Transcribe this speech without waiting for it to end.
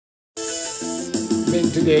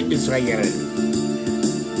listening today, Israel,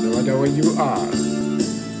 no matter where you are,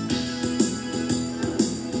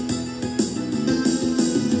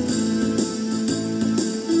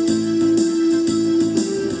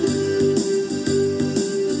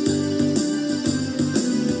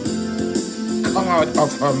 come out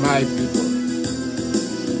of her, my people.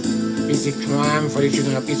 It's a crime for the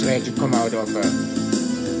children of Israel to come out of her.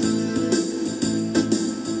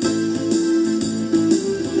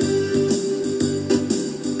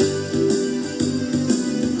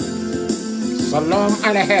 Shalom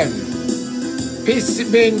Aleichem. Peace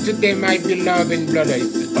be unto them, my beloved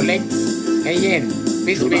brothers. Alex and Yen.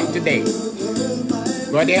 Peace be unto them.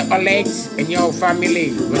 Brother Alex and your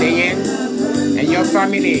family. Brother Yen and your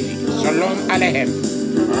family. Shalom Aleichem.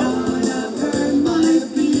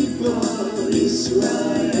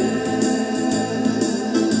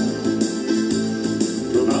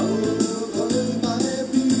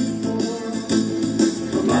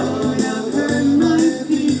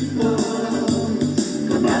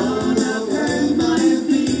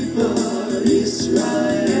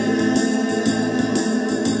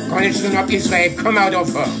 Children of Israel, come out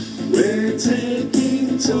of her.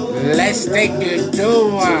 Let's take the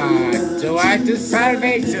Torah to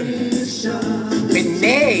salvation. The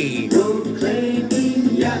name.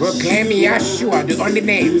 Proclaim Yahshua, the only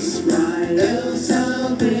name.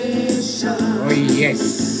 Oh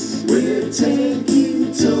yes. We're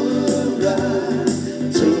taking Torah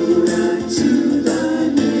to the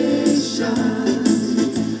nation.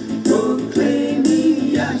 Proclaiming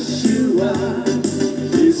Yahshua.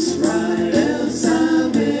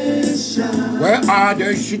 Where are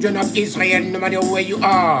the children of Israel, no matter where you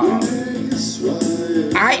are?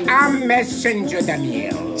 I am Messenger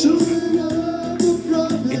Daniel.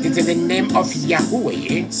 It is in the name of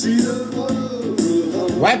Yahuweh.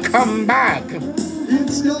 Welcome back.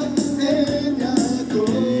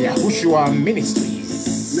 YAHUSHUA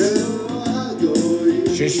Ministries.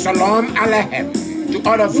 Shalom Aleichem to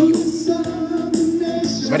all of you.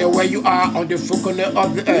 No matter where you are on the four corners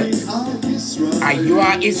of the earth. Are you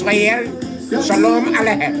Israel? Shalom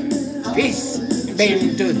Aleichem. Peace be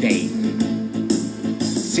unto them.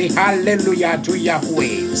 Say hallelujah to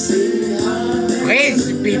Yahweh.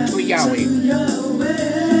 Praise be to Yahweh.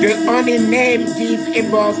 The only name given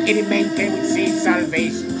above any man can receive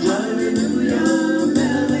salvation.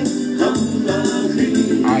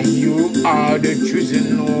 Are you the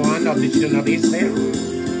chosen one of the children of Israel?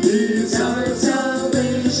 Is our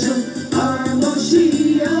salvation, our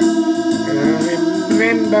Moshiach.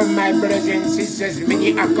 Remember, my brothers and sisters,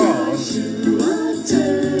 many are called,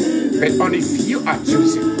 but only few are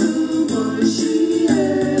chosen.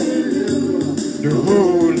 The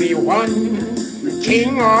Holy One,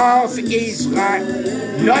 King of Israel,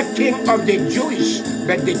 not King of the Jewish,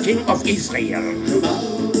 but the King of Israel.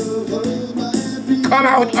 Come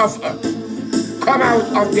out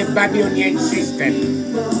of the Babylonian system.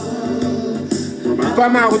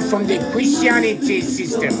 Come out from the Christianity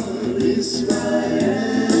system.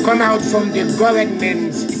 Come out from the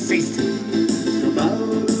government system.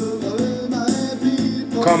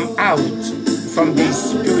 Come out from the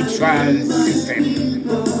spiritual system.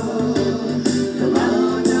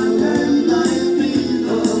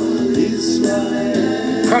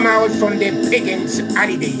 Come out from the pagans'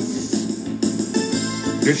 holidays.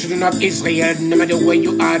 The children of Israel, no matter where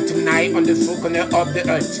you are tonight on the four corners of the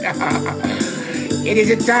earth. It is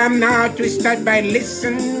a time now to start by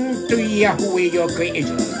listening to Yahweh, your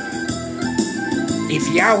creator. If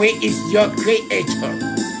Yahweh is your creator,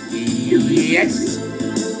 yes,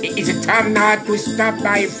 it is a time now to stop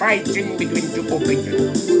by fighting between two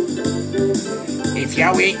opinions. If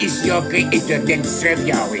Yahweh is your creator, then serve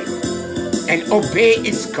Yahweh and obey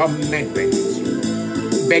his commandments.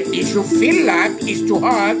 But if you feel like it's too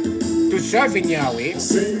hard to serve in Yahweh,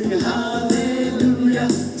 sing hallelujah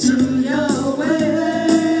to Yahweh.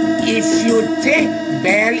 If you think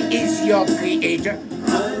Baal is your creator,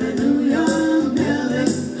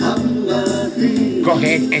 go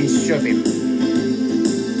ahead and serve him.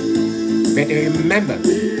 But remember,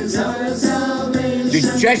 the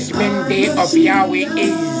judgment day of Yahweh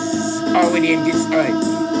is already in this earth.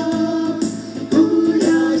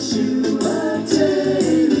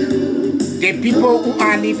 The people who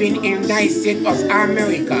are living in the United States of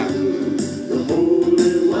America,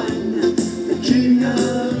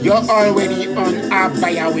 you're already on our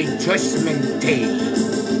Yahweh judgment day.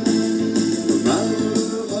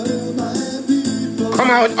 Come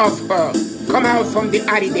out of her. Come out from the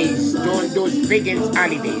holidays, those pagan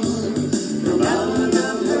holidays.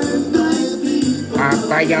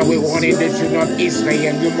 By Yahweh wanted the children of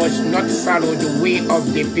Israel, you must not follow the way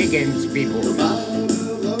of the pagans people.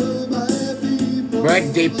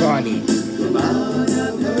 birthday party.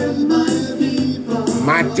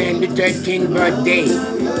 Martin Luther King birthday.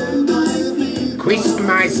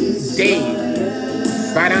 Christmas Day.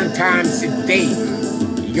 Valentine's Day.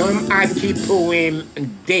 Yom Kippurim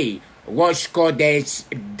Day. Rosh Chodesh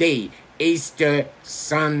Day. Easter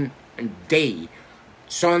Sunday.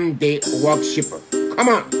 Sunday worshiper. Come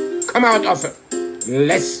on. Come out of it.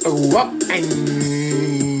 Let's walk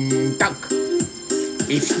and talk.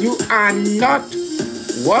 If you are not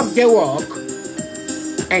walk the walk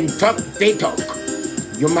and talk the talk,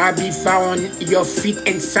 you might be found your feet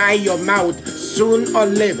inside your mouth soon or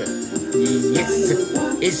later. Yes,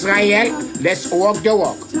 Israel, let's walk the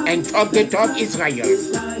walk and talk the talk, Israel.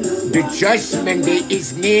 The judgment day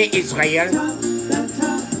is near, Israel.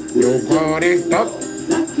 You're gonna talk.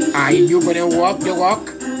 Are you gonna walk the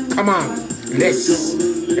walk? Come on, let's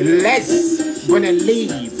gonna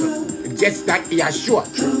live just like Yahshua.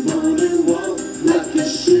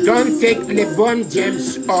 Don't take LeBron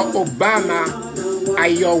James or Obama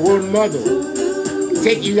as your role model.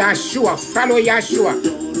 Take Yahshua, follow Yahshua,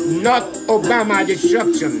 not Obama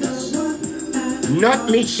instructions, not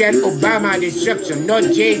Michelle Obama instructions, not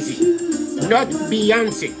Jay-Z, not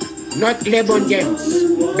Beyonce, not LeBron James,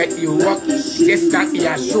 but you walk just like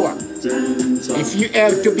Yahshua. If you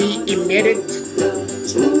have to be immediate,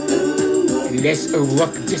 let's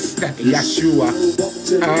walk just like Yahshua.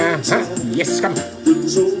 Yes, come on.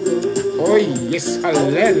 Oh yes,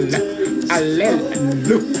 hallelujah,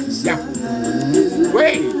 hallelujah.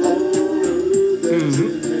 Wait.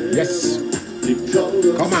 Yes.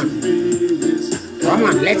 Come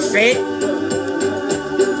on, let's say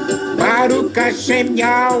Baruch Hashem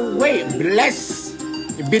Yahweh. Bless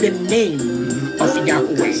be the name of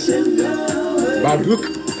Yahweh. Baruch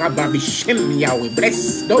Hashem Yahweh.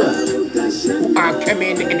 Bless those who are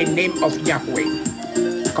coming in the name of Yahweh.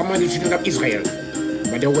 Come on, the children of Israel.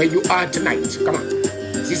 By the way you are tonight, come on.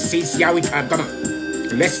 This is Yahweh time, come on.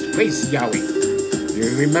 Let's praise Yahweh. You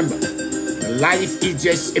remember, life is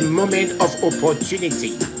just a moment of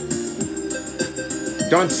opportunity.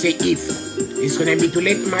 Don't say if. It's gonna be too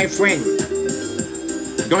late, my friend.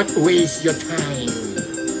 Don't waste your time.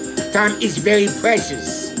 Time is very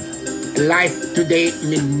precious. Life today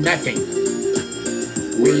means nothing.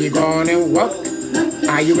 We're gonna walk.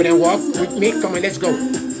 Are you gonna walk with me? Come on, let's go.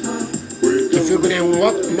 If you're gonna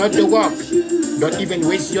walk, not to walk, don't even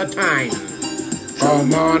waste your time.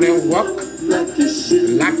 Come on and walk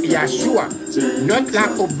like Yahshua, not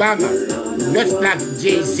like Obama, not like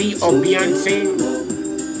Jay-Z or Beyonce,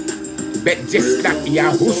 but just like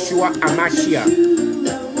Yahushua Messiah.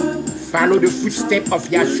 Follow the footsteps of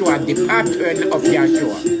Yahshua, the pattern of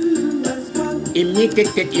Yahshua.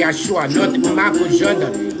 Imitate Yahshua, not Michael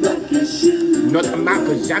Jordan, not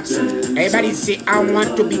Michael Jackson. Everybody say, I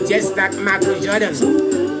want to be just like Michael Jordan.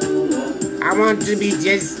 I want to be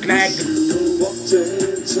just like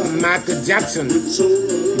Michael Jackson.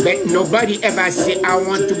 But nobody ever say, I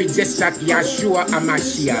want to be just like Yahshua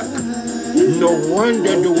Messiah. No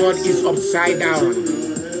wonder the world is upside down.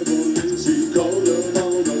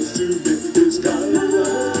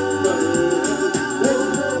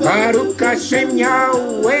 Baruch Hashem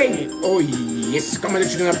Yahweh. Oh yes, come on, the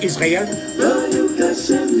children of Israel.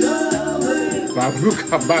 Baruch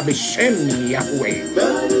Hashem Yahweh.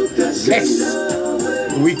 Bless.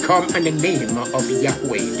 We come in the name of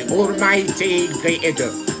Yahweh, the Almighty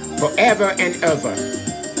Creator, forever and ever.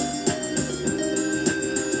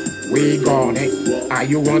 We gonna. Are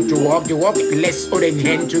you want to walk the walk? Let's hold a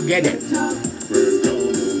hand together.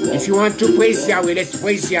 If you want to praise Yahweh, let's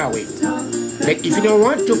praise Yahweh. But if you don't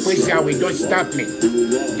want to praise Yahweh, don't stop me.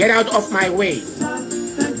 Get out of my way.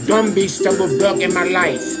 Don't be stumble-block in my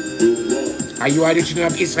life. Are you the children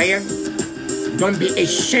of Israel? Don't be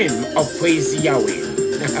ashamed of praise Yahweh.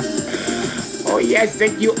 Oh yes,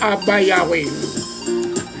 thank you, Abba Yahweh,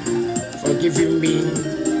 for giving me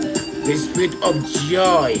the spirit of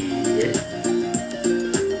joy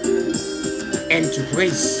and to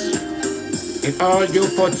praise and all the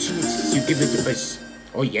opportunities you give it to us.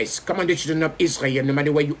 Oh yes, come on, the children of Israel, no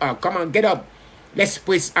matter where you are, come on, get up. Let's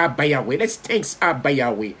praise Abba Yahweh. Let's thank Abba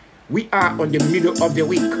Yahweh. We are on the middle of the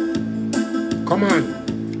week. Come on.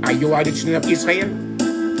 Are you the children of Israel?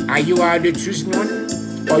 Are you the chosen one?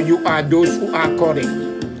 Or you are those who are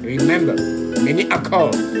calling? Remember, many are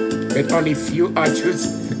called, but only few are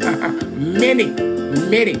chosen. Many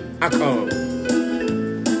are called.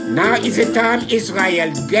 Now is the time,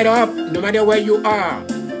 Israel. Get up, no matter where you are.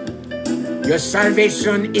 Your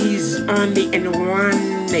salvation is only in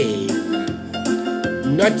one name.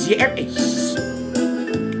 Not Yahweh,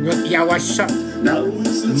 not Yahushua,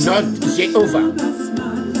 not Jehovah,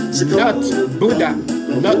 not Buddha,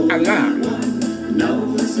 not Allah,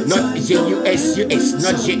 not JUSUS,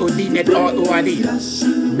 not JOD, not ORD,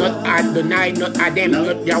 not Adonai, not Adam,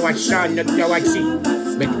 not Yahushua, not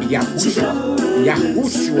Yahushua, but Yahushua,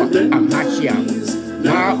 YAHUSHUA MESSIAH.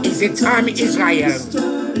 Now is the time, Israel,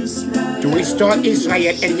 to restore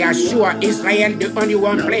Israel and Yeshua, Israel, the only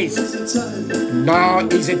one place. Now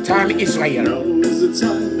is the time, Israel.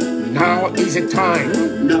 Now is the time.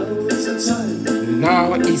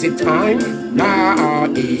 Now is the time. Now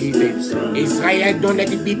is it. Israel, don't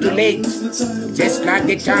let it be too late. Just like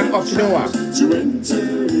the time of Noah.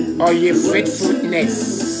 Or your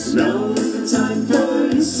faithfulness. Now is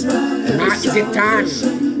the time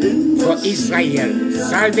for Israel.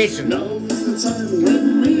 Salvation.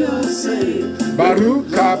 Baruch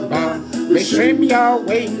haba Beshem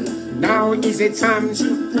Yahweh. Now is the time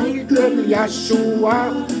to proclaim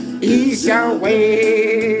Yeshua is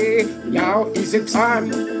Yahweh. Now is the time.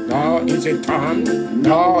 Now is the time.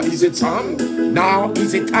 Now is the time. Now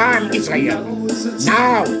is the time, Israel.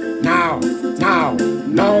 Now,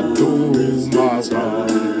 not tomorrow.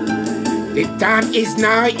 The time is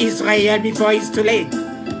now, Israel, before it's too late.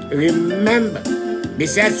 Remember,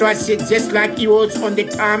 Messiah said, just like it was on the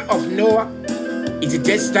time of Noah, it's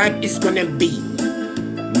just like it's gonna be.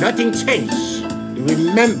 Nothing changed.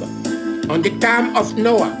 Remember, on the time of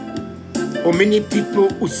Noah, how many people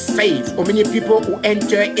who saved, how many people who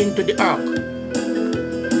entered into the ark.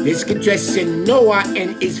 The scripture says Noah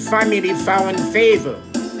and his family found favor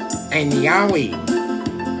and Yahweh.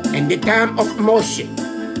 And the time of Moshe,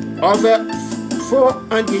 over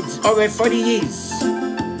 40 years,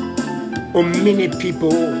 how many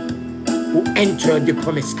people who entered the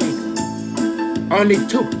promised land? Only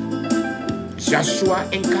two, Joshua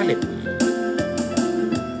and Caleb.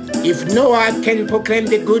 If Noah can proclaim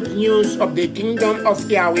the good news of the kingdom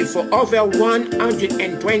of Yahweh for over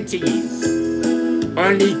 120 years,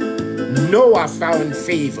 only Noah found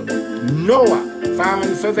favor. Noah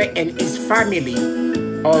found favor and his family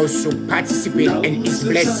also participated in his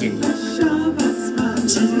blessing.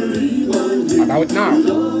 About now,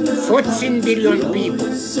 14 billion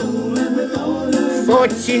people.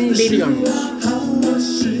 14 billion.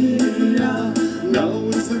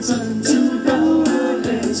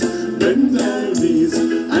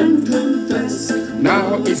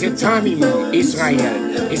 Now is the timing,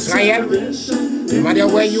 Israel. Israel, no matter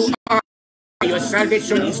where you are, your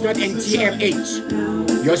salvation is not in TMH.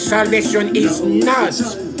 Your salvation is not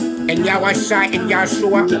in Yahushua and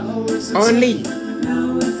Yeshua only.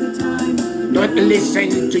 Don't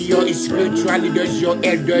listen to your spiritual leaders, your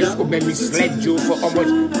elders who may misled you for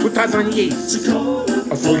almost 2,000 years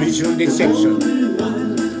of religious deception.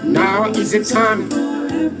 Now is the time.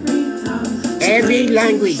 Every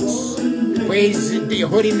language praise the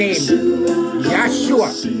holy name,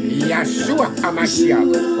 Yahshua, Yahshua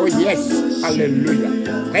HaMashiach. Oh yes,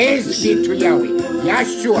 hallelujah. Praise be to Yahweh,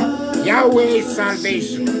 Yahshua, Yahweh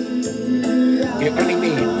salvation. The only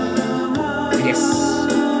name, yes.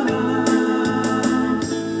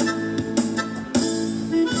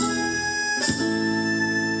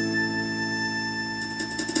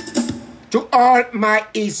 To all my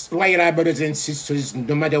Israeli brothers and sisters,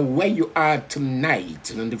 no matter where you are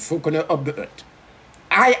tonight on the four corners of the earth,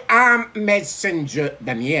 I am Messenger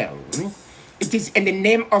Daniel. It is in the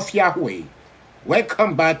name of Yahweh.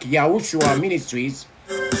 Welcome back, YAHUSHUA Ministries.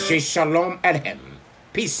 Shalom Elohim.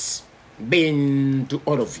 Peace be to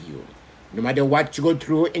all of you. No matter what you go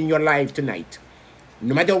through in your life tonight,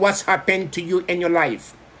 no matter what's happened to you in your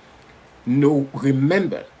life, no,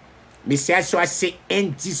 remember, Messiah said,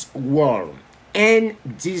 in this world,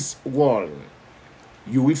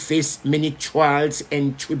 you will face many trials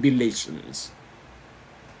and tribulations.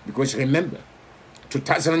 Because remember,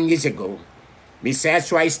 2,000 years ago, Messiah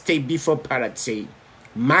stayed before Pilate saying,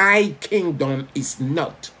 my kingdom is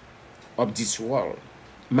not of this world.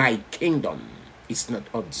 My kingdom is not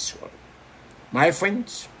of this world. My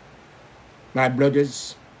friends, my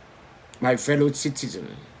brothers, my fellow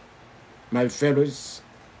citizens, my fellows,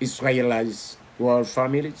 Israelites, world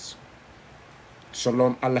families,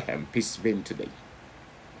 Shalom Aleichem, peace be today.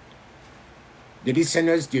 The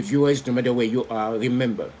listeners, the viewers, no matter where you are,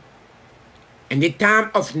 remember, in the time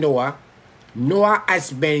of Noah, Noah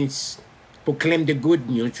has been proclaimed the good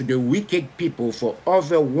news to the wicked people for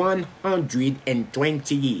over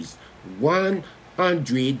 120 years.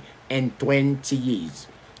 120 years.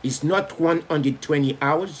 It's not 120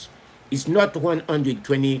 hours. It's not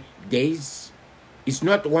 120 days. It's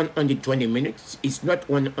not 120 minutes. It's not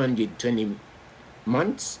 120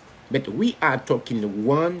 months. But we are talking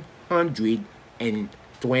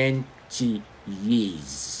 120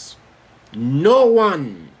 years. No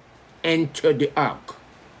one enter the ark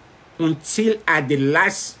until at the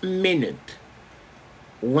last minute,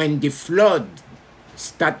 when the flood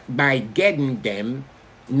start by getting them.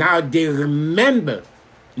 Now they remember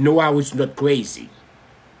Noah was not crazy.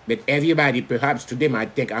 But everybody perhaps today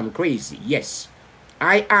might think I'm crazy. Yes,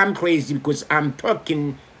 I am crazy because I'm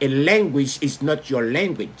talking a language is not your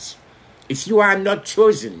language. If you are not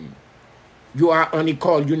chosen, you are only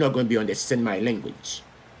called, you're not going to be understand my language.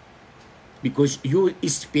 Because you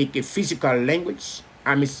speak a physical language,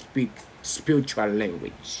 I speak spiritual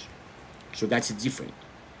language. So that's different.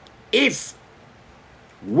 If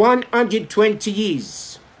 120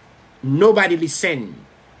 years, nobody listened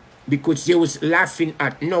because they was laughing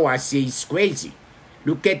at Noah, say he's crazy.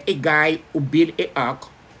 Look at a guy who built an ark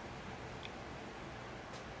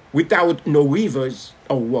without no rivers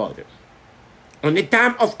or water. On the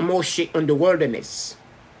time of Moshe in the wilderness,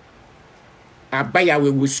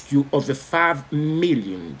 YAHUWEH rescued over 5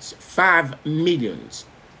 million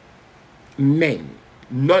men,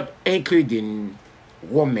 not including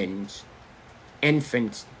women,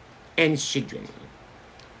 infants, and children.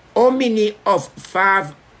 How many of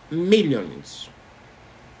 5 millions?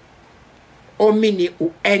 How many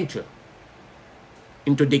who enter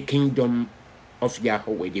into the kingdom of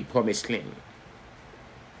YAHUWEH, the promised land?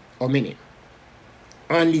 How many?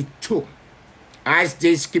 Only 2. As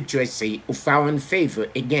the scriptures say, who found favor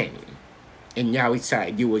again in Yahweh's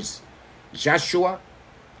side. It was Joshua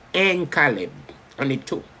and Caleb. Only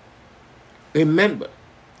 2. Remember,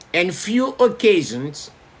 in few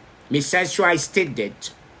occasions, Messiah stated,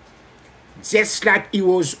 just like it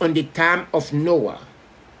was on the time of Noah,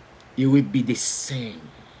 it will be the same.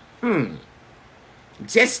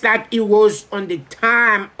 Just like it was on the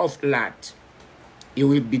time of Lot, it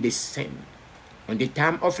will be the same. On the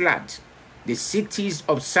time of Lot, the cities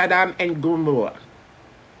of Sodom and Gomorrah,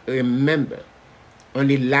 remember,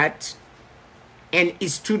 only Lot and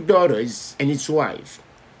his 2 daughters and his wife,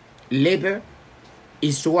 Laban,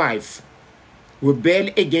 his wife,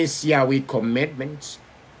 rebelled against Yahweh's commandments.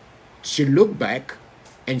 She looked back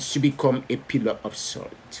and she became a pillar of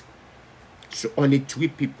salt. So only 3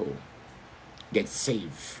 people get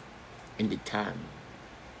saved in the time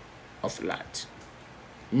of Lot.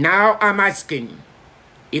 Now I'm asking,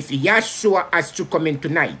 if Yahshua has to come in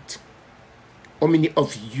tonight, how many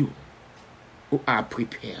of you who are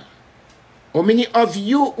prepared? How many of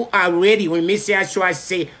you who are ready when Messiah Yahshua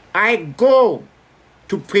say, I go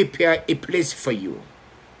to prepare a place for you?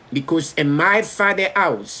 Because in my Father's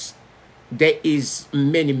house, there is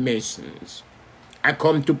many mansions. I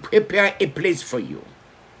come to prepare a place for you.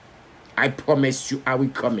 I promise you I will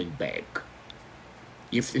coming back.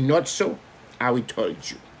 If not so, I will tell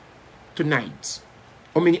you. Tonight,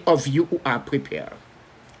 how many of you who are prepared?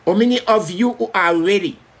 How many of you who are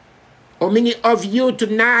ready? How many of you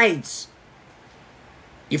tonight,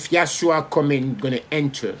 if Yahshua coming, gonna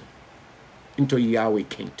enter into Yahweh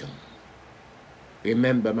kingdom?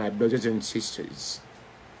 Remember, my brothers and sisters,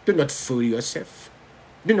 do not fool yourself.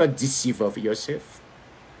 Do not deceive of yourself.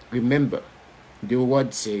 Remember, the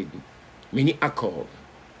word said, many are called,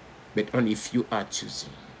 but only few are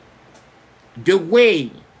chosen. The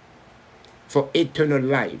way for eternal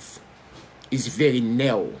life is very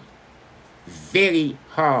narrow, very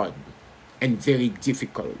hard, and very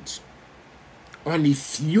difficult. Only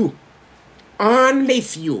few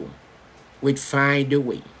will find a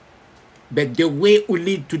way. But the way will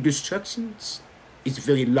lead to destructions is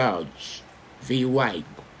very large, very wide.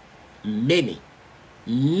 Many,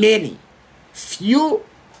 few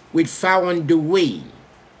will find the way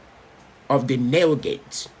of the narrow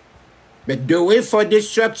gate. But the way for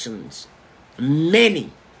destructions,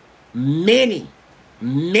 many will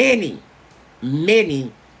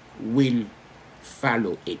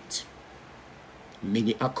follow it.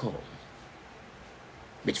 Many are called,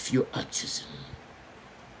 but few are chosen.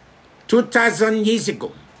 2,000 years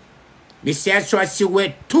ago, Messiah said,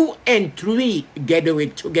 where 2 and 3 gather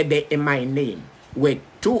together in my name. Where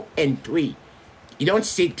 2 and 3. You don't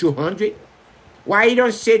say 200. Why you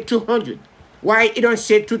don't say 200? Why you don't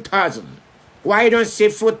say 2,000? Why you don't say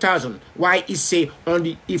 4,000? Why you say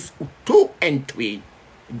only if 2 and 3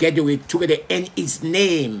 gather together in his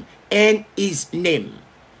name? And his name.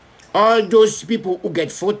 All those people who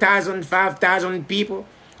get 4,000, 5,000 people,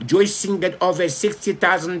 rejoicing that over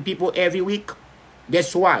 60,000 people every week,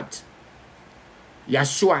 guess what?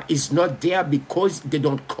 Yahshua is not there because they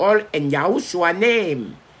don't call in Yahushua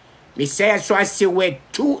name. Messiah said, where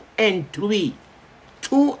 2 and 3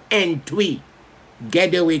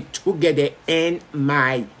 gather together in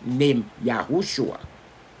my name, Yahushua.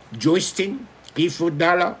 Justin, Clifford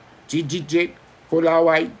Dollar, TGJ,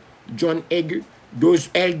 Colawai, John Egger, those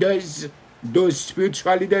elders, those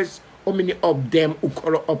spiritual leaders, how many of them who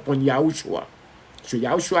call upon Yahushua? So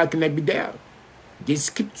Yahushua cannot be there. The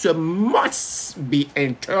scripture must be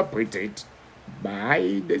interpreted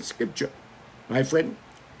by the scripture. My friend,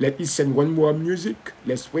 let's listen one more music.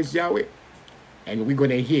 Let's praise Yahweh. And we're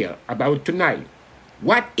going to hear about tonight.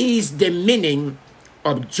 What is the meaning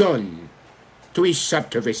of John 3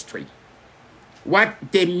 chapter verse 3? What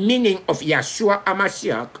the meaning of Yahushuah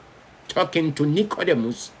Messiah talking to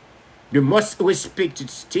Nicodemus, the most respected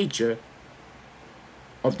teacher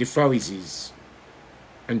of the Pharisees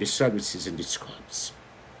and the Sadducees and the scribes.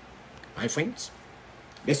 My friends,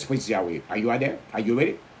 let's praise Yahweh. Are you there? Are you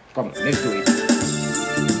ready? Come on, let's do it.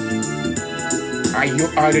 Are you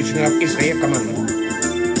the children of Israel? Come on.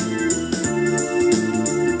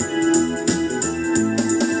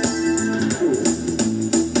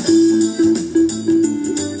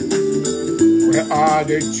 Are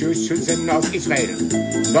the true children of Israel,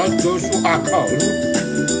 not those who are called,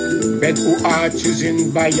 but who are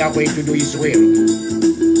chosen by Yahweh to do His will.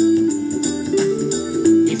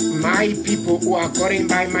 If my people who are calling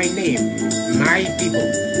by my name, my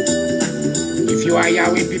people, if you are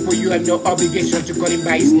Yahweh people, you have no obligation to call Him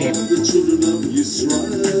by His name.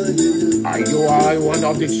 Are you all one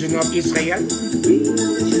of the children of Israel?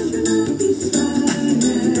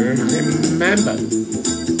 Remember,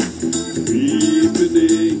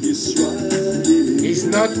 it's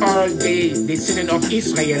not all the descendants of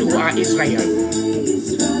Israel who are Israel.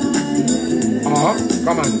 Oh,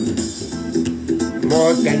 come on.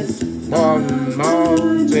 More than one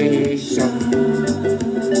motivation.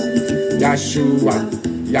 Yahushuah,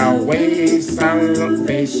 Yahweh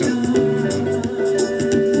salvation.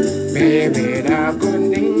 Baby, da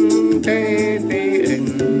kuning te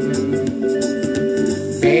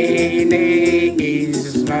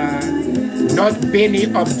Israel. Not many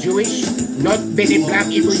of Jewish, not many black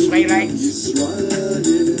Hebrew Israelites,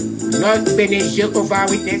 not many Jehovah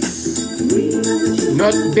Witness,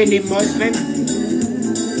 not many Muslim,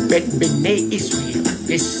 but Bnei Israel,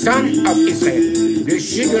 the son of Israel, the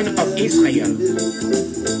children of Israel.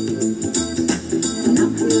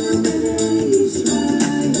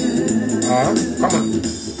 Oh, come on.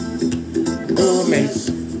 Gomez,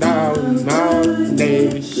 down our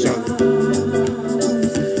nation.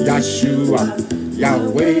 Yahushuah,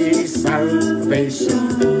 Yahweh salvation.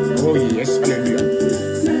 Oh yes, hallelujah.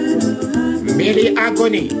 Merely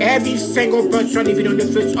agony, every single person living on the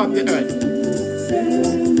face of the earth.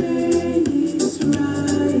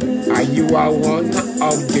 Are you one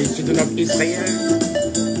of the children of Israel?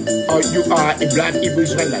 Or you are a black Hebrew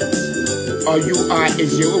Israelite? Or you are a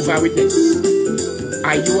Jehovah Witness?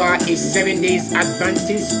 Are you a 7 days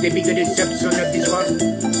Adventist, the bigger deception of this world?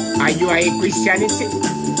 Are you a Christianity?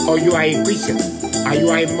 Or you are a Christian? Are you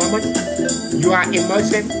a Mormon? You are a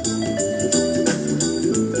Muslim?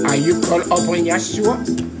 Are you called upon Yahshua?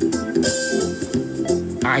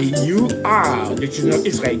 Are you the children of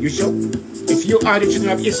Israel? You sure? If you are the children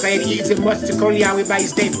of Israel, it is a must to call Yahweh by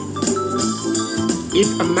His name. If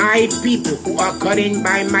my people who are calling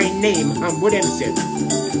by my name humble themselves,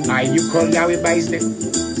 are you called Yahweh by His name?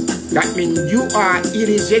 That means you are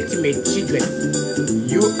illegitimate children.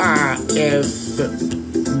 You are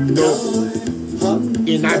no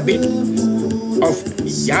inhabit of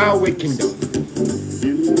Yahweh kingdom.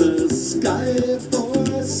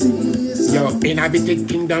 Your inhabited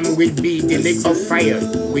kingdom will be the lake of fire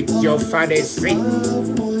with your father's sin.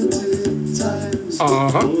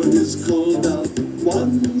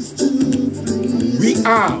 We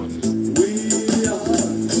are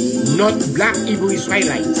not black Hebrew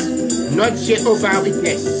Israelites, not Jehovah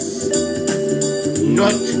Witness,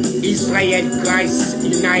 not Israel Christ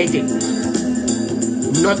United,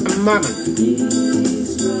 not Mammon,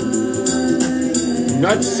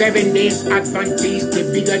 not 7 days Adventist, the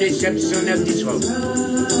bigger deception of this world,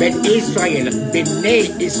 but Israel, Bnei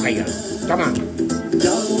Israel. Come on.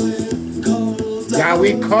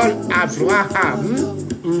 Yahweh called Abraham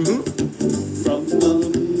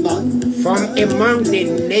from among the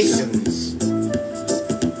nations.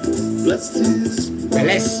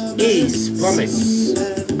 Blessed is promise.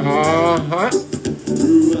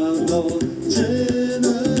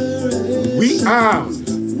 We are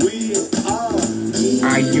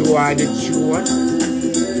you the true one?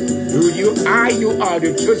 You are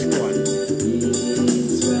the chosen one.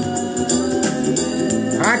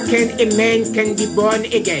 How can a man be born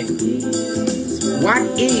again? What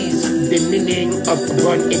is the meaning of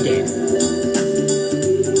born again?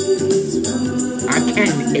 How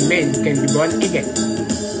can a man be born again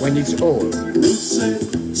when it's old?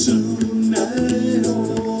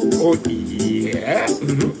 Oh yeah.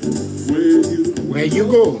 Where you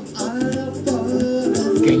go?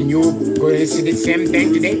 Can you go and see the same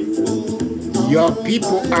thing today? Your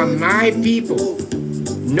people are my people,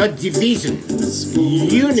 not division,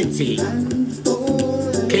 unity.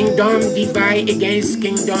 Kingdom divide against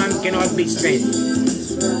kingdom cannot be strengthened.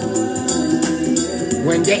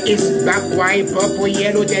 When there is black, white, purple,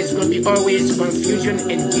 yellow, there's going to be always confusion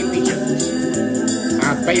and division.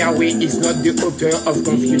 Our Yahweh is not the author of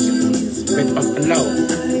confusion, but of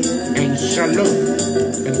love and shalom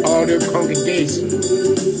and all the congregations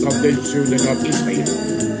of the children of Israel.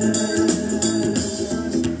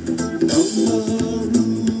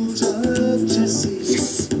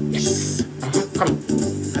 Yes. Come.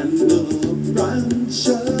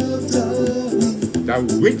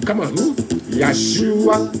 David, come on.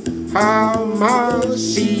 Yahushuah HaMashiach,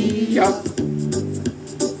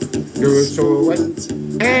 the sword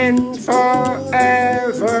and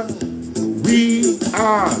forever we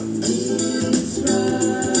are.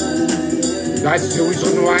 That's the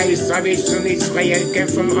reason why salvation Israel came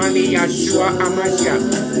from only Yahushuah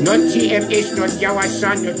HaMashiach. Not GMH, not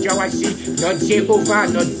Yahushua, not Yahushua, not Jehovah,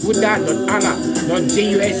 not Buddha, not Allah, not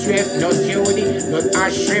JUSUF, not Jehudi, not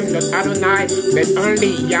Hashem, not Adonai, but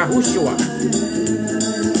only Yahushua.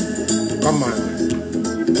 Come on.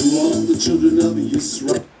 You are the children of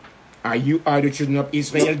Israel. You are the children of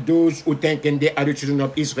Israel. Those who think they are the children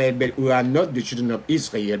of Israel, but who are not the children of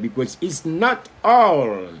Israel, because it's not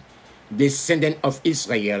all descendants of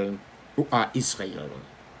Israel who are Israel.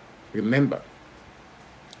 Remember,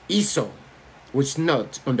 Esau was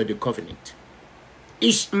not under the covenant.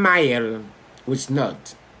 Ishmael was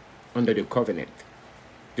not under the covenant.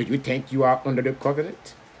 Do you think you are under the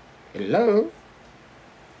covenant? Hello?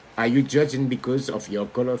 Are you judging because of your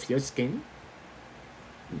color of your skin?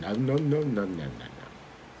 No.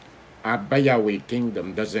 Our Yahweh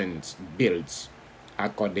kingdom doesn't build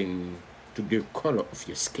according to the color of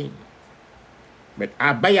your skin. But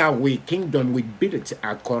our Yahweh kingdom will build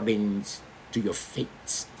according to your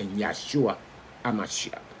faith in Yahushuah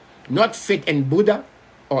HaMashiach. Not faith in Buddha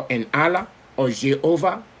or in Allah or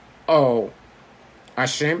Jehovah or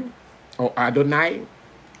Hashem or Adonai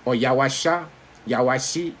or Yahushua,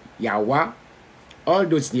 Yahushua, Yahweh. All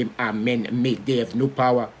those names are men-made. They have no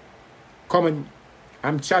power. Come on.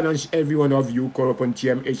 I'm challenging every one of you. Call upon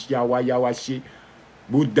TMH, Yahweh, Yahushua,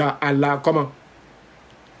 Buddha, Allah. Come on.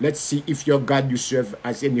 Let's see if your God you serve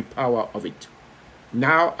has any power of it.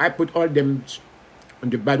 Now, I put all them on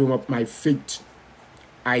the bottom of my feet.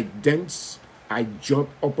 I dance. I jump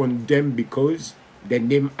upon them because the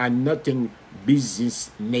name are nothing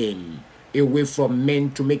business name. A way for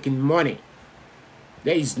men to making money.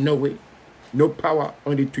 There is no way. No power,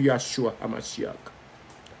 only to Yahushuah HaMashiach.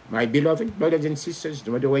 My beloved brothers and sisters,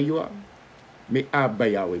 no matter where you are, may Abba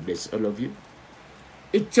Yahweh bless all of you.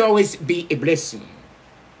 It always be a blessing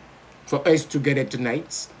for us together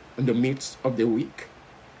tonight in the midst of the week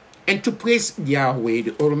and to praise Yahweh,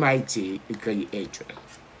 the Almighty Creator.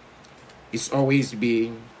 It's always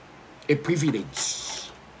been a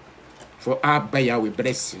privilege for Abba Yahweh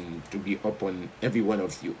blessing to be upon every one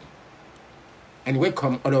of you. And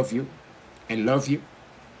welcome all of you. And love you,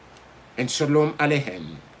 and Shalom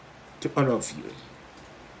Aleichem to all of you.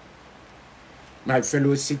 My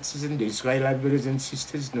fellow citizens, the Israelite brothers and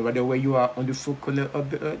sisters, no matter where you are on the four corners of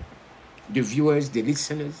the earth, the viewers, the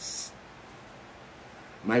listeners,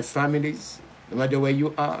 my families, no matter where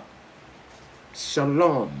you are,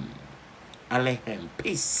 Shalom Aleichem,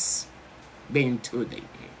 peace be unto thee.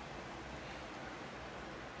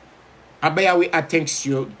 Abba Yahweh, I thank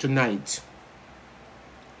you tonight.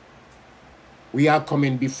 We are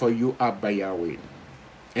coming before you, Abba Yahweh,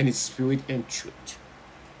 in spirit and truth,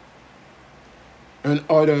 in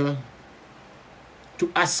order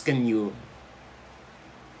to ask you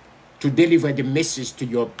to deliver the message to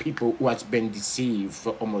your people who has been deceived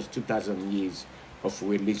for almost 2,000 years of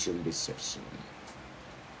religion deception.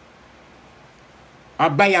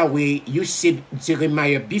 Abba Yahweh, you said,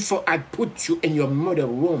 Jeremiah, before I put you in your mother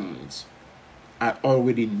wombs, I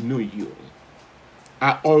already knew you.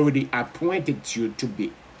 I already appointed you to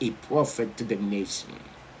be a prophet to the nation.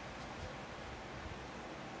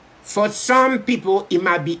 For some people, it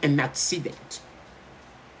might be an accident.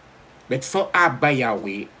 But for Abba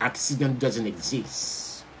Yahweh, accident doesn't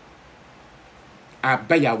exist.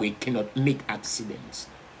 Abba Yahweh cannot make accidents.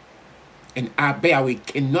 And Abba Yahweh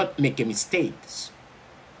cannot make a mistake.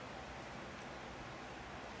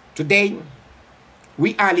 Today,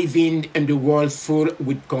 we are living in the world full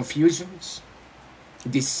with confusions,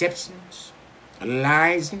 deceptions,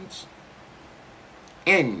 lies,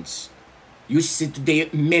 and you see today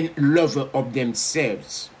men lover of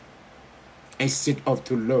themselves instead of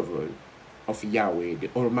the lover of Yahweh, the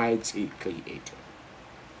Almighty Creator.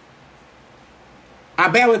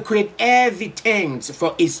 Abba will create everything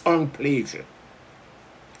for his own pleasure,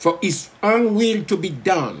 for his own will to be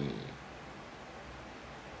done.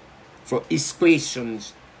 For his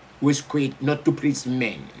creations was created not to please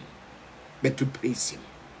men, but to please him.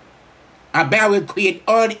 Abba will create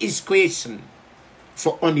all his creation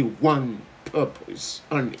for only one purpose,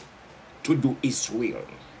 only to do his will.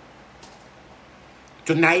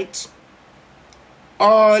 Tonight,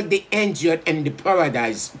 all the angels in the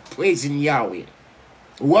paradise praising Yahweh,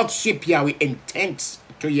 worship Yahweh and thanks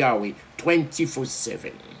to Yahweh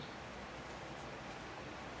 24/7.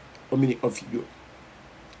 How many of you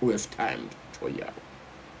who have time for Yahweh?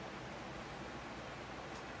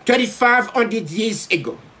 3,500 years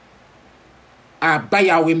ago, Abba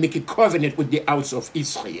Yahweh make a covenant with the house of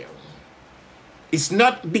Israel. It's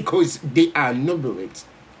not because they are numbered,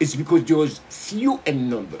 it's because there was few in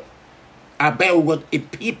number. Abba was a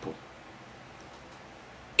people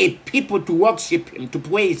to worship him, to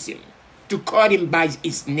praise him, to call him by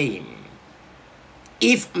his name.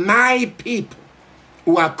 If my people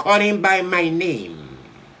who are calling by my name,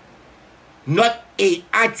 not a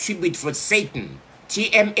attribute for Satan,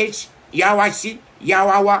 TMH, Yahawashi,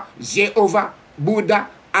 Yahweh, Jehovah, Buddha,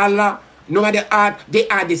 Allah, no matter what, they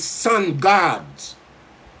are the sun gods.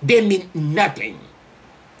 They mean nothing.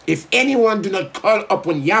 If anyone do not call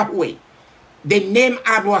upon Yahweh, the name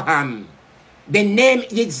Abraham, the name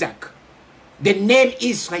Isaac, the name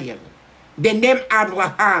Israel, the name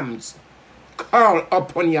Abraham's, call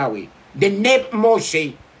upon Yahweh. The name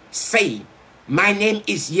Moshe, say, my name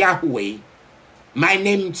is Yahweh. My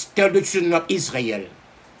name is the children of Israel.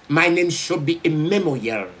 My name should be a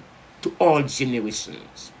memorial to all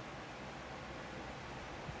generations.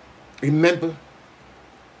 Remember,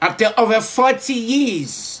 after over 40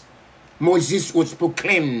 years, Moses was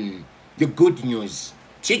proclaiming the good news,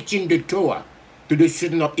 teaching the Torah to the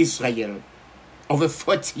children of Israel. Over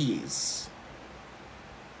 40 years.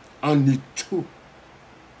 Only 2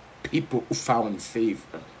 people who found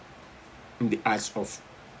favor in the eyes of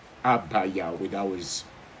Abba Yahweh. That was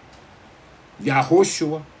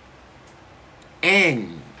YAHUSHUA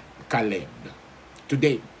and Caleb.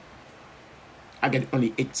 Today, I get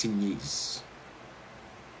only 18 years.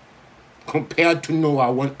 Compared to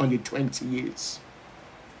Noah, 120 years.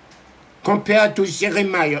 Compared to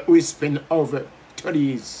Jeremiah, who spent over 30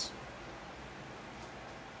 years.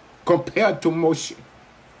 Compared to Moshe,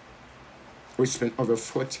 who spent over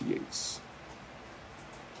 40 years.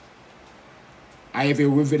 I have a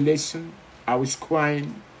revelation. I was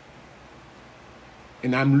crying.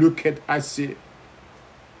 And I'm looking, I say,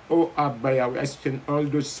 oh, Abba Yahweh, I spent all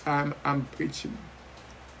those time I'm preaching.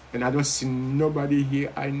 And I don't see nobody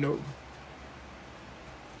here I know.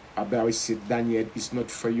 Abba Yahweh said, Daniel, it's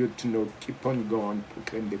not for you to know. Keep on going,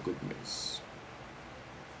 proclaim the good news.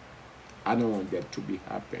 I don't want that to be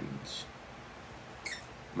happened.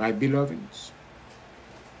 My beloveds,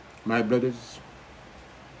 my brothers,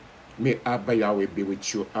 may Abba Yahweh be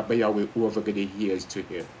with you. Abba Yahweh, whoever get the ears to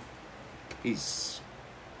hear, please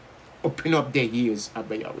open up their ears,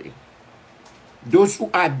 Abba Yahweh. Those who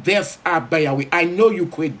are deaf, Abba Yahweh, I know you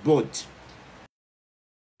create both.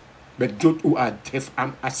 But those who are deaf,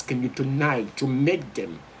 I'm asking you tonight to make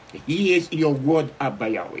them hear your word, Abba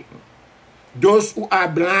Yahweh. Those who are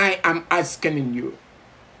blind, I'm asking you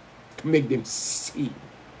to make them see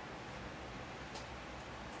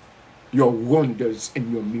your wonders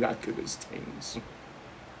and your miraculous things.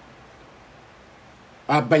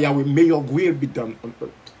 Abba Yahweh, may your will be done on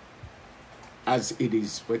earth as it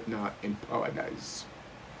is right now in paradise.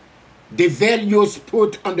 The values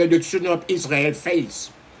put under the children of Israel's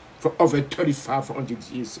face for over 3,500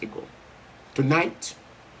 years ago. Tonight,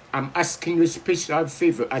 I'm asking you a special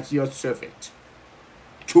favor as your servant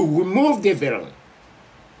to remove the veil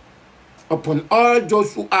upon all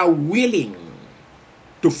those who are willing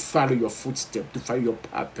to follow your footsteps, to follow your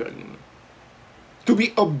pattern, to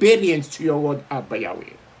be obedient to your word, Abba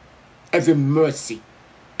Yahweh. Every mercy,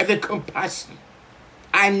 every compassion.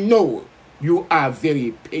 I know you are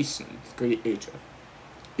very patient, Creator.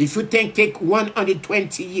 If you take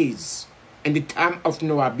 120 years in the time of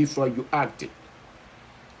Noah before you acted,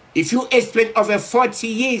 if you spend over 40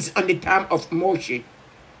 years on the time of Moshe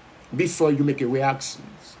before you make a reaction,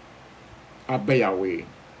 Abba Yahweh,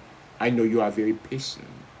 I know you are very patient.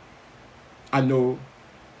 I know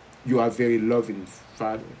you are very loving,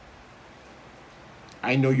 Father.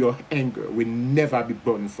 I know your anger will never be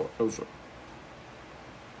burned forever.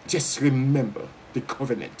 Just remember the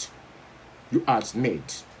covenant you have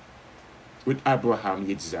made with Abraham,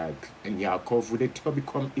 Isaac, and Yaakov when they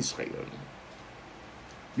become Israel.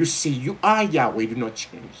 You say you are Yahweh, do not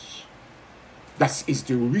change. That is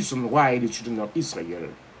the reason why the children of Israel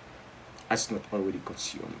has not already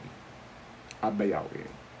consumed. Abba Yahweh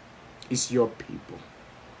is your people.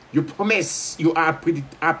 You promise you are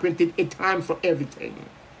appointed a time for everything.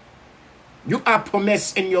 You are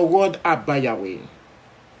promised in your word, Abba Yahweh.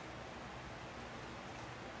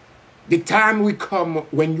 The time will come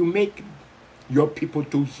when you make your people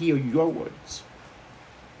to hear your words.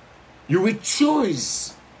 You will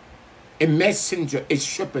choose a messenger, a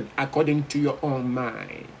shepherd, according to your own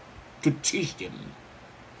mind, to teach them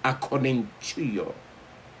according to your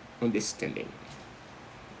understanding.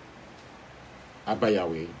 Abba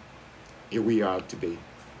Yahweh, here we are today.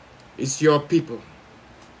 It's your people,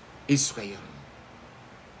 Israel.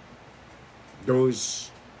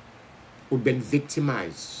 Those who've been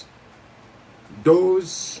victimized,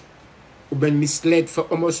 those who've been misled for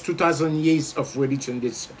almost 2,000 years of religion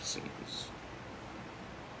deceptions.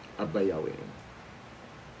 Abba Yahweh,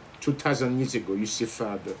 2,000 years ago, you say,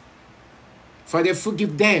 Father,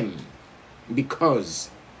 forgive them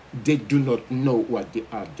because they do not know what they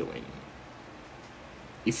are doing.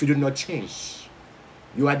 If you do not change,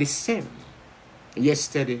 you are the same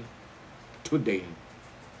yesterday, today,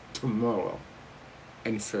 tomorrow,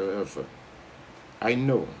 and forever. I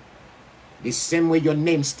know the same way your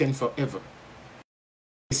name stands forever,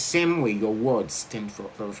 the same way your words stand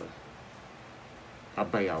forever.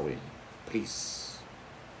 Abba Yahweh, please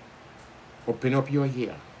open up your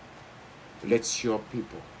ear. Let your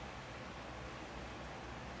people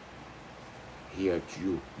hear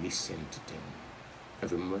you, listen to them.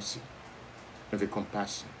 Have mercy, have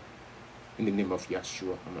compassion. In the name of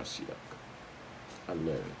YAHUWEH MESSIAH.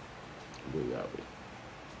 Hallelujah.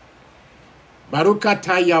 Baruch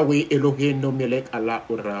atah Yahweh Eloheinu melech ala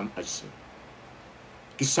oram asher.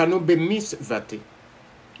 Kisanu bemis vate.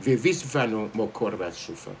 Vevis vano mokorva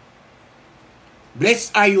shufa.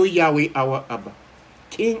 Blessed are you, Yahweh, our Abba,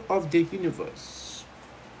 King of the universe,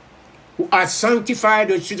 who has sanctified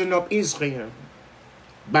the children of Israel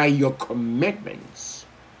by your commandments,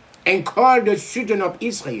 and called the children of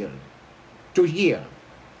Israel to hear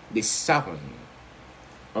the sound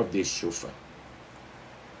of the shofar.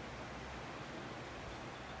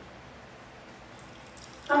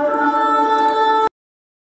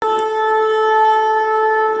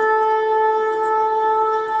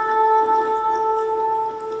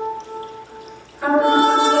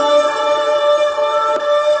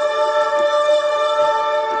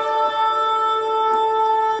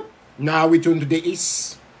 Now we turn to the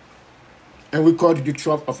east, and we call to the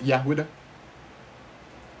tribe of Yahudah,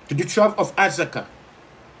 to the tribe of Issachar,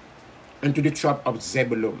 and to the tribe of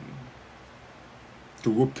Zebulun,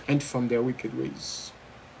 to repent from their wicked ways.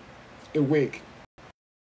 Awake,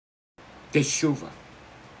 Teshuvah,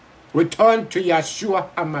 return to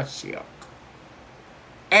YAHUWEH HaMashiach.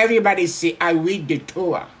 Everybody say, I read the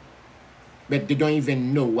Torah, but they don't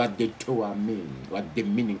even know what the Torah means, what the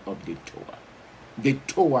meaning of the Torah. The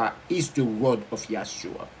Torah is the word of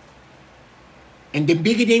Yahshua. In the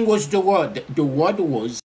beginning was the word. The word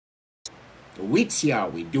was with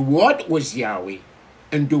Yahweh. The word was Yahweh.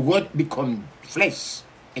 And the word became flesh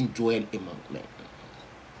and dwelt among men.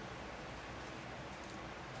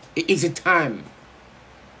 It is a time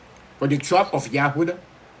for the tribe of Yahudah,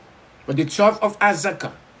 for the tribe of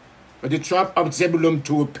Issachar, for the tribe of Zebulun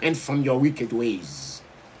to repent from your wicked ways.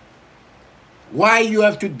 Why you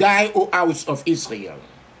have to die, O house of Israel?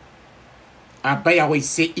 Abba Yahweh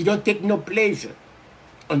say, you don't take no pleasure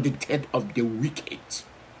on the death of the wicked.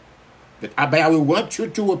 But Abba Yahweh wants you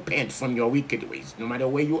to repent from your wicked ways, no matter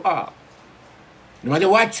where you are. No matter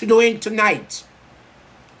what you're doing tonight,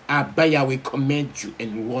 Abba Yahweh commend you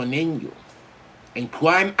and warning you and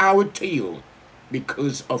climb out to you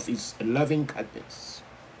because of his loving kindness.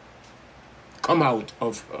 Come out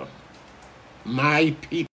of her, my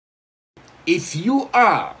people. If you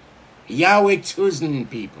are Yahweh chosen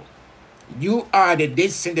people, you are the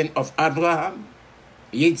descendant of Abraham,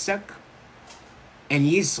 Isaac, and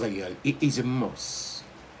Israel. It is a must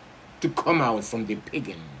to come out from the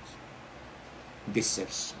pagan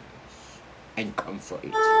deceptions and come for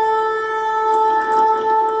it.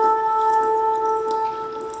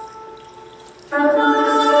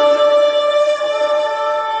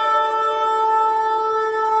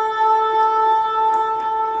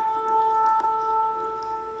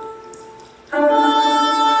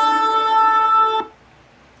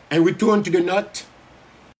 And we turn to the north.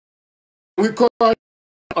 We call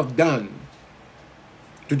of Dan,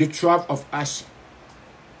 to the tribe of Asher,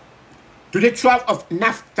 to the tribe of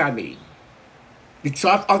Naphtali. The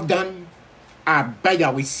tribe of Dan, Abba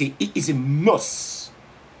Yahweh say it is a must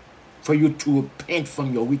for you to repent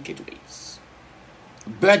from your wicked ways.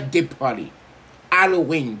 Birthday party,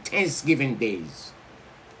 Halloween, Thanksgiving days,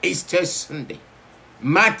 Easter Sunday,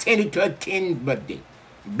 Martin Luther King birthday,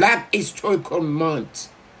 Black Historical Month,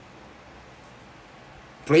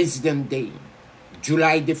 President Day,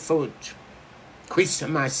 July the 4th,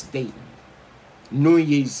 Christmas Day, New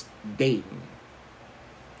Year's Day,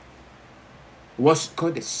 Rosh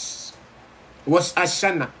Kodesh, Rosh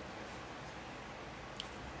Hashanah,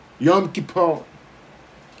 Yom Kippur.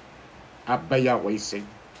 Abba Yahweh said,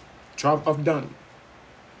 12 of dawn,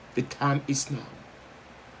 the time is now.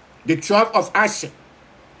 The 12 of Asher,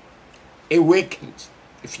 awakened.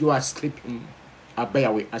 If you are sleeping, Abba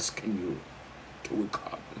Yahweh asking you to wake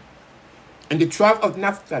up. And the 12 of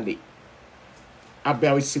Naphtali, Abba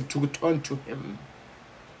Yahweh said to return to him,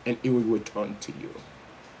 and he will return to you.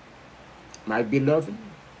 My beloved,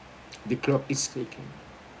 the clock is ticking.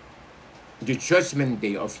 The judgment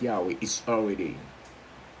day of Yahweh is already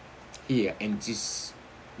here in this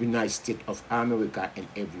United States of America and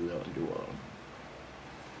everywhere in the world.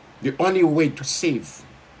 The only way to save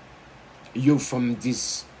you from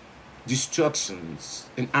these destructions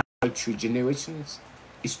in our 2 generations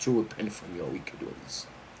is to repent from your wicked ways.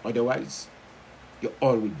 Otherwise, you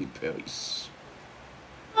all will be perished.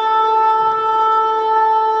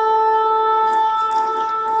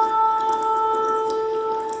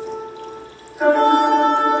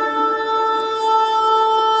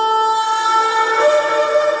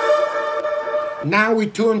 Now we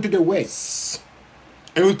turn to the west,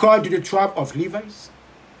 and we call to the tribe of Levites,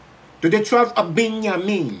 to the tribe of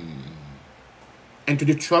Benjamin, and to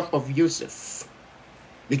the tribe of Joseph,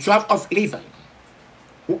 the tribe of Levi,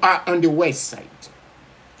 who are on the west side.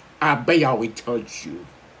 Abba Yahweh tells you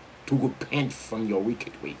to repent from your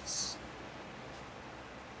wicked ways.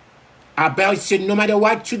 Abba said, no matter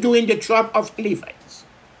what you do in the tribe of Levites,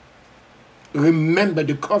 remember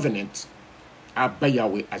the covenant Abba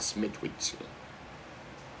Yahweh has made with you.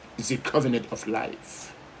 It's a covenant of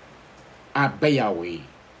life. Abba Yahweh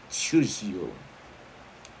choose you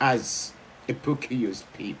as a peculiar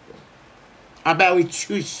people. Abba Yahweh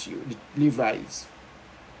choose you, the Levites,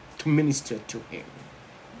 to minister to him.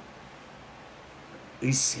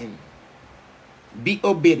 Listen. Be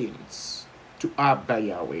obedient to Abba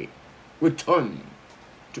Yahweh. Return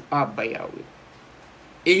to Abba Yahweh.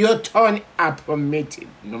 In your turn are permitted,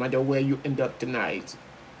 no matter where you end up tonight,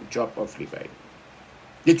 the tribe of Levi.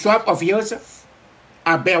 The tribe of Joseph,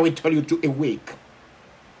 Abba will tell you to awake.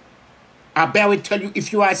 Abba will tell you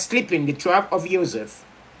if you are sleeping, the tribe of Joseph,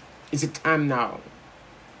 it's a time now.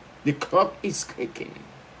 The clock is clicking.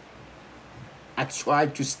 I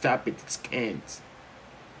tried to stop it, it can't.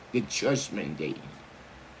 The judgment day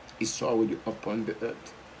is already upon the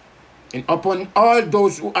earth. And upon all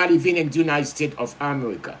those who are living in the United States of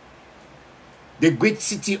America, the great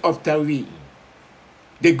city of Tyre,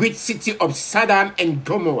 the great city of Sodom and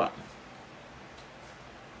Gomorrah,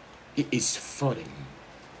 it is falling.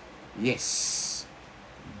 Yes,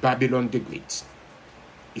 Babylon the Great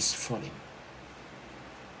is falling.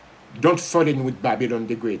 Don't fall in with Babylon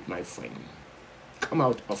the Great, my friend. Come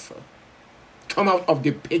out of her. Come out of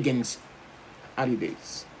the pagans'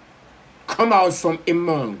 holidays. Come out from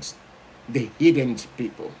amongst the hidden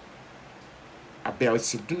people. Abel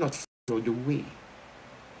said, do not follow the way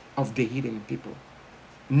of the hidden people.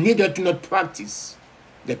 Neither do not practice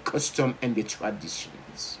the custom and the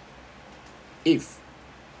traditions. If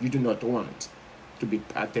you do not want to be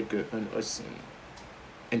partaker in our sin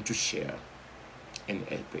and to share in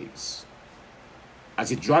our praise.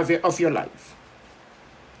 As a driver of your life,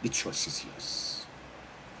 the choice is yours.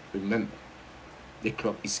 Remember, the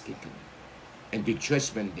clock is ticking, and the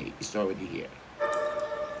judgment day is already here.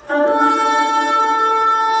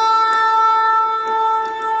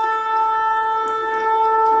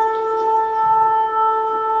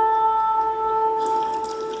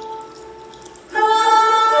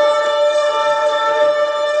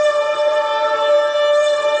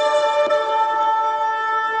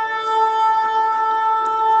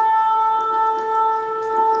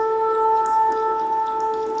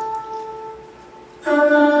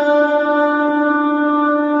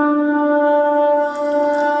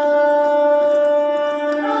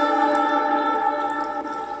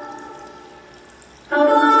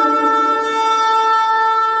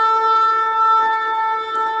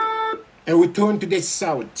 And we turn to the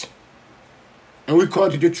south, and we call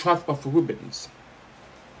to the tribe of Reubens,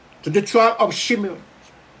 to the tribe of Shimon,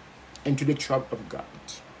 and to the tribe of Gad.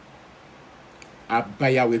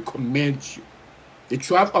 Abba Yahweh commands you, the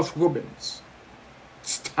tribe of Reubens,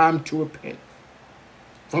 it's time to repent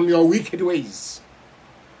from your wicked ways.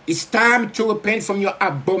 It's time to repent from your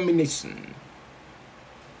abomination.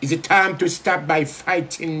 It's a time to stop by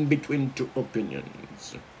fighting between two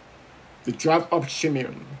opinions. The tribe of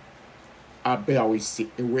Shimeon are barely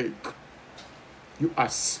awake. You are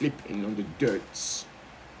sleeping on the dirt.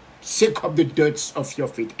 Shake up the dirt of your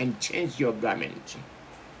feet and change your garment.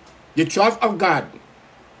 The tribe of God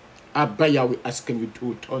are barely asking you to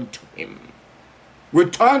return to him.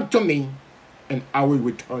 Return to me, and I will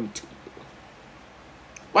return to you.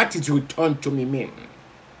 What does return to me mean?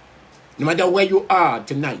 No matter where you are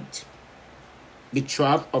tonight, the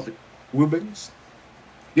tribe of Reuben,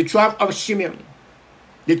 the tribe of Shimeon,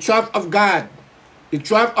 the tribe of Gad, the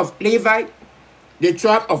tribe of Levi, the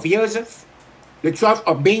tribe of Joseph, the tribe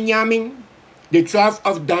of Benjamin, the tribe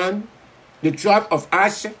of Dan, the tribe of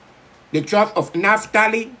Asher, the tribe of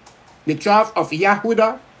Naphtali, the tribe of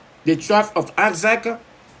Yahudah, the tribe of Isaac,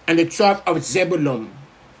 and the tribe of Zebulun.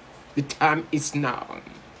 The time is now.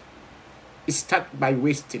 Start by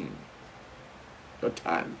wasting your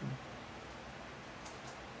time.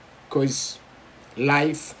 Because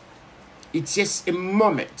life, it's just a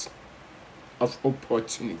moment of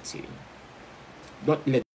opportunity. Don't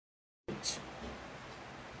let it.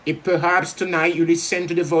 If perhaps tonight you listen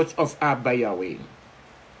to the voice of Abba Yahweh,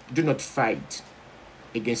 do not fight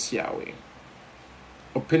against Yahweh.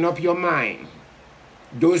 Open up your mind.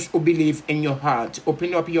 Those who believe in your heart,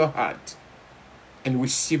 open up your heart and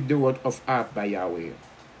receive the word of Abba Yahweh.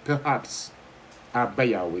 Perhaps Abba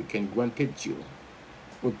Yahweh can grant you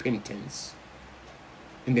repentance.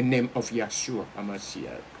 In the name of Yahushuah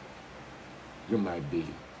MESSIAH, you might be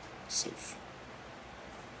safe.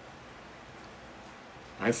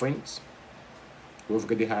 My friends, whoever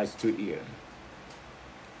got the eyes to hear,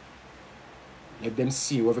 let them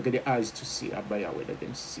see. Whoever got the eyes to see, Abba Yahweh, let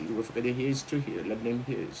them see. Whoever got the ears to hear, let them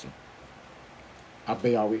hear. Abba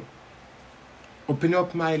Yahweh, open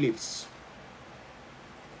up my lips.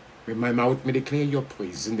 With my mouth may declare your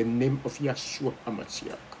praise in the name of Yahushuah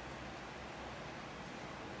MESSIAH.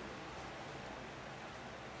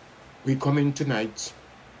 We come in tonight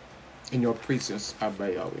in your presence,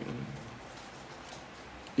 Abba Yahweh.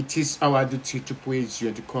 It is our duty to praise you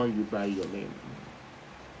and to call you by your name.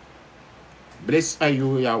 Blessed are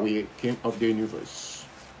you, Yahweh, King of the universe,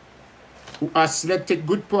 who has selected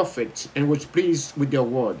good prophets and was pleased with their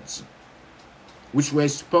words, which were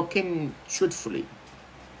spoken truthfully.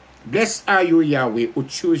 Blessed are you, Yahweh, who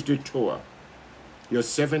chose the Torah, your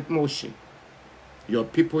servant Moshe, your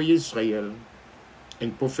people Israel,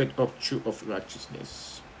 and prophet of truth of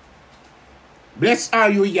righteousness. Blessed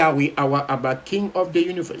are you, Yahweh, our Abba, King of the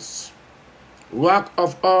universe, rock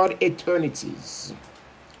of all eternities,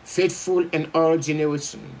 faithful in all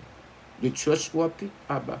generations, the trustworthy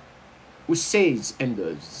Abba, who says and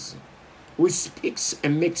does, who speaks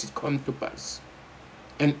and makes it come to pass,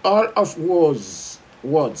 and all of words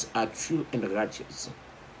are true and righteous.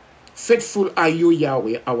 Faithful are you,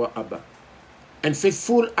 Yahweh, our Abba, and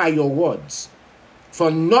faithful are your words, for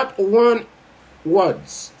not one word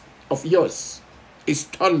of yours is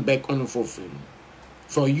turned back unfulfilled.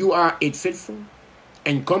 For you are a faithful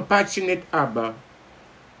and compassionate Abba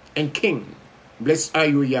and King. Blessed are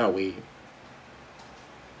you, Yahweh,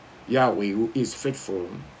 Yahweh, who is faithful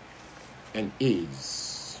and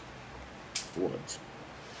is word.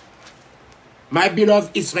 My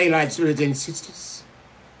beloved Israelites, brothers and sisters,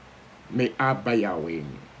 may Abba Yahweh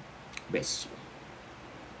bless you.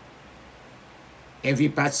 Every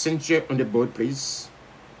passenger on the boat, please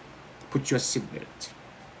put your seatbelt.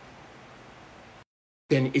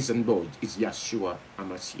 Then is on board is Yahushuah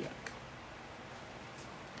MESSIAH.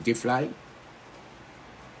 They fly,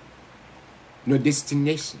 no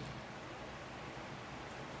destination.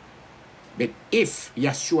 But if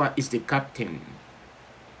Yahushuah is the captain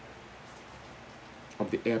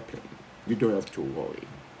of the airplane, you don't have to worry.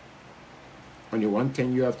 Only one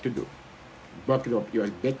thing you have to do: buckle up your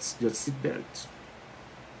seatbelt,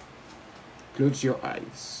 close your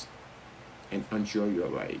eyes, and enjoy your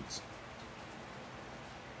ride.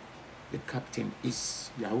 The captain is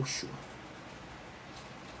Yahushua,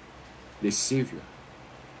 the Savior,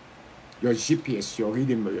 your GPS, your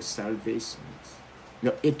redeemer, your salvation,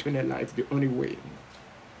 your eternal life, the only way.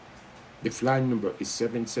 The flight number is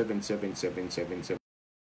 777777777777777777777777777.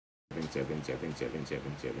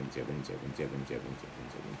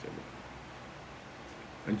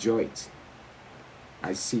 Enjoy it.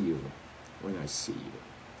 I see you when I see you.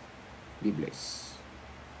 Be blessed.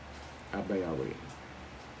 Abba Yahweh,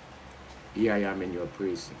 here I am in your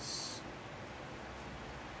presence.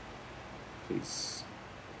 Please,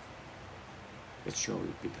 let your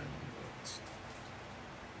will be done on earth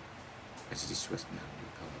as it is now in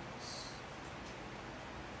the heavens.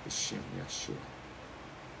 Hashem Yahshua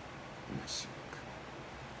Messiah.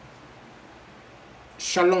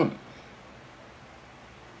 Shalom.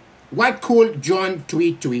 What could John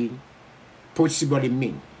 3:3 possibly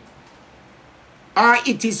mean?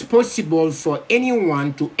 It is possible for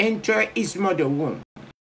anyone to enter his mother's womb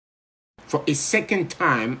for a second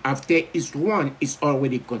time after his one is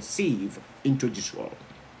already conceived into this world.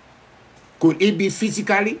 Could it be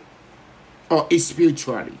physically or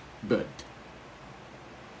spiritually birth?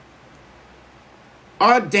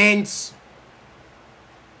 Or thence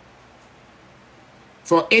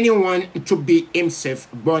for anyone to be himself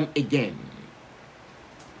born again.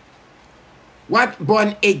 What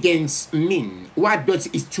born again mean? What does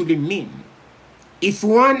it truly mean? If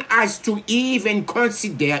one has to even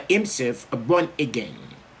consider himself born again,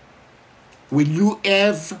 will you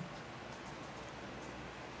have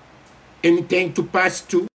anything to pass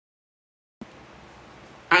to?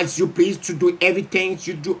 As you please, to do everything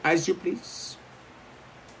you do as you please?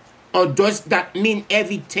 Or does that mean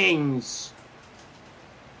everything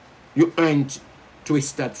you earned to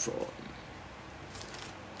start for?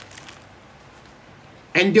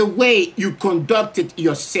 And the way you conducted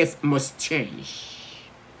yourself must change.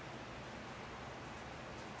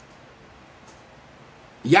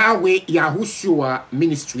 YAHUWEH-YAHUSHUA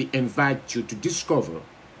Ministry invites you to discover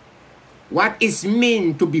what it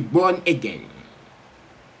means to be born again,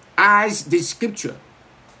 as the scripture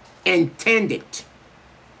intended,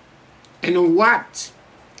 and what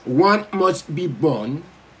one must be born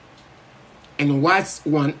and what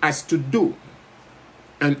one has to do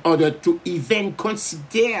in order to even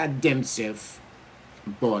consider themselves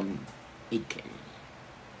born again.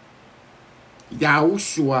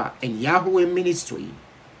 Yahushua and Yahweh Ministry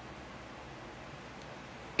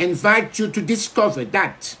invite you to discover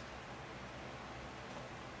that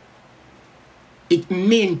it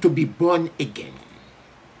means to be born again,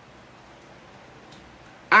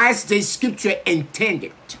 as the scripture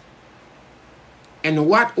intended, and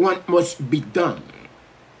what one must be done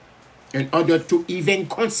in order to even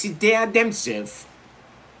consider themselves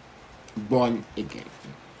born again.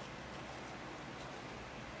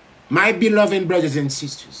 My beloved brothers and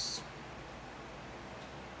sisters,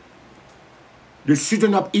 the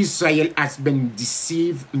children of Israel has been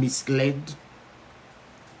deceived, misled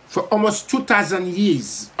for almost 2,000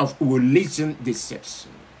 years of religion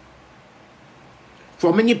deception.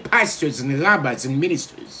 For many pastors and rabbis and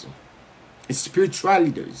ministers and spiritual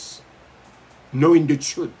leaders, knowing the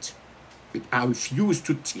truth, but I refuse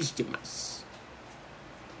to teach them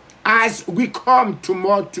as we come to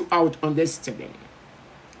more to our understanding.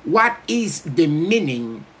 What is the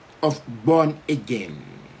meaning of born again?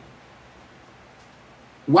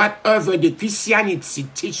 Whatever the Christianity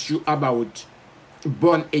teach you about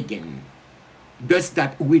born again, does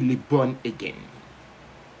that really born again?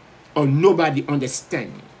 Or nobody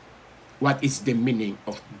understand what is the meaning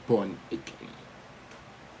of born again?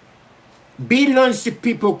 Billions of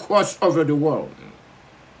people cross over the world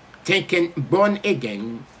thinking born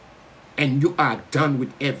again, and you are done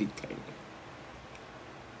with everything.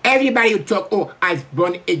 Everybody will talk, oh, I've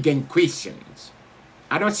born again Christians.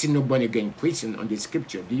 I don't see no born again Christian on the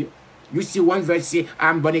scripture, do you? You see one verse say,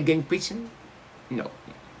 I'm born again Christian? No.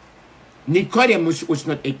 Nicodemus was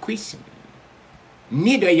not a Christian.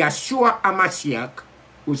 Neither Yahushuah Messiah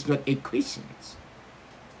was not a Christian.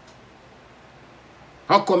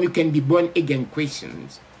 How come you can be born again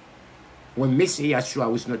Christians when Messiah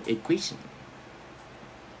Yahshua was not a Christian?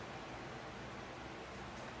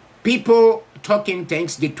 People talking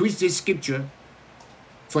things, they twist the scripture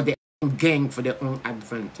for their own gain, for their own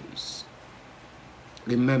advantage.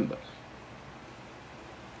 Remember,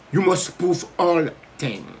 you must prove all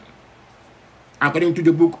things. According to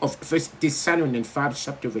the book of 1 Thessalonians 5,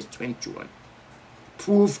 chapter verse 21.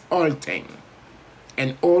 Prove all things,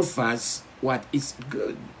 and hold fast what is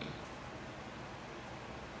good.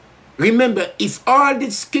 Remember, if all the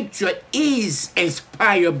scripture is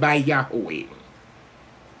inspired by Yahweh,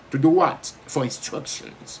 to do what? For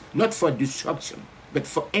instructions. Not for destruction, but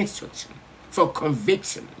for instruction, for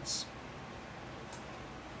convictions.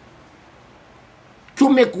 To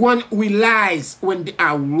make one realize when they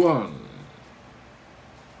are wrong.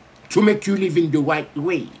 To make you live in the right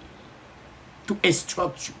way. To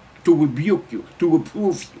instruct you, to rebuke you, to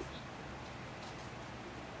reprove you.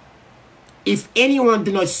 If anyone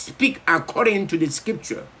do not speak according to the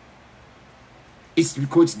scripture, it's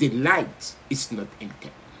because the light is not in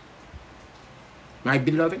them. My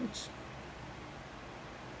beloved,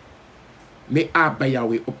 may Abba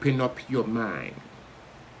Yahweh open up your mind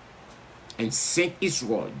and sing his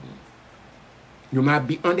word. You might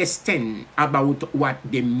be understand about what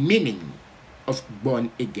the meaning of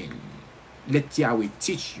born again. Let Yahweh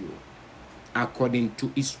teach you according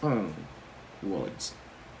to his own words.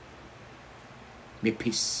 May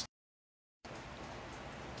peace.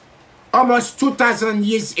 Almost 2,000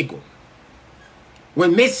 years ago,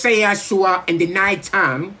 when Messiah Yahshua in the night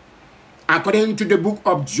time, according to the book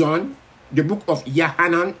of John, the book of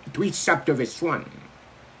Yohanan, 3 chapter verse 1.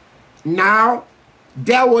 Now,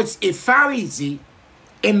 there was a Pharisee,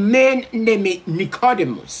 a man named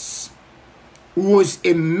Nicodemus, who was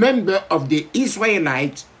a member of the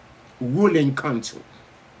Israelite ruling council.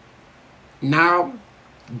 Now,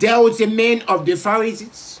 there was a man of the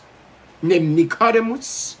Pharisees named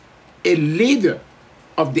Nicodemus, a leader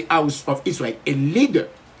of the house of Israel, a leader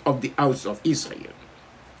of the house of Israel.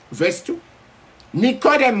 Verse 2.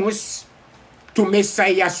 Nicodemus to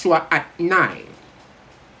Messiah Yahshua at night,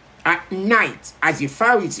 as a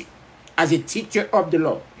Pharisee, as a teacher of the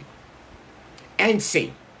law, and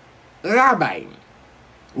say, Rabbi,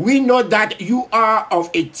 we know that you are of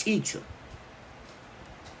a teacher.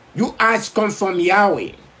 You ask come from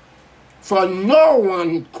Yahweh, for no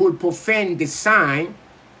one could profane the sign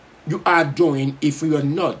you are doing if you are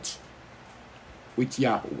not with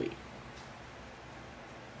Yahweh.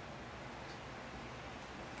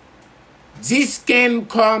 This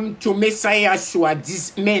come to Messiah Yahshua,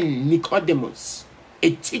 this man Nicodemus,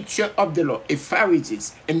 a teacher of the law, a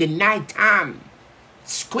Pharisee, in the night time,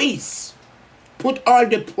 squeeze, put all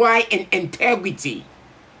the pride and integrity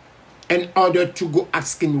in order to go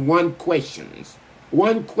asking one question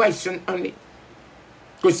only,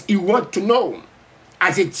 because he want to know,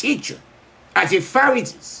 as a teacher, as a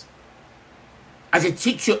Pharisee, as a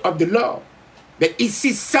teacher of the law, that he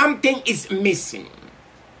sees something is missing.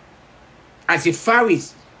 As a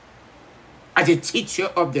Pharisee, as a teacher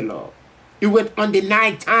of the law, he went on the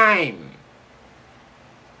night time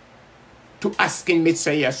to asking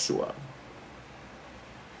Messiah Yahshua,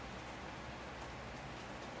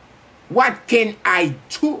 what can I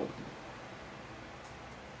do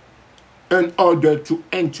in order to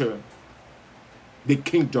enter the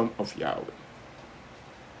kingdom of Yahweh?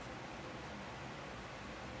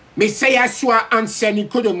 Messiah Yahshua answered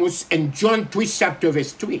Nicodemus in John 3 chapter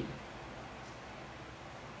verse 3.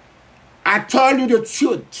 I told you the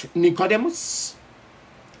truth, Nicodemus.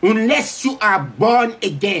 Unless you are born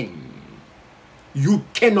again, you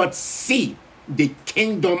cannot see the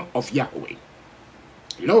kingdom of Yahweh.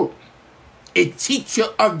 Lo, a teacher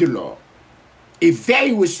of the law, a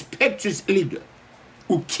very respected leader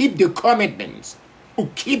who keep the commandments, who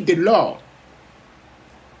keep the law,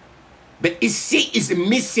 but he see is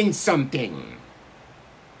missing something.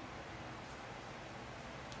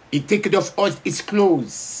 He take off all his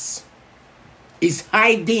clothes, is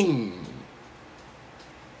hiding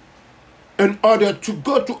in order to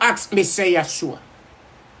go to ask Messiah Yahshua.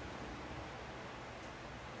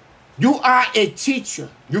 You are a teacher.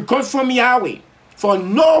 You come from Yahweh. For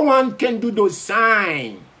no one can do those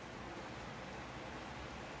signs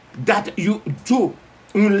that you do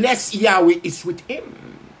unless Yahweh is with him.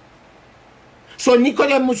 So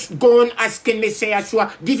Nicodemus go on asking Messiah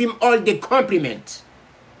Yahshua, give him all the compliment,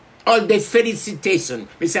 all the felicitation.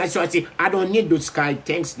 Messiah Yahshua say, I don't need those kind.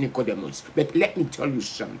 Thanks, Nicodemus. But let me tell you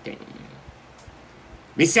something.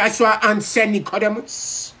 Messiah Yahshua answered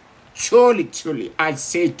Nicodemus, truly, truly, I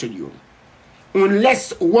say to you,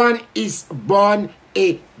 unless one is born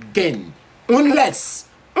again, unless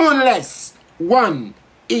one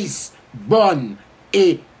is born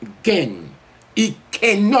again, he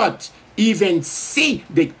cannot even see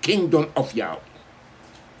the kingdom of Yahweh.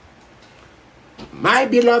 My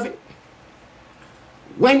beloved,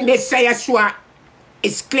 when Messiah Yahshua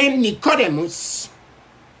exclaimed Nicodemus,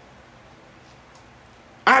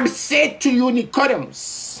 I'm said to you,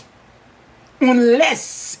 Nicodemus,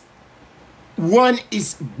 unless one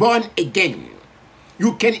is born again,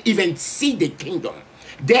 you can even see the kingdom.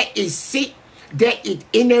 There is see, there is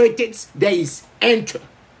inheritance, there is enter.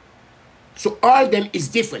 So all them is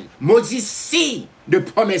different. Moses see the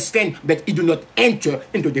promised land, but he do not enter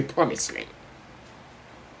into the promised land.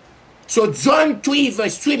 So John 3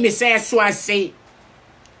 verse 3, Messiah Yahshua say,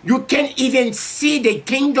 you can even see the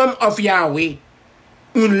kingdom of Yahweh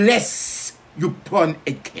unless you born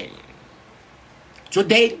again.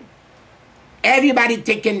 Today, everybody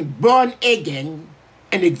taking born again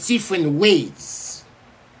in a different ways.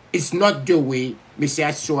 It's not the way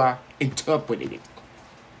Messiah Yahshua interpreted it.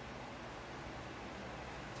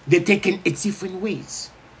 They're taking it different ways.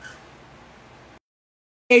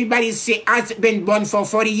 Everybody say, I've been born for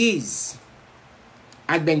 40 years.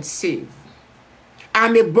 I've been saved.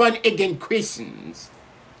 I'm a born again Christian.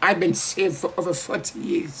 I've been saved for over 40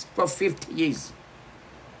 years, for 50 years.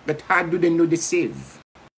 But how do they know they save?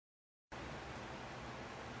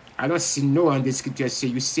 I don't see no one in the scripture say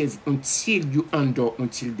you save until you endure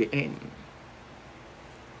until the end.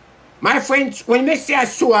 My friends, when Messiah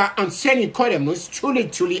saw and said Nicodemus, truly,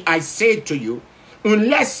 truly, I say to you,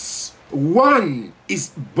 unless one is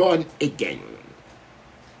born again,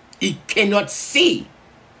 he cannot see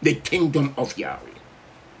the kingdom of Yahweh.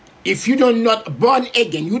 If you are not born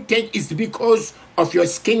again, you think it's because of your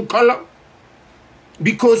skin color,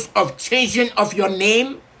 because of changing of your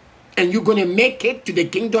name, and you're going to make it to the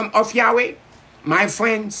kingdom of Yahweh? My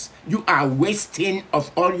friends, you are wasting of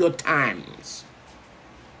all your times.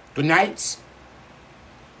 Tonight,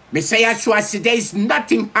 Messiah said there is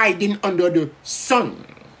nothing hiding under the sun.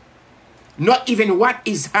 Not even what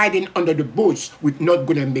is hiding under the bush, we're not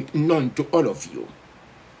going to make known to all of you.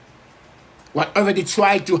 Whatever they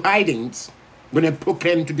try to hide it, going to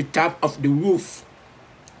proclaim to the top of the roof.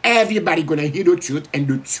 Everybody going to hear the truth, and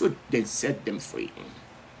the truth then set them free.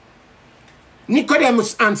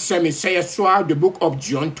 Nicodemus answered Messiah throughout the book of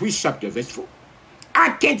John 3 chapter verse 4.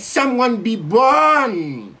 How can someone be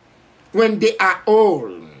born when they are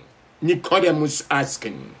old? Nicodemus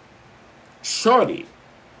asking. Surely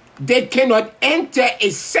they cannot enter a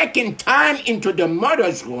second time into the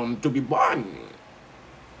mother's womb to be born.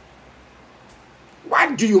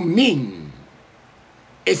 What do you mean?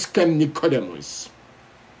 Exclaimed Nicodemus.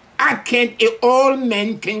 How can an old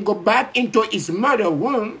man can go back into his mother's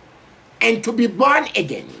womb and to be born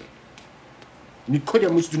again?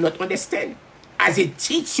 Nicodemus do not understand. As a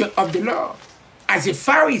teacher of the law, as a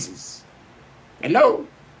Pharisee, hello,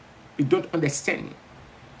 you don't understand.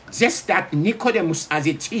 Just that Nicodemus, as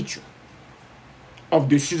a teacher of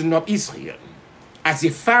the children of Israel, as a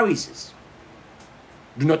Pharisee,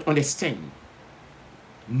 do not understand.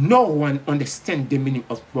 No one understands the meaning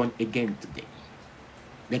of born again today.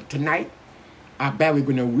 But tonight, I bet we're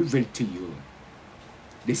going to reveal to you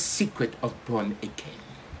the secret of born again.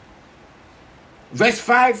 Verse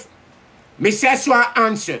 5, Messiah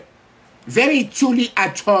answered, very truly I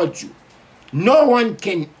told you, no one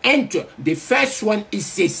can enter. The first one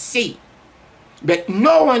is a seed. But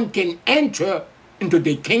no one can enter into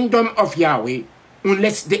the kingdom of Yahweh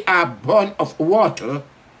unless they are born of water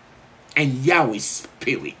and Yahweh's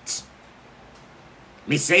spirit.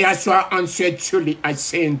 Messiah answered, truly I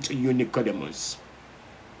say unto you, Nicodemus,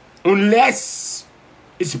 unless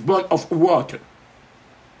it's born of water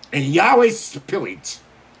and Yahweh's spirit,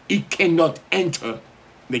 it cannot enter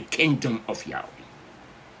the kingdom of Yahweh.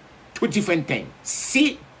 Two different things.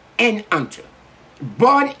 See and enter.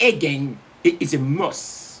 Born again, it is a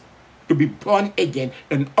must to be born again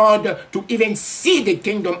in order to even see the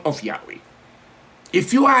kingdom of Yahweh.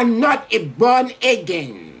 If you are not a born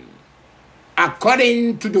again,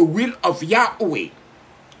 according to the will of Yahweh,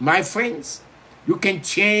 my friends, you can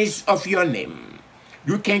change of your name.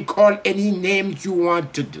 You can call any name you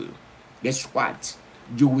want to do. Guess what?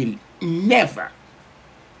 You will never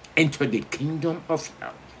enter the kingdom of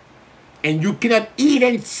Yahweh. And you cannot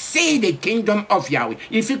even see the kingdom of Yahweh.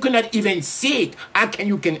 If you cannot even see it, how can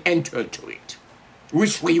you enter to it?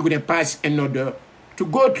 Which way you going to pass in order to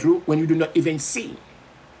go through when you do not even see?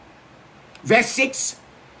 Verse 6,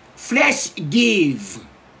 flesh give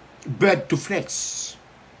birth to flesh,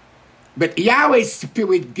 but Yahweh's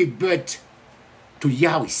spirit give birth to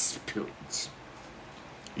Yahweh's spirit.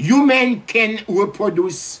 Human can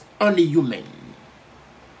reproduce only human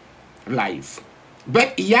life.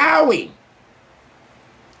 But Yahweh,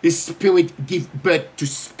 His spirit give birth to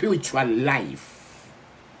spiritual life.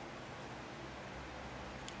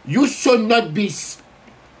 You should not be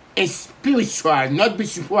spiritual, not be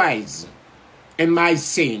surprised. Am I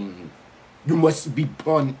saying you must be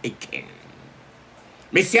born again?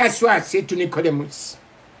 Messiah said to Nicodemus,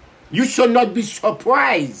 you should not be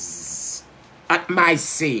surprised at my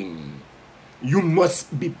saying you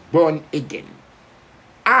must be born again.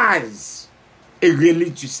 As a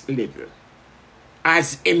religious leader,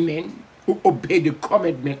 as a man who obey the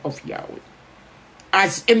commandment of Yahweh,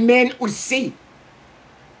 as a man who say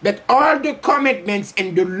that all the commandments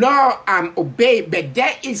and the law I'm obeying, but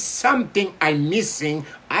there is something I'm missing,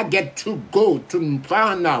 I get to go to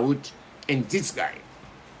find out in this guy.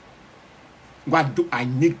 What do I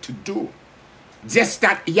need to do? Just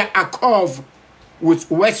that Yaakov was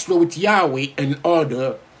wrestled with Yahweh in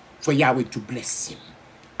order for Yahweh to bless him.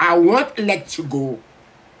 I won't let you go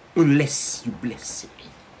unless you bless me,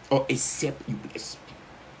 or except you bless me.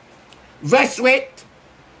 Verse 8,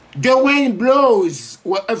 the wind blows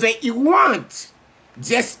wherever you want,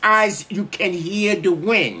 just as you can hear the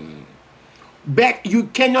wind, but you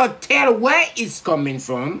cannot tell where it's coming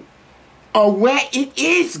from or where it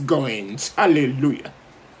is going. Hallelujah.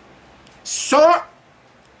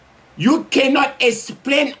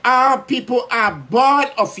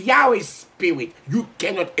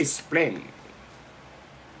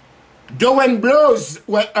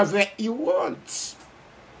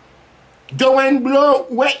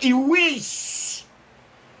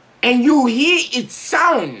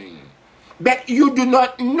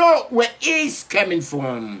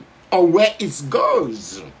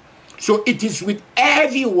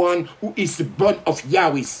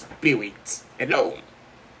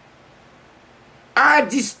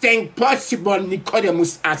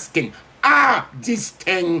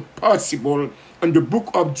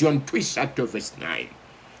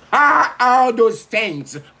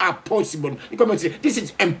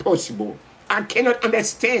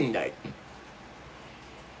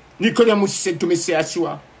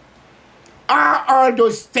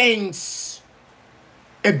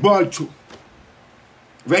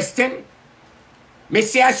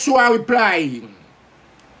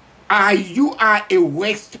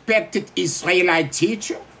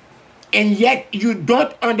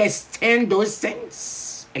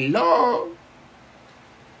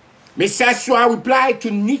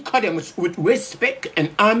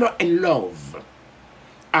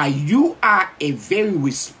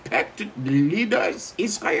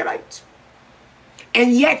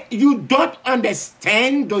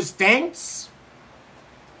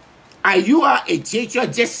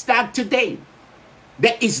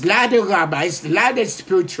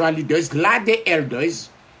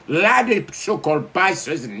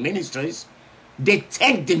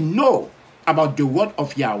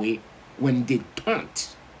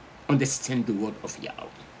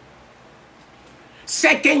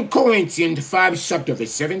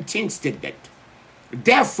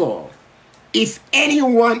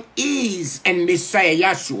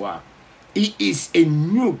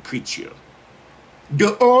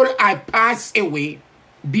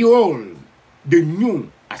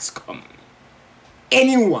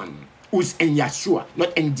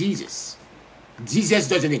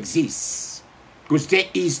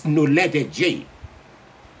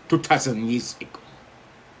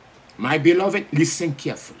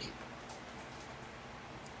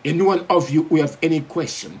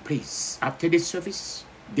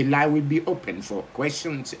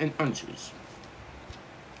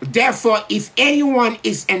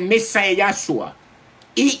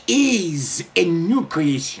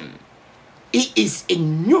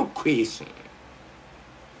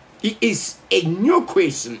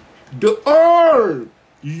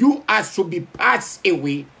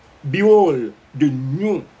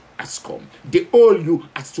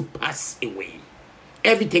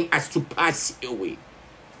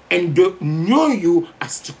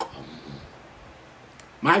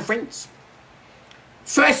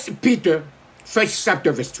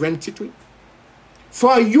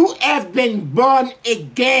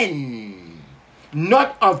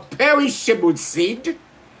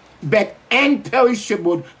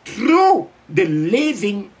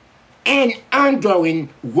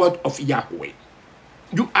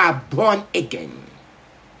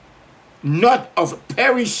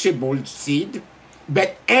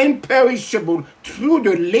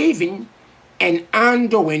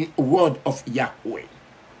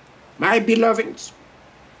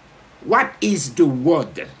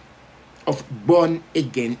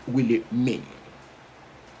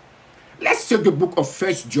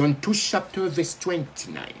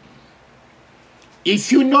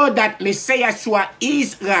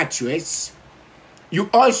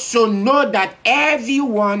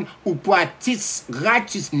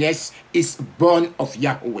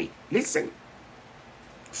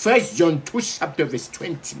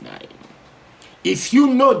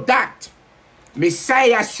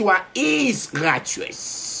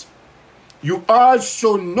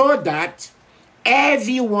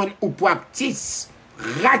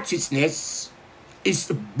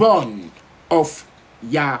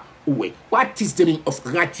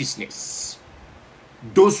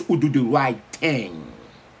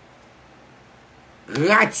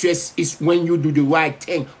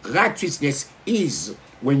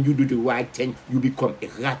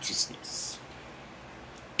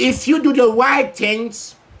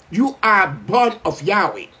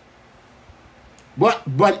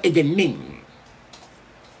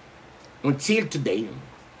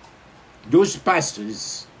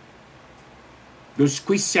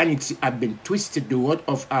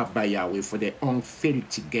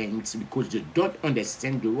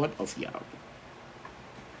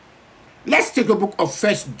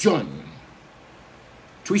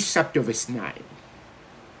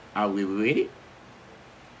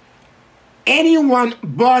 Anyone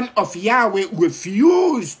born of Yahweh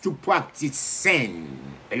refused to practice sin.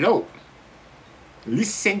 Hello.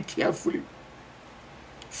 Listen carefully.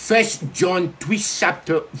 1 John 3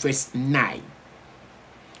 chapter verse 9.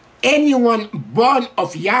 Anyone born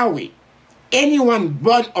of Yahweh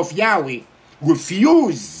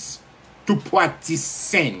refuse to practice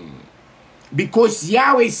sin, because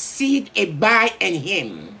Yahweh's seed abide in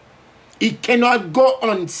him. He cannot go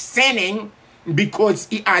on sinning because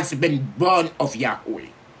he has been born of Yahweh.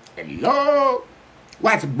 Hello?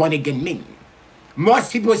 What born again mean?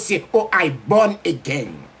 Most people say, oh, I born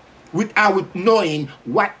again, without knowing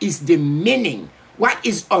what is the meaning, what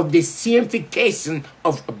is of the signification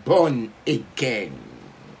of born again.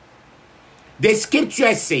 The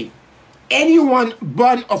scriptures say, anyone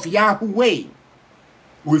born of Yahweh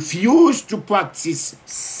refuse to practice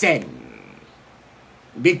sin,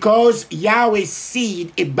 because Yahweh's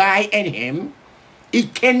seed abide in him. He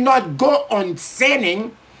cannot go on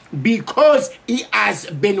sinning because he has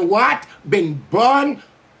been what? Been born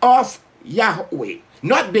of Yahweh.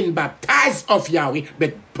 Not been baptized of Yahweh,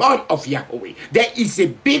 but born of Yahweh. There is a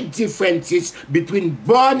big difference between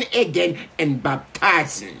born again and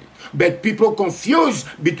baptizing. But people confuse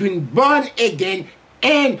between born again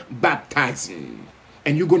and baptizing.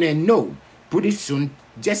 And you're going to know pretty soon.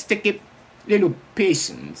 Just take a little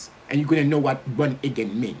patience and you're going to know what born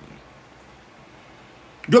again means.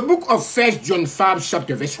 The book of 1 John 5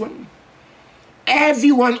 chapter verse 1.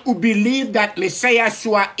 Everyone who believes that Messiah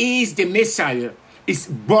Yahshua is the Messiah is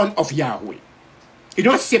born of Yahweh. You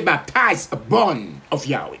don't say baptized, born of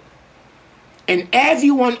Yahweh. And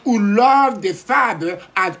everyone who loved the Father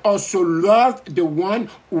has also loved the one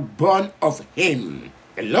who born of him.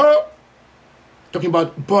 Hello? Talking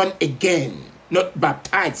about born again, not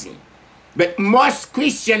baptizing. But most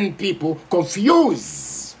Christian people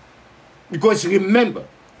confuse. Because remember,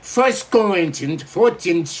 1 Corinthians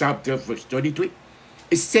 14 chapter verse 33,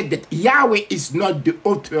 it said that Yahweh is not the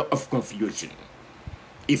author of confusion.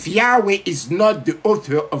 If Yahweh is not the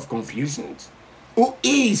author of confusion, who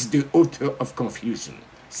is the author of confusion?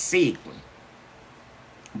 Satan.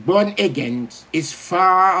 Born again is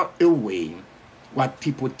far away what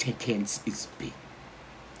people think is big.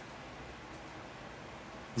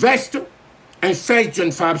 Verse 2 and 1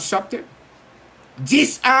 John 5 chapter.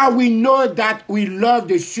 This how we know that we love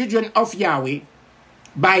the children of Yahweh,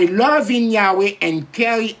 by loving Yahweh and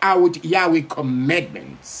carry out Yahweh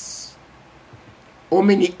commandments. How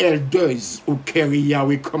many elders who carry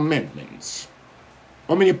Yahweh commandments?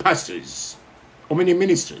 How many pastors? How many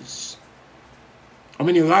ministers? How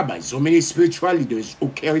many rabbis? How many spiritual leaders who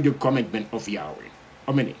carry the commandment of Yahweh?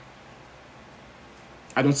 How many?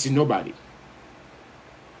 I don't see nobody.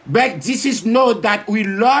 But this is know that we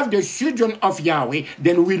love the children of Yahweh,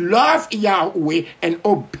 then we love Yahweh and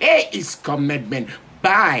obey his commandment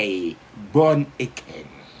by born again.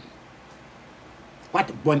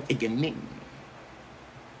 What born again mean?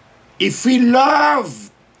 If we love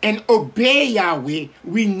and obey Yahweh,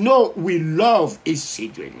 we know we love his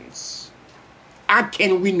children. How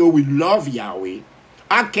can we know we love Yahweh?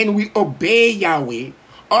 How can we obey Yahweh?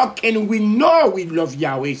 How can we know we love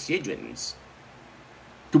Yahweh's children?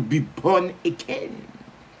 To be born again.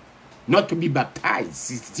 Not to be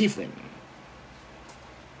baptized. It's different.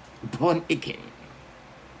 Born again.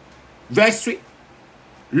 Verse 3.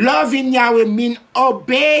 Loving Yahweh means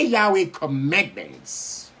obey Yahweh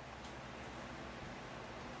commandments.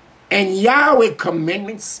 And Yahweh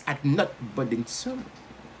commandments are not burdensome.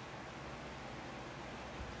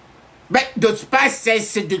 But those pastors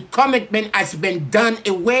said the commandment has been done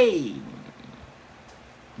away.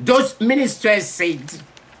 Those ministers said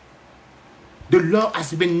the law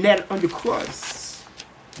has been nailed on the cross,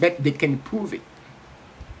 but they can prove it.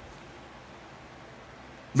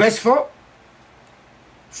 Verse 4.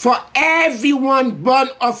 For everyone born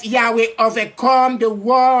of Yahweh overcome the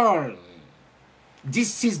world.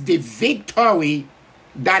 This is the victory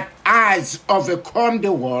that has overcome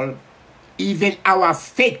the world, even our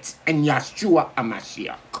faith in Yahshua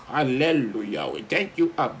Messiah. Hallelujah. Thank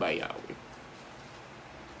you, Abba Yahweh.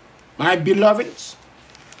 My beloveds,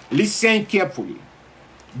 listen carefully.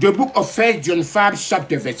 The book of 1 John 5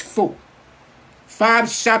 chapter verse 4.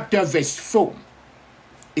 5 chapter verse 4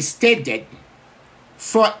 is stated,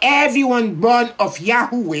 for everyone born of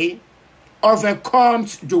Yahweh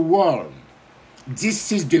overcomes the world.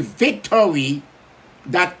 This is the victory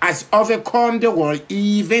that has overcome the world,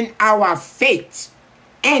 even our faith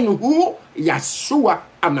in who? Yahshua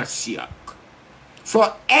Messiah.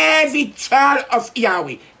 For every child of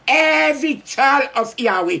Yahweh, every child of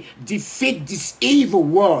Yahweh defeat this evil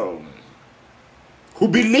world. who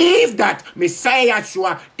believe that Messiah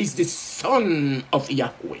Yahshua is the Son of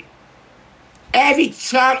Yahweh. Every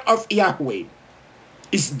child of Yahweh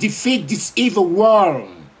is defeat this evil world.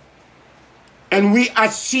 And we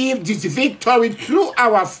achieve this victory through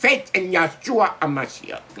our faith in Yahushuah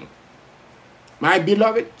Messiah. My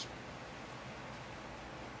beloved,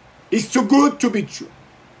 it's too good to be true.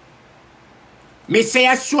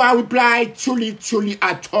 Messiah Yahshua replied, truly, truly,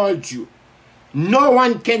 I told you, no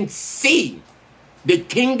one can see the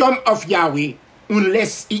kingdom of Yahweh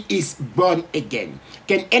unless he is born again.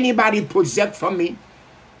 Can anybody project for me?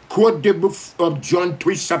 Quote the book of John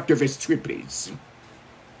 3, chapter verse 3, please.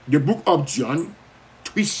 The book of John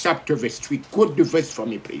 3, chapter verse 3. Quote the verse for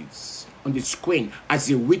me, please, on the screen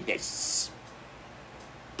as a witness.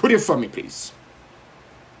 Put it for me, please.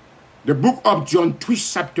 The book of John 3,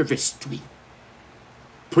 chapter verse 3.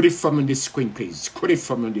 Put it for me on the screen, please. Quote it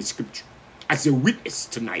for me on the scripture as a witness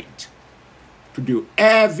tonight to do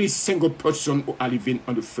every single person who are living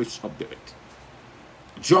on the face of the earth.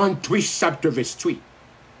 John 3, chapter verse 3.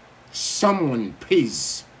 Someone,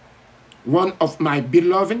 please, one of my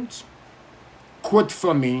beloved, quote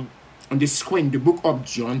for me on the screen the book of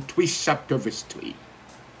John 3, chapter verse 3.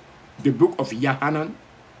 The book of Yahanan,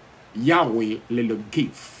 Yahweh Lelo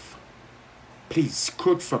Give. Please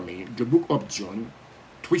quote for me the book of John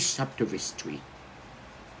 3, chapter verse 3.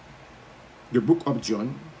 The book of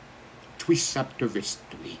John 3, chapter verse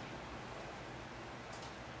 3.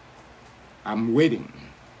 I'm waiting.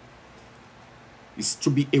 Is to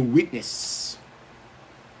be a witness.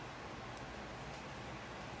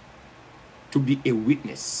 To be a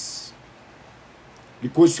witness.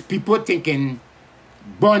 Because people thinking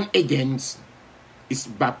born again is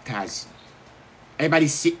baptized. Everybody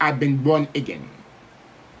say, I've been born again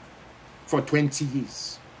for 20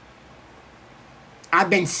 years. I've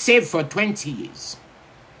been saved for 20 years.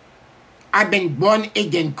 I've been born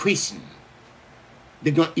again Christian.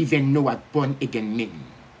 They don't even know what born again means.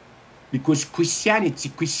 Because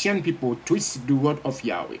Christian people twist the word of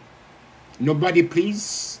Yahweh. Nobody,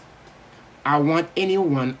 please, I want any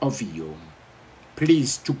one of you,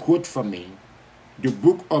 please, to quote for me the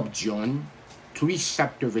book of John 3,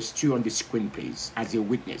 chapter verse 2 on the screen, please, as a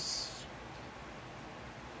witness.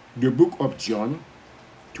 The book of John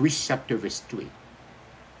 3, chapter verse 3.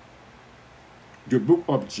 The book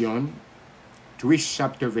of John 3,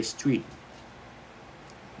 chapter verse 3.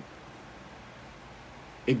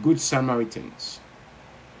 A good Samaritan.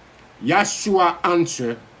 Yahshua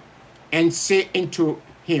answered and said unto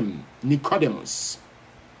him, Nicodemus,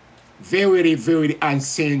 verily, verily, I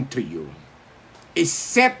say unto you,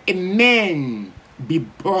 except a man be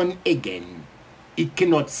born again, he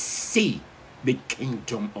cannot see the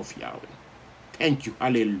kingdom of Yahweh. Thank you.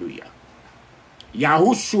 Hallelujah.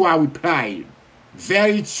 Yahushua replied,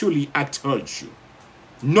 very truly I told you,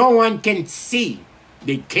 no one can see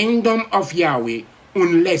the kingdom of Yahweh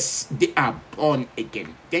unless they are born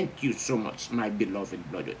again. Thank you so much, my beloved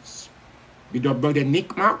brothers. Beloved brother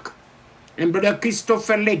Nick Mark and brother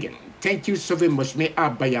Christopher Legan, thank you so very much. May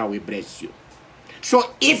Abba Yahweh bless you.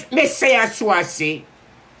 So if Messiah Yahshua say,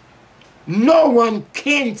 no one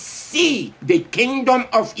can see the kingdom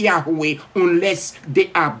of Yahweh unless they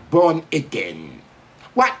are born again.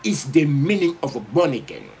 What is the meaning of born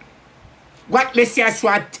again? What Messiah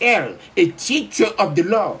Yahshua tell a teacher of the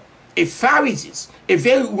law, a Pharisee, a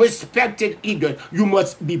very respected leader, you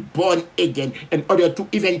must be born again in order to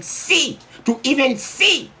even see,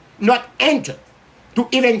 not enter, to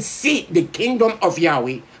even see the kingdom of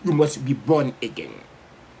Yahweh, you must be born again.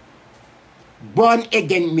 Born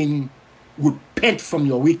again means repent from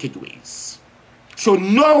your wicked ways. So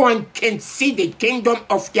no one can see the kingdom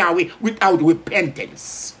of Yahweh without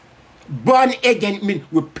repentance. Born again means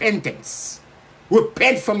repentance.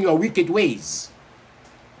 Repent from your wicked ways.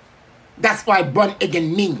 That's why born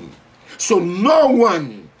again means. So no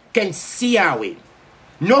one can see Yahweh.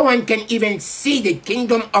 No one can even see the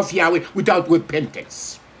kingdom of Yahweh without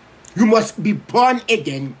repentance. You must be born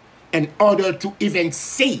again in order to even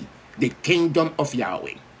see the kingdom of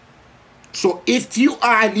Yahweh. So if you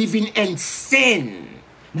are living in sin,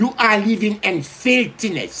 you are living in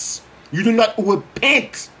filthiness, you do not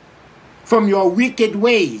repent from your wicked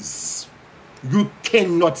ways, you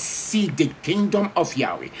cannot see the kingdom of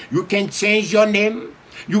Yahweh. You can change your name.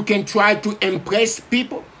 You can try to impress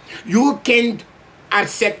people. You can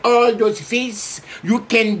accept all those fees. You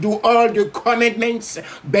can do all the commandments.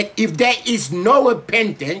 But if there is no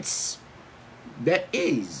repentance, there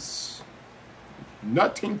is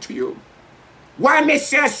nothing to you. Why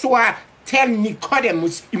Messiah Yahshua tell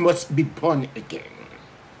Nicodemus he must be born again?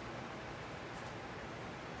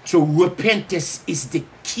 So repentance is the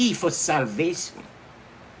key for salvation.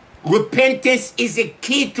 Repentance is a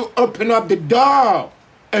key to open up the door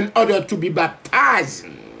in order to be baptized.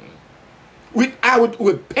 Without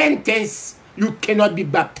repentance, you cannot be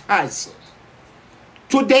baptized.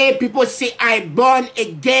 Today, people say, I born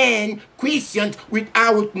again Christians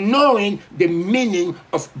without knowing the meaning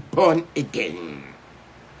of born again.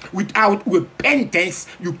 Without repentance,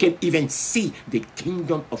 you can even see the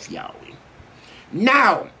kingdom of Yahweh.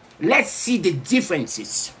 Now, let's see the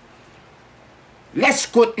differences. Let's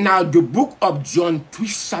quote now the book of John, 3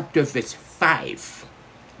 chapter verse 5.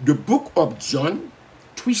 The book of John,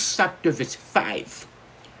 3 chapter verse 5.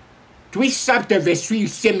 3 chapter verse 3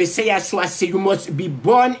 say, Messiah say you must be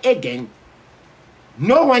born again.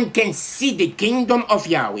 No one can see the kingdom of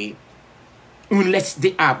Yahweh unless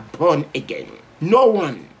they are born again. No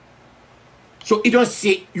one. So it don't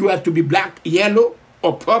say you have to be black, yellow,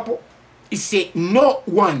 or purple. It say no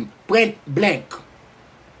one, point blank.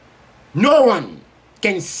 No one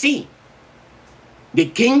can see the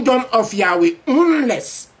kingdom of Yahweh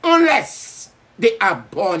unless they are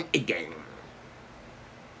born again.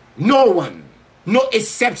 No one, no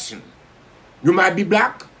exception. You might be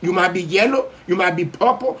black, you might be yellow, you might be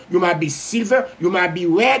purple, you might be silver, you might be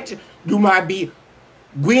red, you might be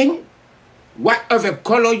green. Whatever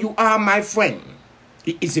color you are, my friend,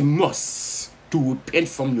 it is a must to repent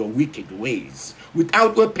from your wicked ways.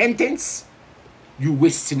 Without repentance, you're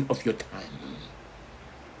wasting of your time.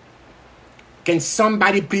 Can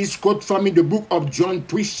somebody please quote for me the book of John,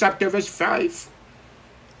 3 chapter verse 5?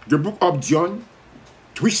 The book of John,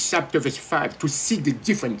 3 chapter verse 5, to see the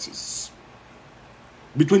differences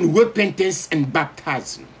between repentance and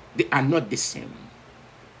baptism. They are not the same.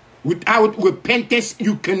 Without repentance,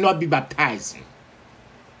 you cannot be baptized.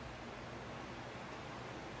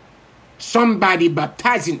 Somebody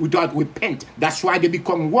baptizing without repent, that's why they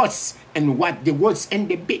become worse than what they was in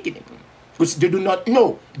the beginning. Because they do not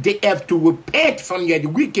know. They have to repent from their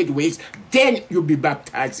wicked ways, then you'll be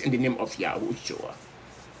baptized in the name of Yahushua.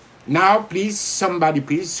 Now, please, somebody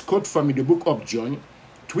please quote for me the book of John,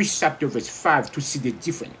 3 chapter verse 5 to see the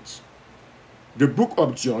difference. The book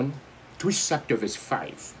of John, 3 chapter verse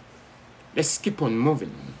 5. Let's keep on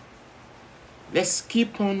moving. Let's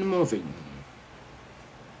keep on moving.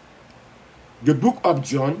 The book of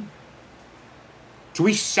John,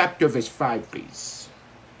 3 chapter verse 5, please.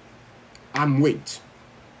 I'm waiting.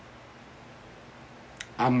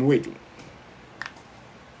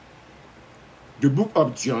 The book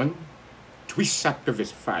of John, 3 chapter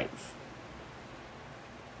verse 5.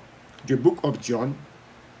 The book of John,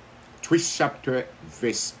 3 chapter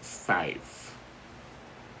verse 5.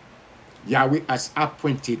 Yahweh has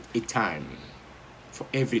appointed a time for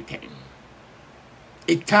everything.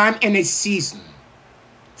 A time and a season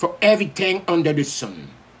for everything under the sun.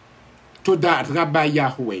 To that, Rabbi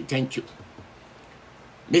Yahuweh, thank you.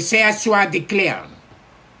 Messiah Yahshua declared,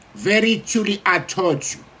 very truly I told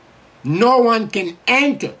you, no one can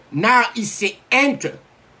enter. Now he say enter.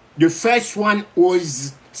 The first one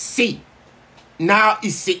was see. Now he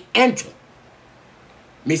say enter.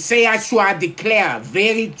 Messiah Yahshua declared,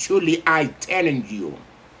 very truly I'm telling you,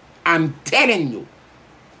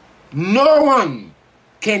 no one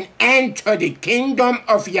can enter the kingdom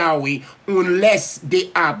of Yahweh unless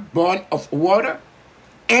they are born of water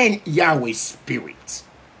and Yahweh's spirit.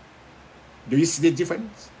 Do you see the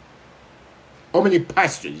difference? How many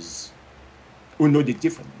pastors who know the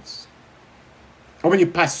difference? How many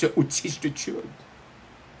pastors who teach the truth?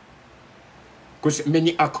 Because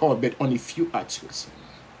many are called, but only few are chosen.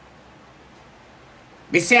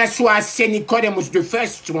 Messiah Yahshua said Nicodemus, the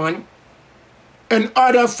first one, in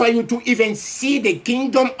order for you to even see the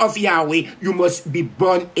kingdom of Yahweh, you must be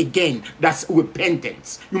born again. That's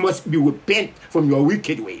repentance. You must be repent from your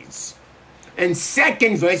wicked ways. And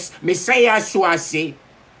second verse, Messiah Yahshua say,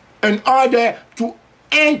 in order to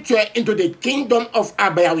enter into the kingdom of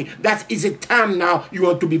Abba Yahweh, that is a time now you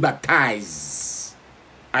want to be baptized.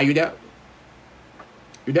 Are you there?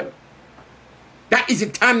 You there? That is a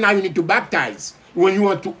time now you need to baptize. When you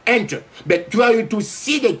want to enter, but for you to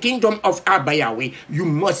see the kingdom of Abba Yahweh, you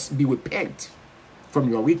must be repent from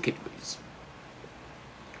your wicked ways.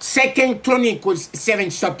 2 Chronicles 7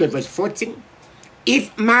 chapter verse 14.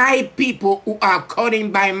 If my people who are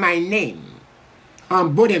calling by my name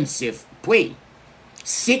humble themselves, pray,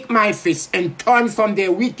 seek my face, and turn from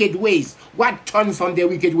their wicked ways. What turn from their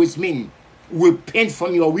wicked ways mean? Repent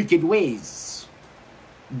from your wicked ways.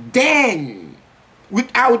 Then,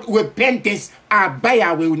 without repentance, Abba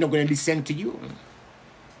Yahweh will not going to listen to you.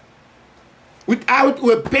 Without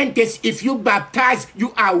repentance, if you baptize,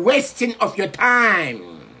 you are wasting of your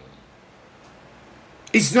time.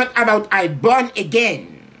 It's not about I born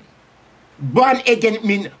again. Born again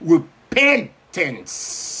means repentance.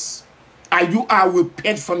 Are you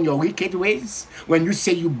repent from your wicked ways? When you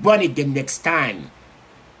say you born again next time,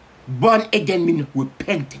 born again means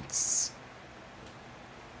repentance.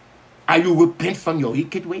 Are you repent from your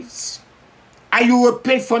wicked ways? Are you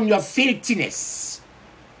repent from your filthiness?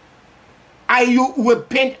 Are you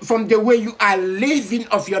repent from the way you are living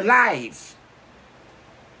of your life?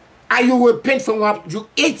 Are you repent from what you're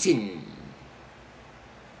eating?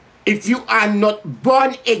 If you are not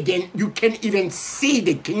born again, you can't even see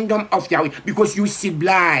the kingdom of Yahweh because you see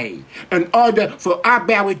blind. In order for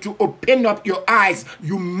Yahweh to open up your eyes,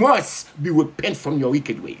 you must be repent from your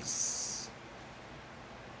wicked ways.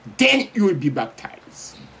 Then you will be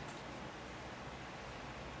baptized.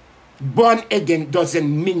 Born again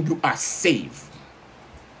doesn't mean you are saved.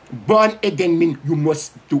 Born again means you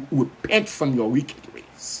must repent from your wicked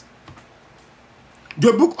ways.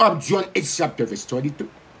 The book of John 8 chapter verse 22.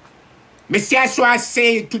 Messiah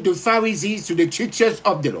said to the Pharisees, to the teachers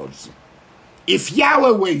of the laws, if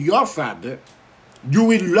Yahweh were your father, you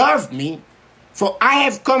will love me, for I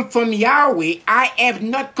have come from Yahweh. I have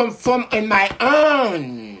not come from on my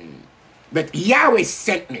own, but Yahweh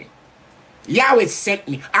sent me. Yahweh sent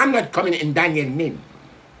me. I'm not coming in Daniel's name.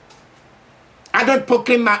 I don't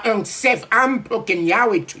proclaim my own self. I'm proclaiming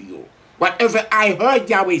Yahweh to you. Whatever I heard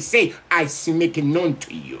Yahweh say, I make it known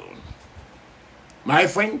to you. My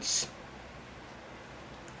friends,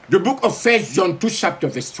 the book of 1 John 2 chapter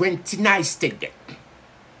verse 29 stated,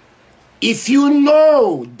 if you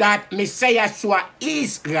know that Messiah Yahshua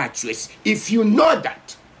is righteous, if you know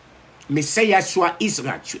that Messiah Yahshua is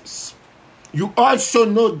righteous, you also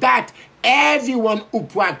know that everyone who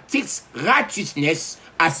practices righteousness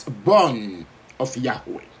is born of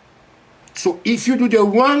Yahweh. So if you do the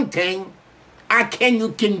wrong thing, how can you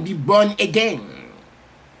be born again?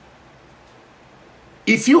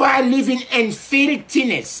 If you are living in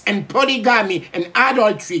filthiness and polygamy and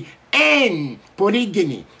adultery and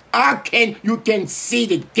polygyny, how can you see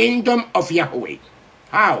the kingdom of Yahweh?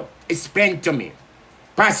 How? Explain to me.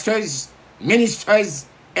 Pastors, ministers,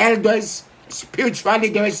 elders, spiritual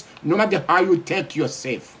leaders, no matter how you take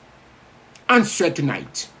yourself, answer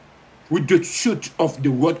tonight with the truth of the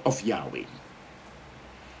word of Yahweh.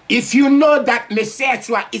 If you know that Messiah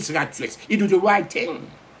is righteous, you do the right thing.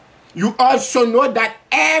 You also know that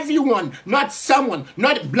everyone, not someone,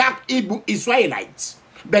 not black Hebrew Israelites,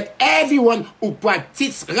 but everyone who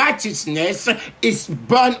practices righteousness is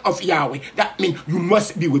born of Yahweh. That means you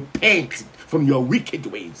must be repentant from your wicked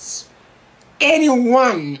ways.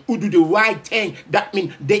 Anyone who do the right thing, that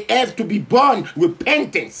means they have to be born.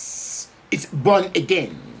 Repentance is born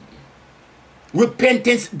again.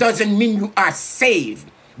 Repentance doesn't mean you are saved.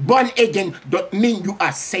 Born again doesn't mean you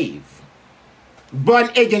are saved. Born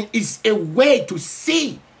again is a way to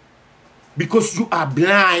see, because you are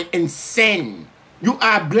blind in sin. You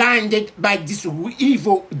are blinded by this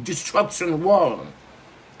evil destruction world.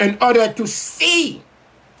 In order to see,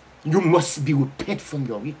 you must be repent from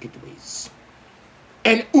your wicked ways.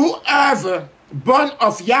 And whoever born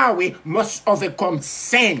of Yahweh must overcome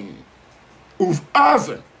sin.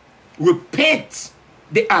 Whoever repent,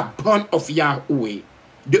 they are born of Yahweh.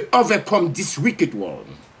 They overcome this wicked world.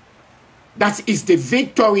 That is the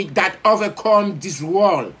victory that overcomes this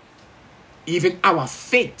world. Even our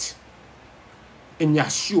faith in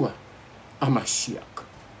Yahshua Mashiach.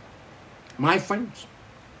 My friends,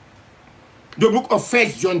 the book of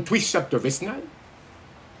 1 John 3 chapter verse 9.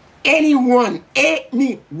 Anyone. It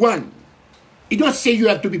don't say you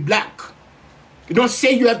have to be black. It don't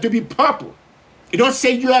say you have to be purple. It don't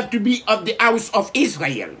say you have to be of the house of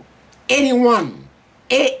Israel. Anyone.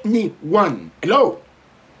 Hello?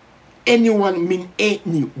 Anyone mean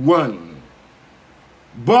anyone.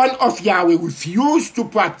 Born of Yahweh refuse to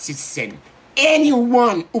practice sin.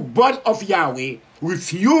 Anyone who born of Yahweh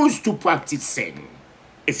refuse to practice sin.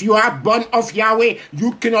 If you are born of Yahweh,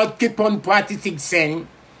 you cannot keep on practicing sin.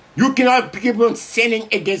 You cannot keep on sinning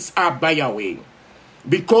against Abba Yahweh.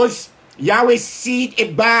 Because Yahweh's seed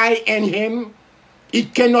abide in him. He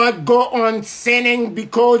cannot go on sinning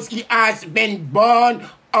because he has been born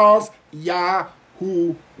of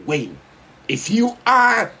Yahuweh. If you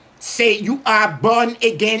are, say you are born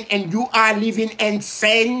again and you are living in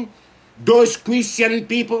sin, those Christian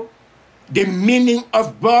people, the meaning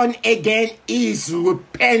of born again is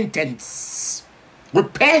repentance.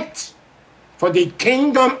 Repent, for the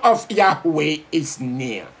kingdom of Yahweh is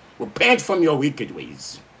near. Repent from your wicked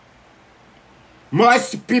ways.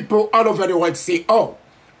 Most people all over the world say, oh,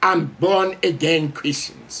 I'm born again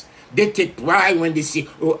Christians. They take pride when they say,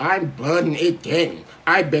 oh, I'm born again.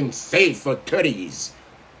 I've been saved for 30 years.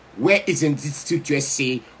 Where is in this scripture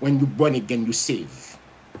say when you born again you save?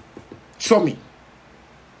 Show me.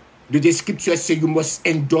 Do the scriptures say you must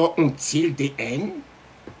endure until the end?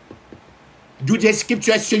 Do the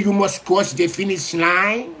scriptures say you must cross the finish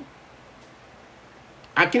line?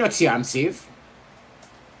 I cannot say I'm saved.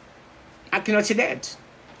 I cannot say that.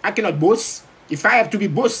 I cannot boast. If I have to be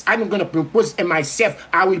boast, I'm going to boast in myself.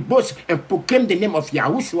 I will boast and proclaim the name of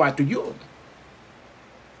Yahushua to you.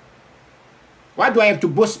 Why do I have to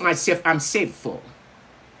boast myself I'm saved for?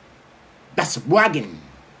 That's bragging.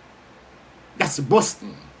 That's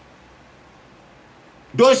boasting.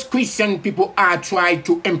 Those Christian people are trying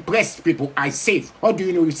to impress people. I save. How do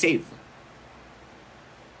you know you save?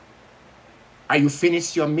 Are you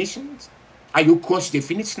finished your missions? Are you crossed the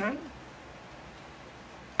finish line?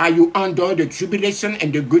 Are you under the tribulation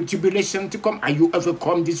and the good tribulation to come? Are you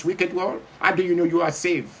overcome this wicked world? How do you know you are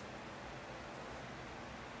saved?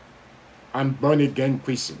 I'm born again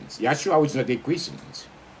Christians. Yahshua was not a Christian.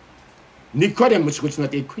 Nicodemus was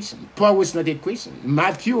not a Christian. Paul was not a Christian.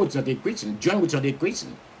 Matthew was not a Christian. John was not a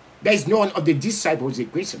Christian. There is no one of the disciples a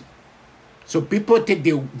Christian. So people take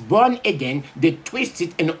the born again, they twist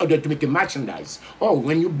it in order to make a merchandise. Oh,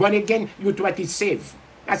 when you born again, you try to save.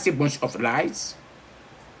 That's a bunch of lies.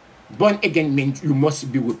 Born again means you must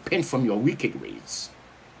be repent from your wicked ways.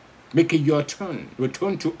 Make it your turn.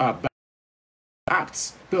 Return to our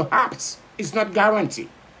Perhaps, it's not guaranteed.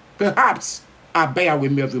 Perhaps Abba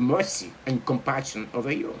will have mercy and compassion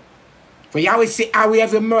over you. For Yahweh say, I will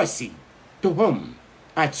have mercy to whom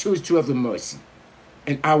I choose to have mercy,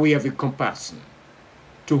 and I will have compassion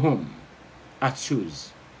to whom I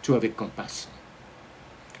choose to have compassion.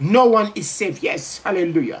 No one is saved. Yes,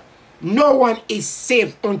 hallelujah. No one is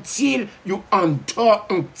saved until you endure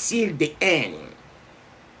until the end.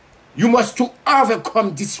 You must to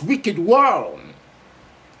overcome this wicked world.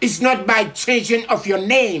 It's not by changing of your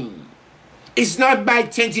name. It's not by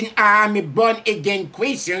changing I am a born-again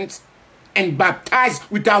Christian and baptized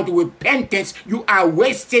without repentance. You are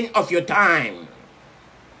wasting of your time.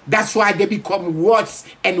 That's why they become worse.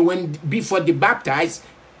 And when before they baptized,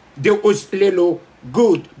 they was little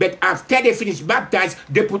good. But after they finish baptized,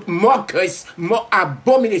 they put more curse, more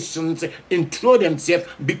abominations into themselves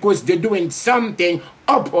because they're doing something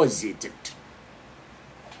opposite.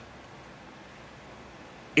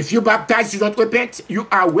 If you baptize, you don't repent, you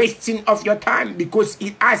are wasting of your time because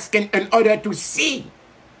he's asking in order to see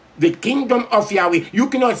the kingdom of Yahweh. You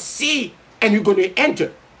cannot see and you're going to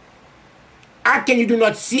enter. How can you do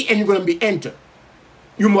not see and you're going to be enter?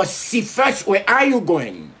 You must see first where are you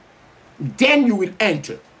going. Then you will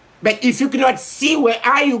enter. But if you cannot see where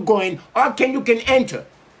are you going, how can you can enter?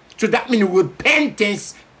 So that means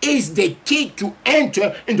repentance is the key to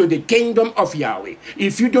enter into the kingdom of Yahweh.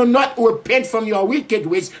 If you do not repent from your wicked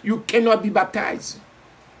ways, you cannot be baptized.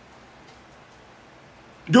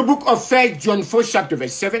 The book of 1 John 4 chapter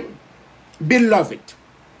verse 7. Beloved,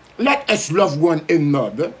 let us love one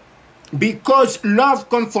another, because love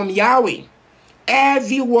comes from Yahweh.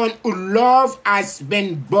 Everyone who loves has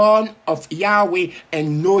been born of Yahweh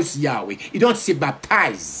and knows Yahweh. You don't say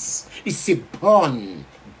baptize. It's say born.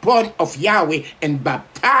 Born of Yahweh and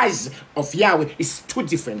baptized of Yahweh is two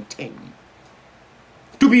different things.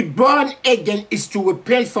 To be born again is to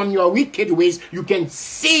repent from your wicked ways. You can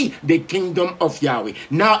see the kingdom of Yahweh.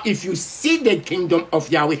 Now, if you see the kingdom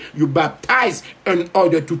of Yahweh, you baptize in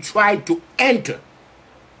order to try to enter.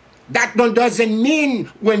 That doesn't mean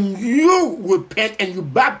when you repent and you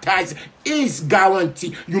baptize is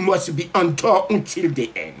guaranteed. You must be until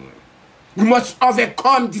the end. You must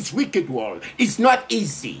overcome this wicked world. It's not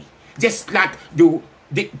easy. Just like the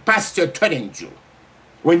pastor telling you.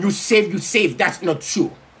 When you save, that's not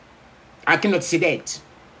true. I cannot say that.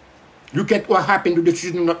 Look at what happened to the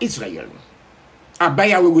children of Israel.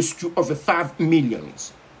 Abba was to over 5 million.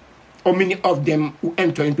 How many of them who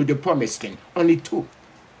enter into the promised land? Only 2.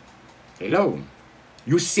 Hello.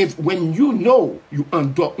 You save when you know you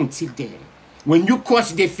endure until then. When you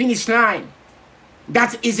cross the finish line,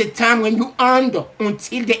 that is a time when you endure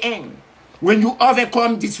until the end. When you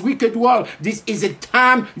overcome this wicked world, this is a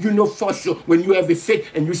time you know for sure. When you have a faith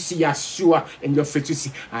and you see Yahshua and your faith, you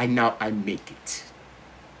see, I make it.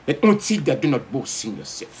 And until that, do not boast in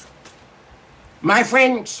yourself. My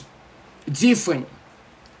friends, different.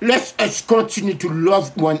 Let us continue to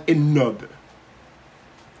love one another.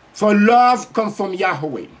 For love comes from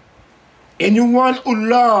Yahweh. Anyone who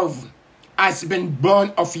loves has been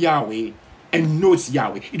born of Yahweh and knows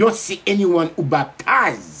Yahweh. You don't see anyone who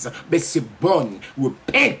baptizes, but say born,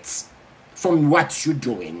 repent from what you're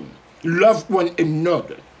doing. Love one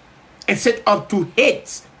another. Instead of to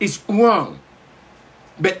hate is wrong.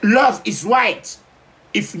 But love is right.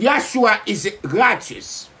 if Yahshua is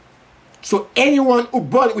righteous, so anyone who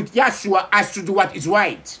born with Yahshua has to do what is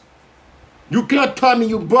right. You cannot tell me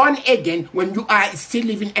you're born again when you are still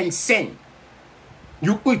living in sin.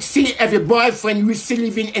 You could still have a boyfriend, you still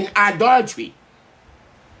living in adultery.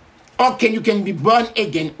 Or you can be born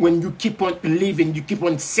again when you keep on living, you keep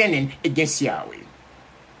on sinning against Yahweh.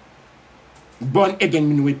 Born again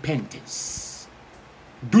means repentance.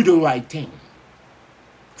 Do the right thing.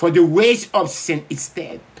 For the wages of sin is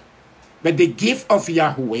death. But the gift of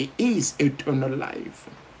Yahweh is eternal life.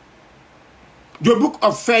 The book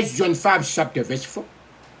of 1 John 5 chapter verse 4.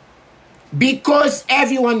 Because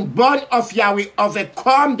everyone born of Yahweh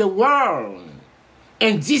overcome the world.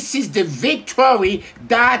 And this is the victory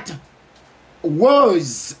that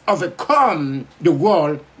was overcome the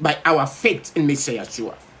world by our faith in Messiah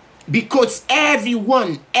Yahshua. Because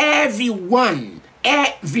everyone,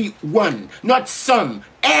 not some,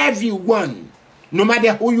 everyone, no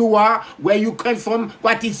matter who you are, where you come from,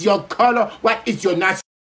 what is your color, what is your nationality,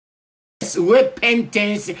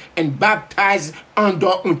 repentance and baptize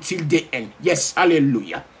under until the end. Yes,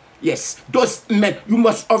 hallelujah. Yes, those men, you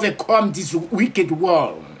must overcome this wicked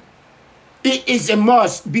world. It is a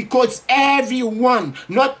must, because everyone,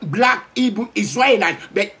 not black, Hebrew, Israelite,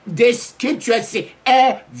 but the scripture say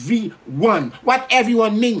everyone. What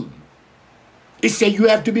everyone mean? It say you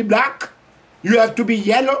have to be black, you have to be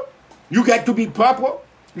yellow, you got to be purple,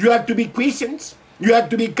 you have to be Christians, you have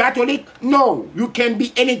to be Catholic. No, you can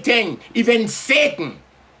be anything, even Satan.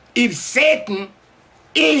 If Satan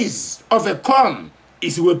is overcome,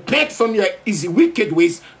 is repent from his wicked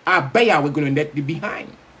ways, we're going to let you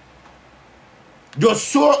behind.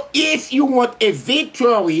 So if you want a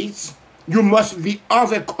victory, you must be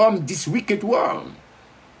overcome this wicked world.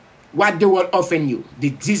 What the world offer you? The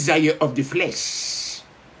desire of the flesh.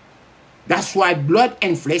 That's why blood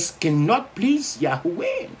and flesh cannot please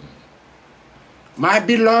Yahweh. My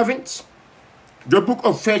beloved, the book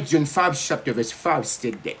of 1 John 5 chapter verse 5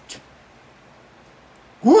 states that.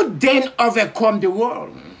 Who then overcome the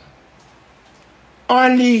world?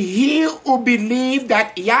 Only he who believes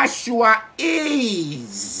that Yahshua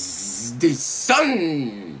is the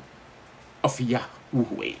Son of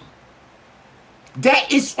Yahuweh. There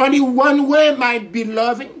is only one way, my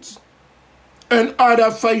beloved, in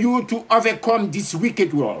order for you to overcome this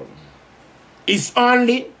wicked world. It's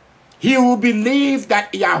only he who believes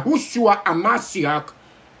that YAHUSHUA MESSIAH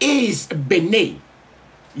is Bene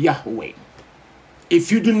Yahweh.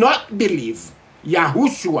 If you do not believe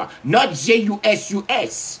Yahushua, not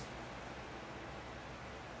J-U-S-U-S,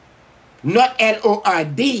 not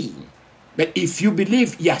L-O-R-D, but if you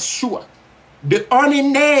believe Yahshua, the only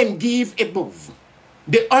name give above,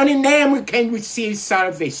 the only name we can receive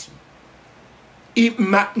salvation,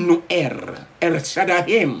 Immanuel, El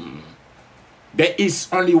Shaddai. There is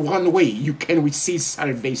only one way you can receive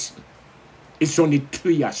salvation. It's only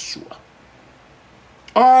through Yahshua.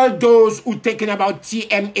 All those who talking about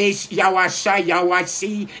TMH, Yahwasha,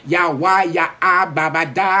 Yahwashi, Yahweh, Yah,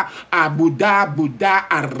 Babada, Abuda, Buddha,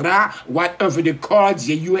 Ara, whatever they call,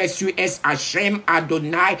 JUS, Hashem,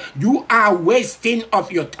 Adonai, you are wasting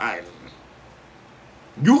of your time.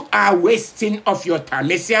 You are wasting of your time.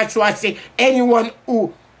 Messiah Yahshua say, anyone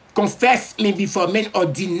who confess me before men or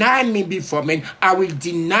deny me before men, I will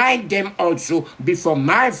deny them also before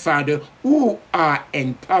my Father who are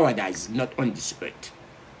in paradise, not on this earth.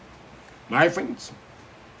 My friends,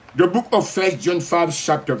 the book of 1 John 5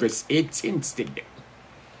 chapter verse 18 states that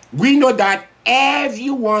we know that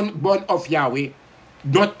everyone born of Yahweh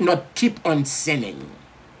does not keep on sinning.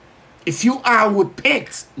 If you are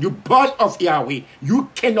repent, you born of Yahweh, you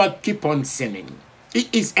cannot keep on sinning. It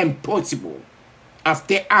is impossible.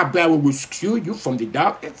 After Abraham will rescue you from the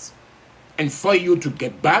darkness, and for you to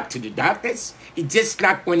get back to the darkness, it's just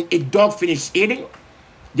like when a dog finishes eating,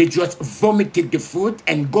 they just vomited the food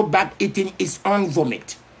and go back eating its own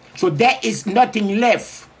vomit. So there is nothing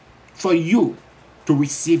left for you to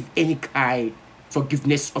receive any kind of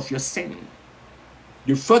forgiveness of your sin.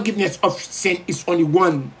 The forgiveness of sin is only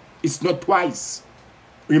one, it's not twice.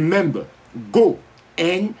 Remember, go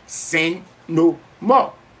and sin no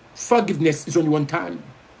more. Forgiveness is only one time.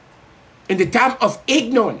 In the time of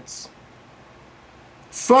ignorance,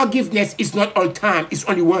 forgiveness is not all time, it's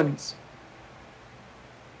only once.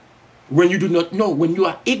 When you do not know, when you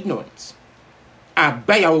are ignorant,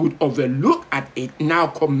 Abaya would overlook at it. Now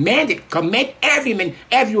command every man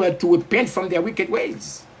everywhere to repent from their wicked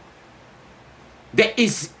ways. There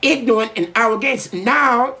is ignorance and arrogance.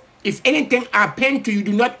 Now, if anything happens to you,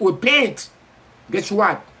 do not repent. Guess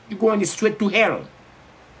what? You go on the straight to hell.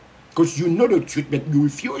 Because you know the truth, but you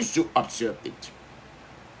refuse to observe it.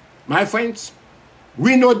 My friends,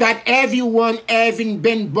 We know that everyone having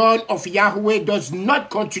been born of Yahweh does not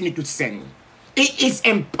continue to sin. It is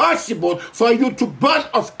impossible for you to born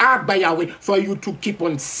of Abba Yahweh, for you to keep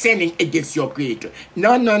on sinning against your Creator.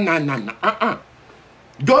 No.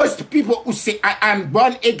 Those people who say, I am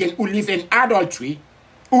born again, who live in adultery,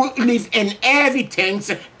 who live in everything,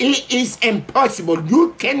 it is impossible.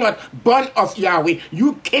 You cannot born of Yahweh.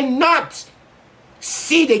 You cannot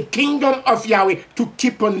see the kingdom of Yahweh to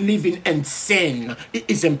keep on living in sin. It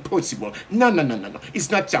is impossible. No. It's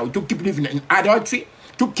not Yahweh to keep living in adultery,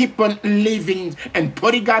 to keep on living in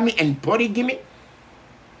polygamy and polygamy.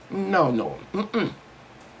 No.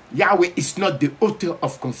 Yahweh is not the author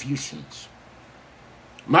of confusions.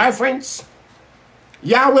 My friends,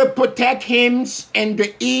 Yahweh protect him, and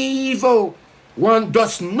the evil one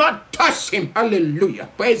does not touch him. Hallelujah.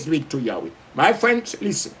 Praise be to Yahweh. My friends,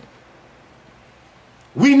 listen.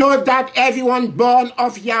 We know that everyone born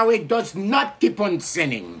of Yahweh does not keep on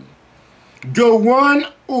sinning. The one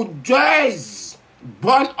who does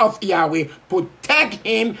born of Yahweh protect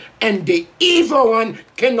him, and the evil one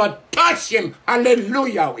cannot touch him.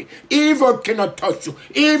 Hallelujah. Evil cannot touch you.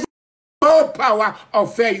 Evil no power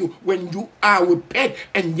over you when you are repent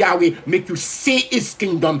and Yahweh make you see his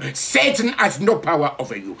kingdom. Satan has no power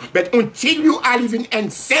over you. But until you are living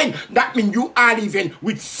in sin, that means you are living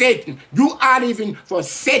with Satan. You are living for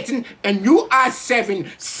Satan, and you are serving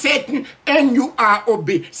Satan, and you are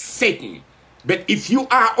obey Satan. But if you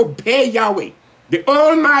are obey Yahweh, the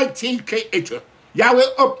Almighty Creator, Yahweh,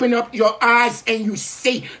 open up your eyes and you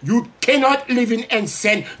see you cannot live in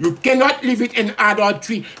sin. You cannot live in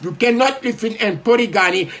adultery. You cannot live in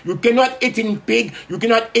polygamy. You cannot eat in pig. You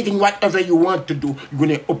cannot eat in whatever you want to do. You're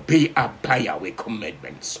going to obey Abba Yahweh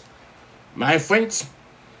commandments. My friends,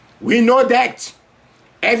 we know that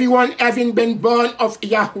everyone having been born of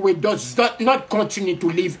Yahweh does not continue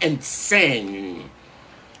to live in sin.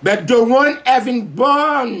 But the one having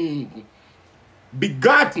born,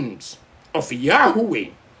 begotten of Yahweh,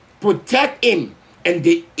 protect him, and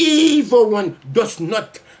the evil one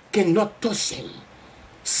cannot touch him.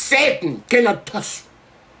 Satan cannot touch.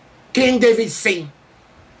 King David say,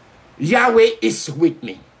 Yahweh is with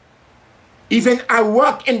me. Even I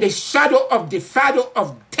walk in the shadow of the shadow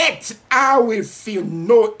of death, I will feel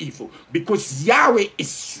no evil, because Yahweh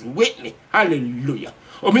is with me. Hallelujah.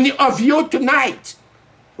 How many of you tonight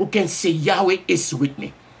who can say Yahweh is with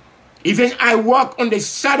me? Even I walk on the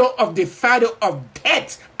shadow of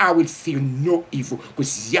death, I will feel no evil,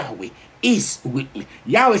 because Yahweh is with me.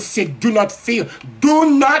 Yahweh said, do not fear, do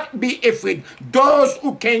not be afraid. Those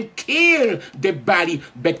who can kill the body,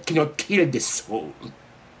 but cannot kill the soul.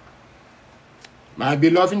 My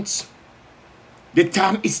beloveds, the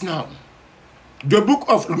time is now. The book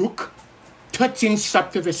of Luke, 13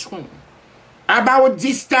 chapter verse 1. About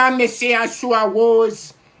this time, Messiah Yahushuah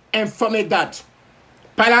was informed that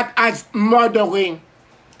Pilate has murdered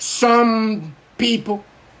some people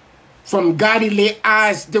from Galilee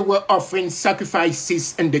as they were offering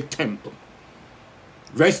sacrifices in the temple.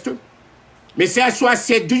 Verse 2. Messiah Yahushuah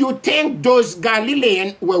said, do you think those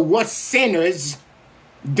Galileans were worse sinners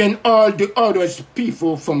than all the other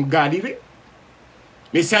people from Galilee?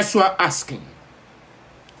 Messiah Yahushuah asking,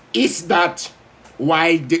 is that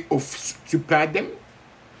why they occupied them?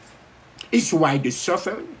 Is why they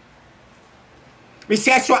suffer?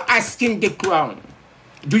 Messiah Yahushuah asking the crowd,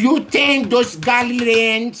 do you think those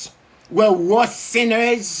Galileans were worse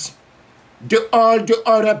sinners than all the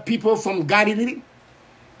other people from Galilee?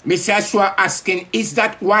 Messiah Yahushuah asking, is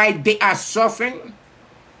that why they are suffering?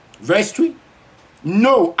 Verse 3.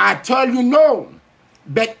 No, I tell you no.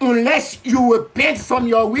 But unless you repent from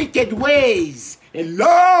your wicked ways,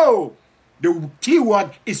 hello, the key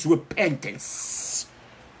word is repentance.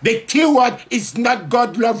 The key word is not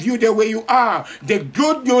God love you the way you are. The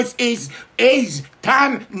good news is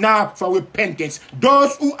time now for repentance.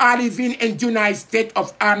 Those who are living in the United States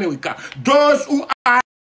of America, those who are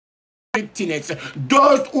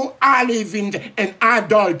those who are living in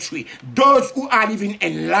adultery, those who are living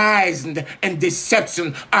in lies and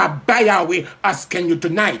deception, are by Yahweh asking you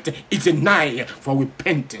tonight. It's a night for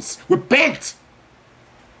repentance. Repent,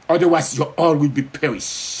 otherwise your all will be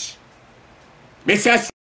perished. Messiah,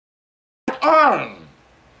 all,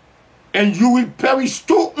 and you will perish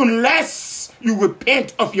too unless you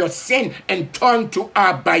repent of your sin and turn to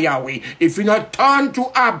Abba Yahweh. If you not turn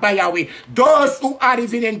to Abba Yahweh, those who are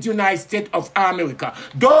living in the United States of America,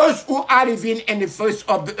 those who are living in the face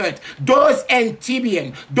of the earth, those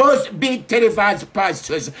Antibian, those big televised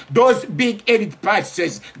pastors, those big elite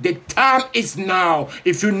pastors, the time is now.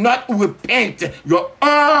 If you not repent, you're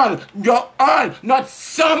all, not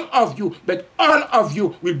some of you, but all of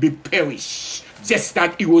you will be perished. just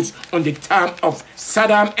like it was on the time of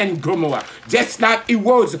Sodom and Gomorrah, just like it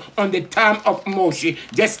was on the time of Moshe,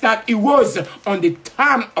 just like it was on the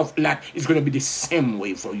time of Lot. It's going to be the same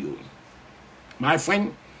way for you. My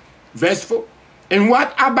friend, verse 4. And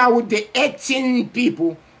what about the 18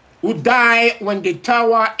 people who died when the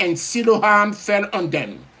tower and Siloam fell on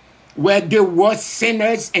them? Were they worse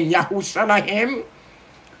sinners in Yahushua?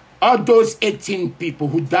 All those 18 people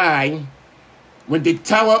who died when the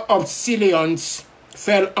tower of Siloam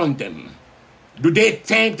fell on them, do they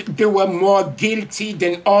think they were more guilty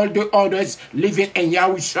than all the others living in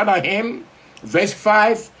Yahushua? Verse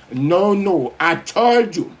 5, no, I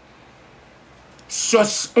told you. So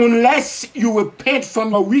unless you repent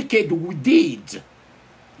from a wicked deed,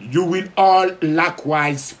 you will all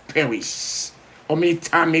likewise perish. How many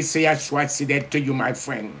times Messiah said that to you, my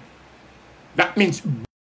friend? That means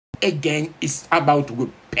again, it's about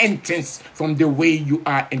repentance from the way you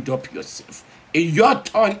are end up yourself. If your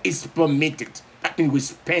turn is permitted, that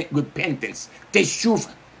means repentance.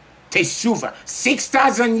 Teshuvah.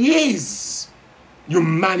 6,000 years,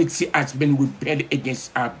 humanity has been rebelled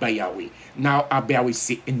against Abba Yahweh. Now Abba Yahweh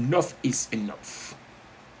say, enough is enough.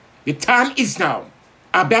 The time is now.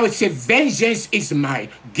 Abba Yahweh say, vengeance is mine.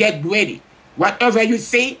 Get ready. Whatever you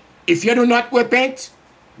say, if you do not repent,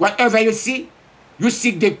 whatever you see the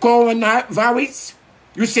coronavirus,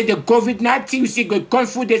 you see the COVID-19, you see the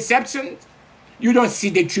conflict deception, you don't see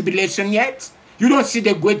the tribulation yet, you don't see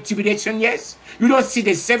the great tribulation yet, you don't see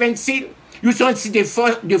the 7th seal, you don't see the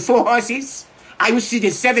four horses, and you see the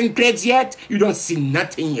 7 plagues yet, you don't see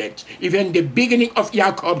nothing yet. Even the beginning of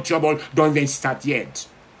Jacob trouble don't even start yet.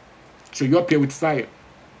 So you're playing with fire.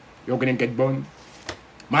 You're going to get burned.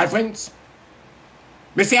 My friends,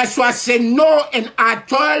 Messiah said, no, and I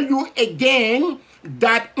tell you again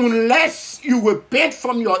that unless you repent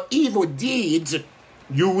from your evil deeds,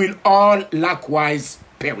 you will all likewise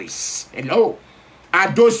perish. Hello?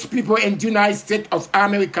 Are those people in the United States of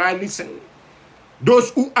America, listen?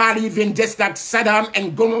 Those who are living just like Sodom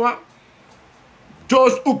and Gomorrah?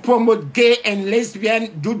 Those who promote gay and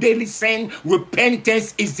lesbian, do they listen?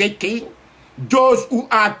 Repentance is the key. Those who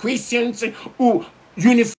are Christians who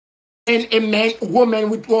unify a man, woman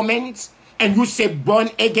with women, and you say born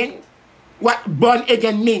again. What born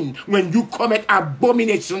again mean? When you commit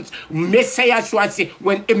abominations, Messiah should say,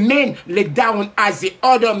 when a man lay down as the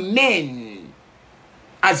other man,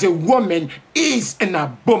 as a woman, is an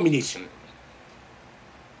abomination.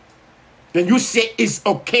 Then you say it's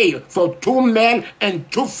okay for 2 male and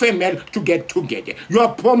 2 female to get together. You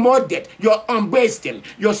promote that. You embrace them.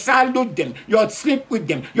 You salute them. You sleep with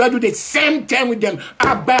them. You do the same thing with them.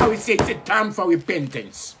 Abba will say it's a time for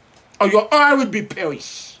repentance. Or you all will be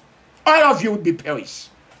perished. All of you will be perished.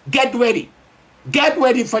 Get ready. Get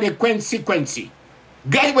ready for the consequence.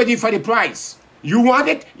 Get ready for the price. You want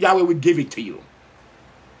it, Yahweh will give it to you.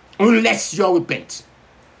 Unless you repent.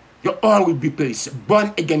 You all will be perished,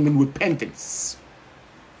 born again in repentance.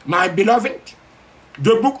 My beloved,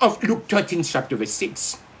 the book of Luke 13, chapter verse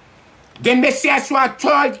 6. The Messiah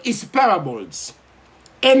told his parables.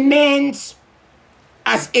 A man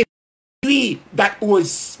as a tree that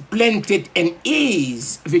was planted in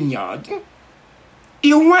his vineyard.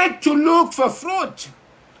 He went to look for fruit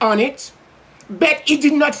on it, but he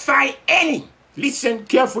did not find any. Listen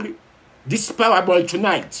carefully. This parable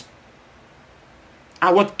tonight.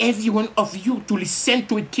 I want every one of you to listen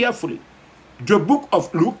to it carefully. The book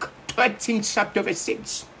of Luke 13, chapter verse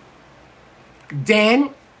 6. Then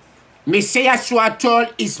Messiah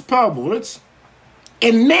told his parables.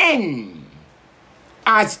 A man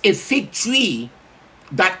has a fig tree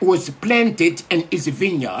that was planted in his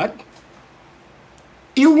vineyard.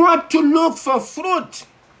 He wanted to look for fruit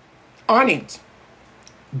on it,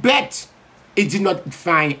 but he did not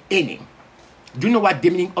find any. Do you know what the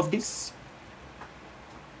meaning of this?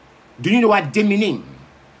 Do you know what the meaning?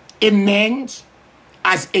 A man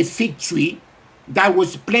has a fig tree that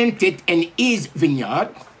was planted in his vineyard.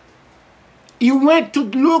 He went to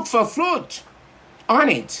look for fruit on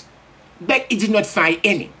it, but he did not find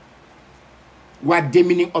any. What the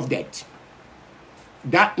meaning of that?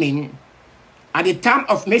 That means at the time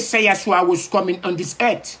of Messiah Yahshua was coming on this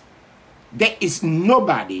earth, there is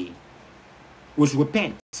nobody who was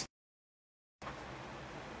repent.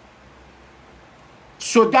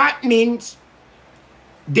 So that means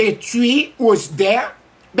the tree was there,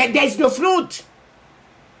 but there is no fruit.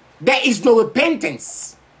 There is no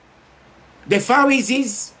repentance. The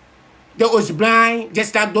Pharisees, they was blind,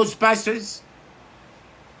 just like those pastors.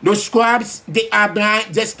 Those scribes, they are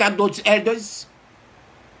blind, just like those elders.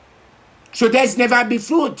 So there's never be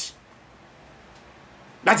fruit.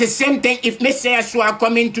 That's the same thing if Messiah Yahshua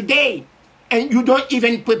coming today. and you don't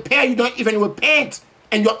even prepare, you don't even repent,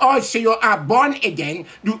 and you also you are born again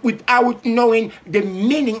without knowing the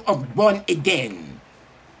meaning of born again,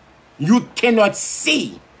 you cannot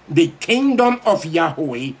see the kingdom of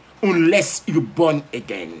Yahweh unless you're born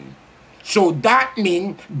again. So that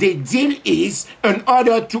means the deal is, in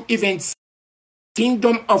order to even see the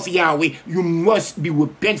kingdom of Yahweh, you must be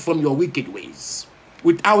repent from your wicked ways.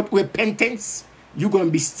 Without repentance, you're going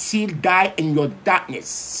to be still die in your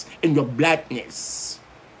darkness, in your blackness.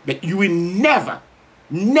 But you will never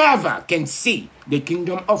can see the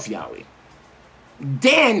kingdom of Yahweh.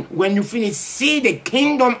 Then, when you finish see the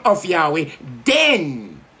kingdom of Yahweh,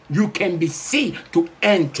 then you can be seen to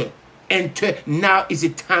enter. Now is the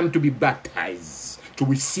time to be baptized, to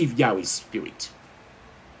receive Yahweh's Spirit.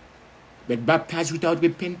 But baptized without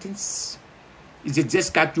repentance is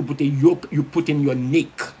just like to put a yoke you put in your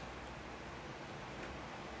neck.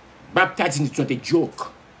 Baptizing is not a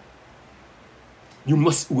joke. You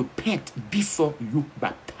must repent before you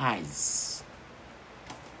baptize.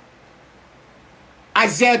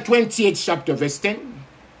 Isaiah 28 chapter verse 10.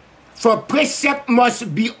 For precept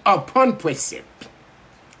must be upon precept.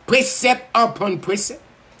 Precept upon precept.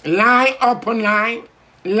 Line upon line.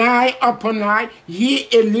 Line upon line. Here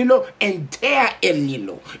a little and there a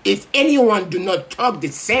little. If anyone do not talk the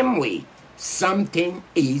same way, something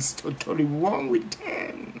is totally wrong with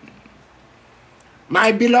them.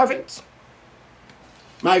 My beloved,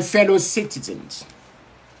 my fellow citizens,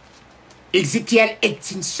 Ezekiel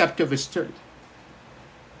 18 chapter verse 30.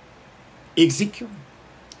 Ezekiel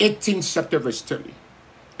 18 chapter verse 30.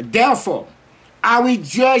 Therefore, I will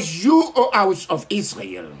judge you, O house of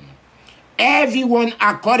Israel, everyone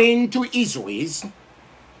according to his ways,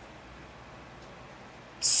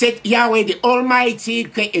 said Yahweh the Almighty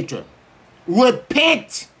Creator.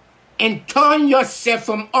 Repent and turn yourself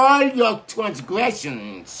from all your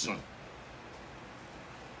transgressions,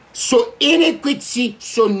 so iniquity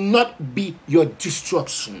shall not be your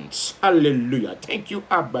destructions. Hallelujah. Thank you,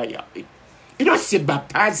 Abba Yahweh. It don't say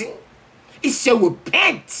baptizing. It says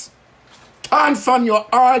repent. Turn from your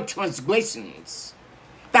all transgressions.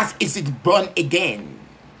 That is it, born again.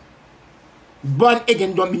 Born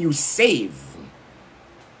again don't mean you save.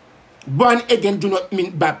 Born again do not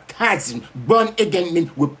mean baptizing. Born again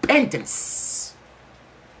means repentance.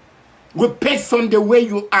 Repent from the way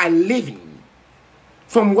you are living,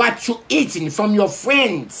 from what you're eating, from your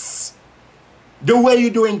friends. The way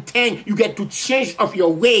you're doing things, you get to change of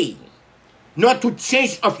your way, not to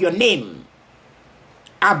change of your name.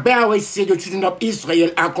 Abba said the children of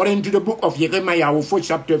Israel, according to the book of Jeremiah,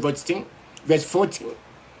 chapter 14, verse 14.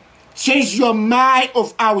 Change your mind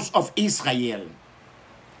of house of Israel.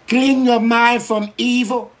 Clean your mind from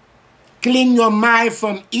evil. Clean your mind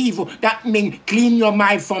from evil. That means clean your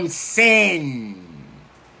mind from sin.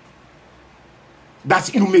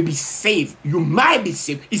 That you may be saved. You might be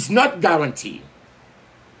saved. It's not guaranteed.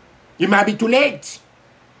 You might be too late.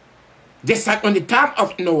 Just like on the time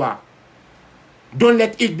of Noah. Don't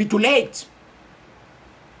let it be too late.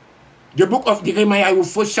 The book of Jeremiah,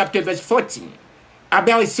 chapter verse 14.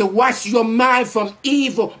 Abba says, wash your mind from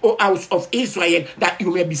evil, O house of Israel, that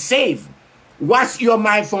you may be saved. Wash your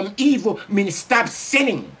mind from evil means stop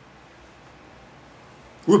sinning.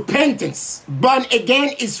 Repentance, born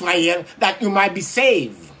again Israel, that you might be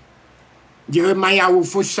saved. Jeremiah,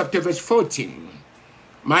 chapter verse 14.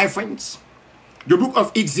 My friends, the book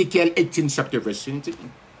of Ezekiel 18, chapter verse 20.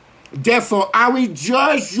 Therefore, I will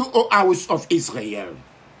judge you, O house of Israel,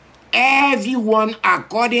 everyone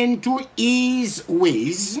according to his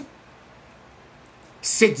ways,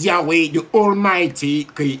 said Yahweh, the Almighty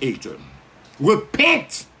Creator.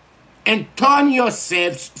 Repent and turn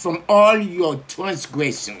yourselves from all your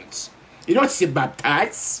transgressions. You don't say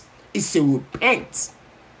baptize, it says repent.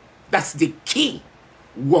 That's the key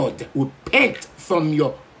word. Repent from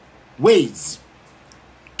your ways.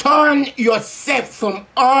 Turn yourself from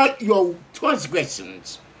all your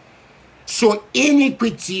transgressions, so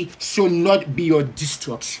iniquity shall not be your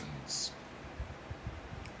destructions.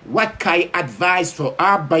 What kind of advice for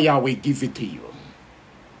Abba Yahweh give it to you?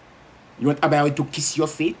 You want Abba Yahweh to kiss your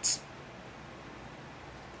feet?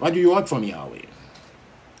 What do you want from Yahweh?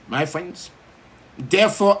 My friends,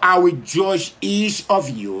 therefore I will judge each of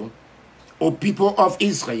you, O people of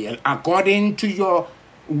Israel, according to your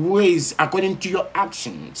ways, according to your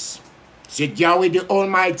actions, said Yahweh the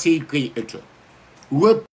Almighty Creator.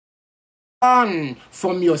 Repent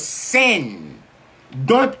from your sin.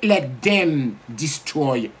 Don't let them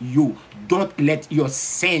destroy you. Don't let your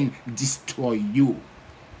sin destroy you.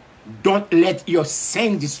 Don't let your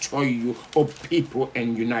sin destroy you, O people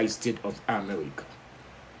in the United States of America.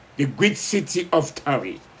 The great city of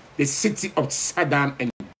Tari, the city of Saddam.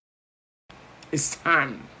 And it's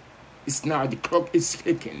time. It's now. The clock is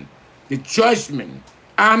ticking. The judgment.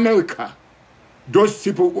 America. Those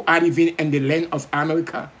people who are living in the land of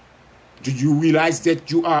America, do you realize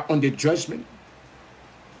that you are on the judgment?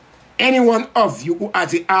 Any one of you who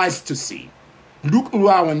has the eyes to see, look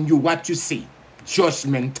around you what you see.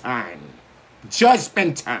 Judgment time.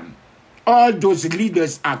 Judgment time. All those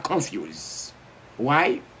leaders are confused.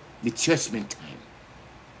 Why? The judgment time.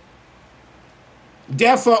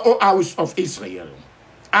 Therefore, O house of Israel,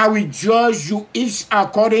 I will judge you each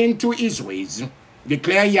according to his ways,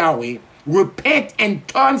 declare Yahweh. Repent and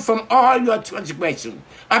turn from all your transgression.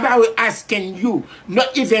 I will asking you,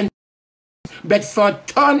 not even, but for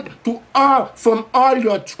turn to all from all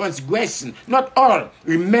your transgression. Not all.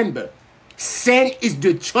 Remember, sin is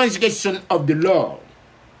the transgression of the law.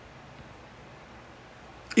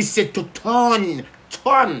 It said to turn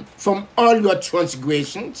from all your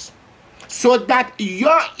transgressions, so that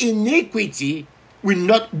your iniquity will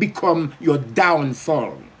not become your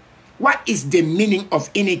downfall. What is the meaning of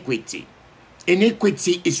iniquity?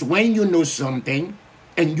 Iniquity is when you know something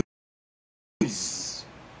and you choose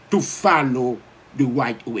to follow the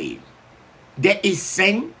right way. There is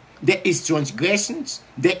sin, there is transgressions,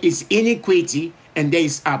 there is iniquity, and there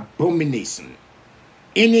is abomination.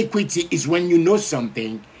 Iniquity is when you know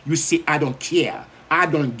something, you say, I don't care, I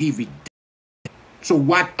don't give it. So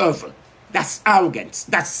whatever. That's arrogance.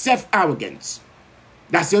 That's self-arrogance.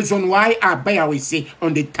 That's the reason why Yahweh say,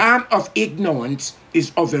 on the time of ignorance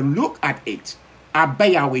is overlook at it.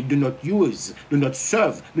 Yahweh do not use, do not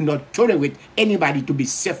serve, do not tolerate anybody to be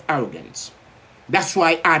self-arrogant. That's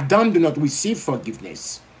why Adam do not receive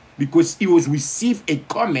forgiveness. Because he was received a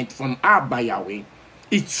comment from Yahweh.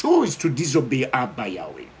 He chose to disobey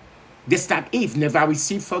Yahweh. Just like Eve never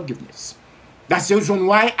received forgiveness. That's the reason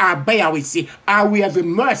why Yahweh say, I will have a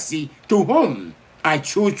mercy to whom I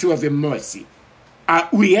choose to have a mercy.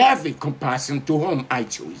 We have a compassion to whom I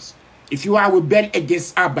choose. If you are rebelling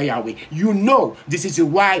against Yahweh, you know this is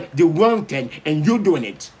why the wrong thing and you doing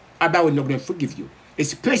it. Abba will not going to forgive you.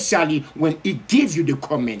 Especially when he gives you the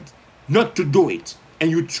command not to do it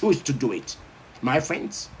and you choose to do it. My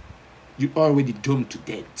friends, you already doomed to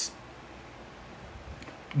death.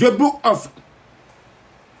 The book of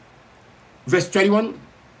verse 21,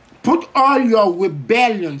 put all your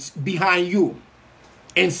rebellions behind you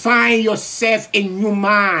and find yourself a new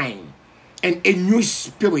mind and a new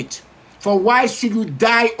spirit. For why should you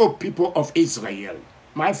die, O people of Israel?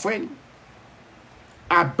 My friend,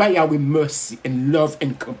 Abba with mercy and love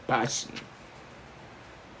and compassion.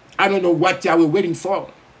 I don't know what you are waiting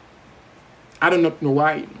for. I do not know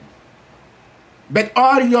why. But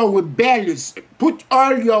all your rebellions,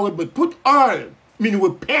 mean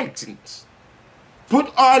repentance.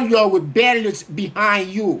 Put all your rebellions behind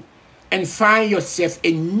you and find yourself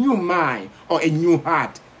a new mind or a new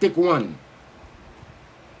heart. Take one.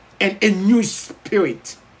 And a new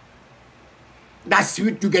spirit. That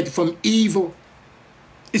spirit you get from evil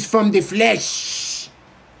is from the flesh.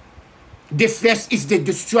 The flesh is the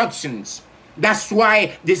destructions. That's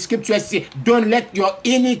why the scripture says, don't let your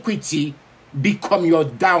iniquity become your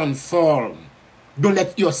downfall. Don't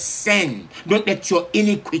let your sin, don't let your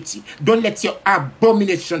iniquity, don't let your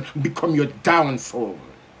abomination become your downfall.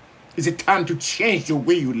 It's a time to change the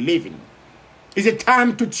way you live in. It's a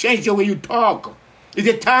time to change the way you talk. It's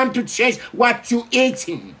a time to change what you're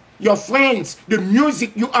eating. Your friends, the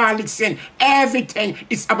music you are listening, everything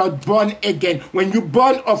is about born again. When you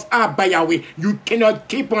born of Yahweh, you cannot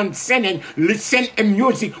keep on sinning. Listen to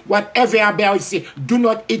music, whatever Yahweh say. Do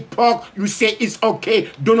not eat pork, you say it's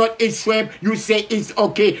okay. Do not eat shrimp, you say it's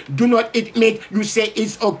okay. Do not eat meat, you say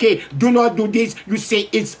it's okay. Do not do this, you say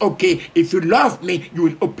it's okay. If you love me, you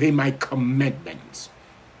will obey my commandments.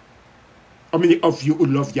 How many of you who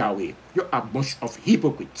love Yahweh? You're a bunch of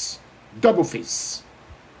hypocrites, double-faced.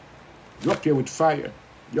 You're okay with fire.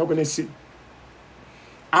 You're going to see.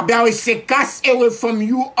 Yahweh say, cast away from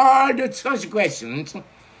you all the transgressions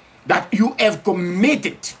that you have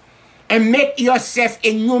committed and make yourself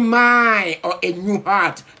a new mind or a new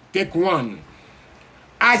heart. Take one.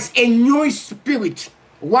 As a new spirit,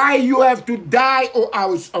 why you have to die, O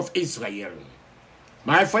house of Israel?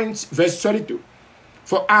 My friends, verse 32.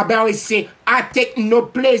 For Yahweh say, I take no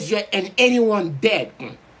pleasure in anyone dead,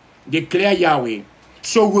 declare Yahweh.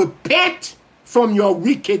 So repent from your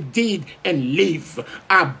wicked deed and live.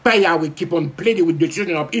 Yahweh will keep on pleading with the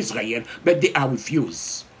children of Israel, but they are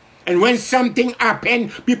refused. And when something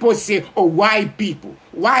happens, people say, oh, why people?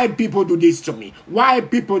 Why people do this to me? Why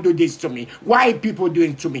people do this to me? Why people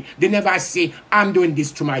doing to me? They never say, I'm doing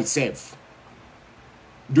this to myself.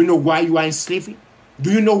 Do you know why you are in slavery?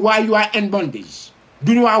 Do you know why you are in bondage?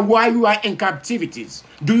 Do you know why you are in captivities?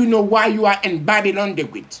 Do you know why you are in Babylon the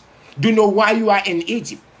Great? Do you know why you are in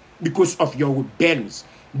Egypt? Because of your rebellions.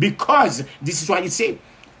 Because, this is what it says,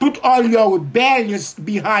 put all your rebellions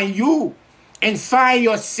behind you and find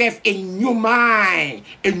yourself a new mind,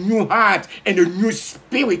 a new heart, and a new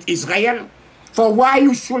spirit, Israel. For why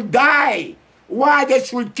you should die? Why they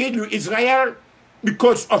should kill you, Israel?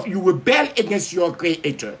 Because of you rebel against your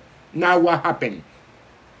Creator. Now what happened?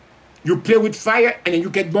 You play with fire and then you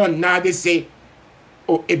get burned. Now they say,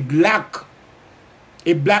 oh, a black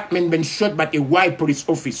man been shot by a white police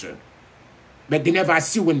officer. But they never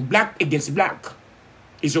see when black against black.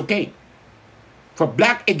 It's okay. For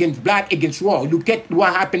black against war. Look at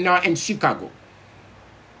what happened now in Chicago.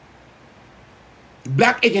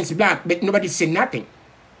 Black against black, but nobody say nothing.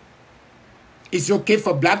 It's okay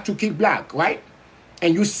for black to kill black, right?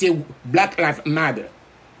 And you say Black Lives Matter.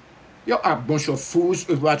 You are a bunch of fools,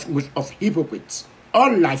 a bunch of hypocrites.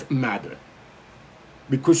 All life matter.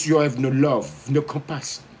 Because you have no love, no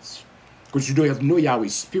compassion. Because you don't have no Yahweh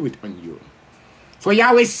spirit on you. For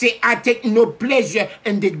Yahweh say, I take no pleasure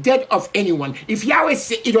in the death of anyone. If Yahweh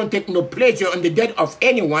say he don't take no pleasure in the death of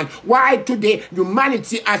anyone, why today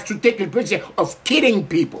humanity has to take the pleasure of killing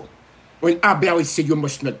people? When Abel say you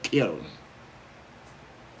must not kill.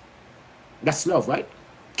 That's love, right?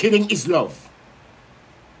 Killing is love.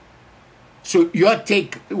 So you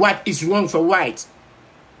take what is wrong for right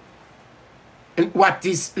and what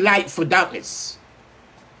is light for darkness.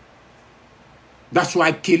 That's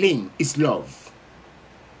why killing is love.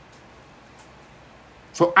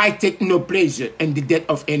 For I take no pleasure in the death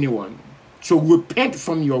of anyone. So repent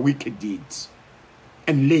from your wicked deeds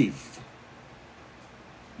and live.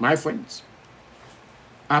 My friends,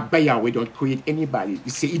 Abba Yahweh don't create anybody.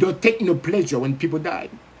 You say he don't take no pleasure when people die.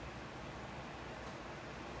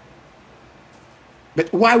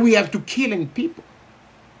 But why we have to killing people?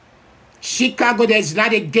 Chicago, there's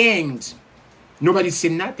not a gangs. Nobody say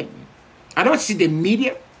nothing. I don't see the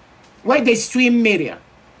media. Why they stream media?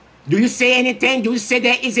 Do you say anything? Do you say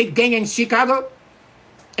there is a gang in Chicago?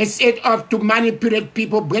 Instead of to manipulate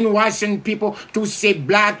people, brainwashing people to say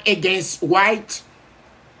black against white.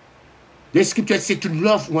 The scripture says to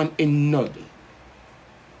love one another.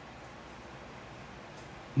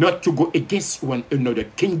 Not to go against one another.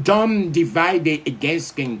 Kingdom divided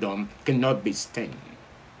against kingdom cannot be stand.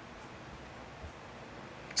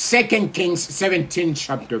 2 Kings 17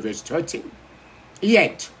 chapter verse 13.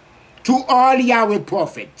 Yet, to all Yahweh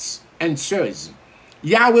prophets and sirs,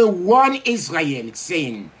 Yahweh warned Israel,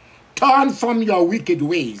 saying, turn from your wicked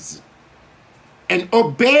ways and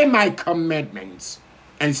obey my commandments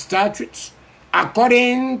and statutes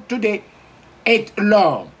according to the 8th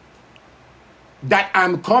law that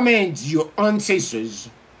I'm commanding your ancestors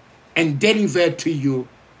and deliver to you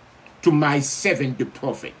to my 70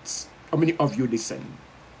 prophets. How many of you listen?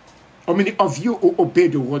 How many of you who obey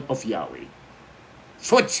the word of Yahweh?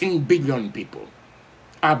 14 billion people.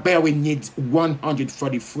 Our Yahweh needs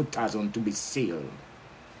 144,000 to be sealed.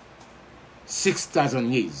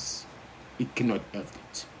 6,000 years, it cannot have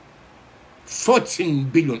it. 14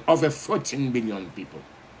 billion, over 14 billion people.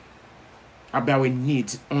 Our Yahweh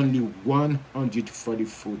needs only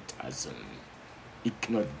 144,000. It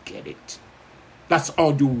cannot get it. That's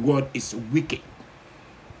all the world is wicked.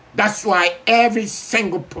 That's why every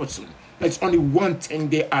single person, there's only one thing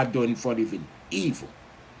they are doing for living. Evil.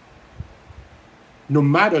 No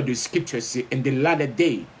matter the scriptures say in the latter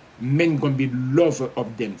day, men gonna be lover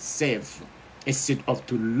of themselves instead of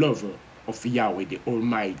the lover of Yahweh, the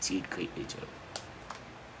Almighty Creator.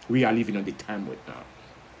 We are living on the time right now.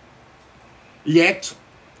 Yet,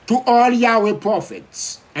 to all Yahweh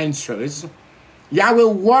prophets and sirs, Yahweh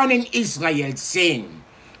warning Israel, saying,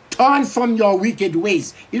 turn from your wicked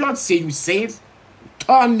ways. You don't say you save.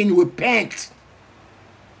 Turn means repent.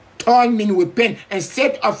 Turn means repent.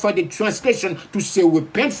 Instead of for the translation to say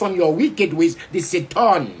repent from your wicked ways, they say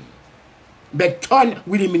turn. But turn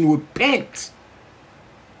really mean repent.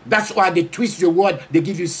 That's why they twist your word. They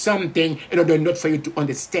give you something in order not for you to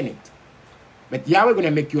understand it. But Yahweh going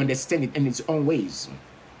to make you understand it in its own ways.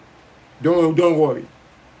 Don't worry.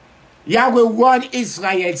 Yahweh warned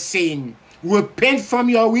Israel, saying, repent from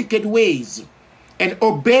your wicked ways and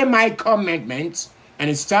obey my commandments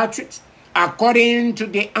and statutes according to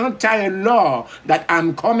the entire law that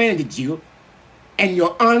I'm commanded you and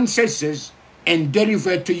your ancestors and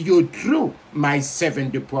deliver to you through my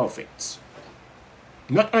 70 prophets.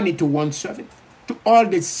 Not only to one servant, to all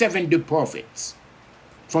the 70 prophets.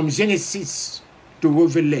 From Genesis to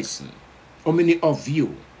Revelation. How many of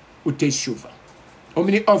you who take Shuvah? How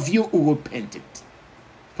many of you who repented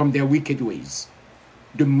from their wicked ways?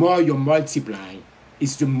 the more you multiply,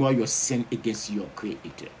 is the more you sin against your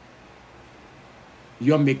Creator.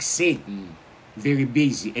 You make Satan very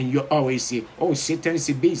busy, and you always say, oh, Satan is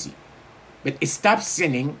busy. But stop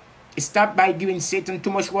sinning. Stop by giving Satan too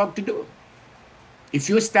much work to do. If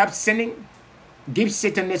you stop sinning, give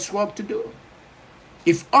Satan less work to do.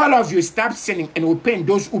 If all of you stop sinning and repent,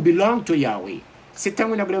 those who belong to Yahweh, Satan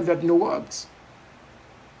will not believe that no works.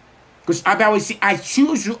 Because Abba will say, I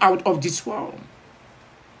choose you out of this world.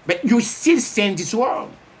 But you still stay in this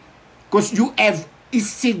world. Because you have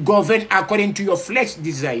still governed according to your flesh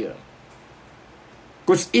desire.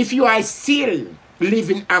 Because if you are still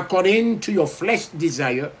living according to your flesh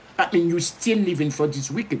desire, that means you're still living for this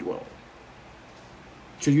wicked world.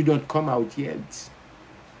 So you don't come out yet.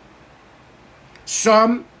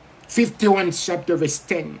 Psalm 51 chapter verse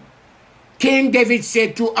 10. King David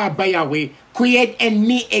said to Abba Yahweh, create in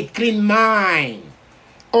me a clean mind,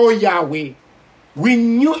 O Yahweh,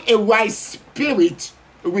 renew a wise spirit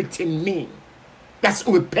within me. That's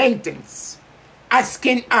repentance.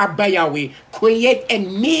 Asking Abba Yahweh, create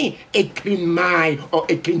in me a clean mind or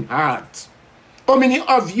a clean heart. How many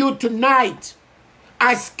of you tonight,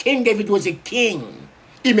 as King David was a king,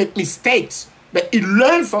 he made mistakes, but he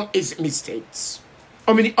learned from his mistakes.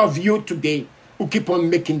 How many of you today who keep on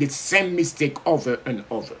making the same mistake over and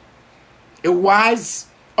over? A wise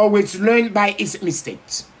always learn by his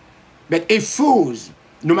mistakes. But a fool,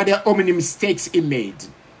 no matter how many mistakes he made,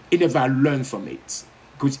 he never learned from it.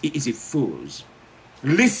 Because he is a fool.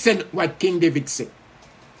 Listen what King David said.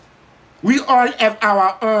 We all have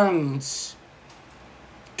our own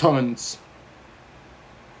tongues.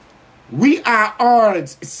 We are all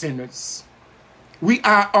sinners. We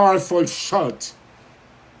are all fall short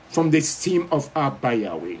from the esteem of Abba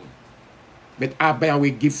Yahweh. But Abba Yahweh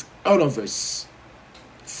gives all of us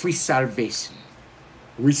free salvation.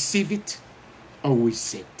 Receive it or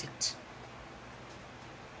reject it.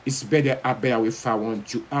 It's better Abba Yahweh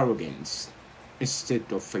found you arrogance instead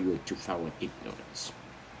of for you to found ignorance.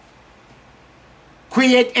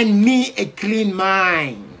 Create in me a clean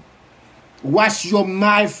mind. Wash your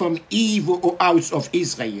mind from evil, O house of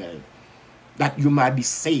Israel, that you might be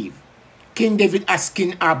saved. King David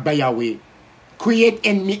asking Abba Yahweh, create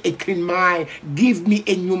in me a clean mind. Give me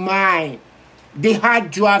a new mind. The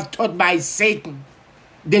heart you have taught by Satan.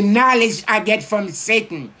 The knowledge I get from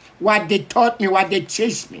Satan. What they taught me, what they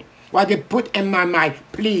chased me, what they put in my mind.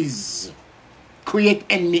 Please, create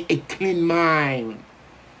in me a clean mind.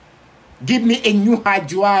 Give me a new hard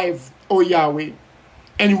drive, O Yahweh,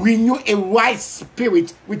 and renew a wise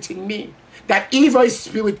spirit within me. That evil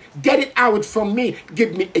spirit, get it out from me.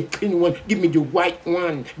 Give me a clean one. Give me the white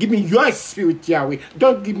one. Give me your spirit, Yahweh.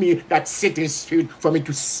 Don't give me that Satan spirit for me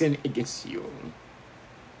to sin against you.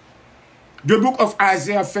 The book of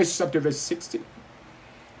Isaiah, 1st chapter, verse 16.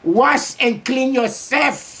 Wash and clean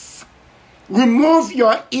yourself. Remove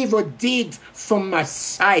your evil deed from my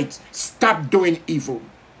sight. Stop doing evil.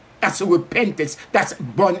 That's repentance. That's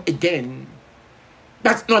born again.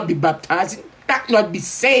 That's not be baptized. That's not be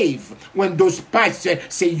saved. When those pastors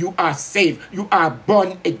say you are saved, you are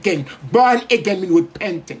born again. Born again means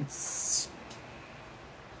repentance.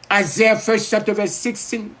 Isaiah 1st chapter verse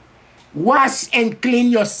 16. Wash and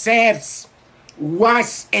clean yourselves.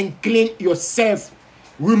 Wash and clean yourself.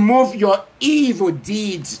 Remove your evil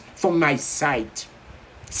deeds from my sight.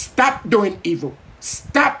 Stop doing evil.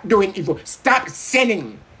 Stop doing evil. Stop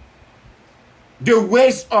sinning. The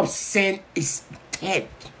ways of sin is dead.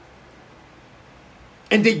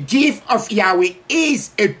 And the gift of Yahweh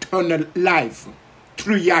is eternal life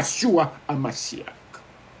through YAHUWEH MESSIAH.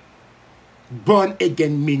 Born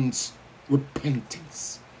again means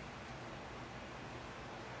repentance.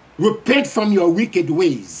 Repent from your wicked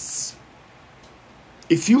ways.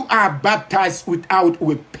 If you are baptized without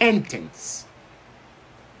repentance,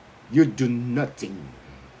 you do nothing.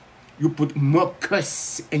 You put more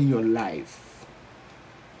curse in your life.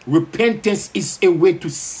 Repentance is a way to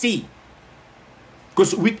see.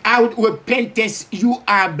 Because without repentance, you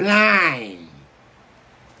are blind.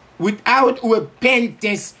 Without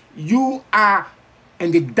repentance, you are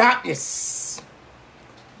in the darkness.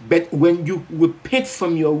 But when you repent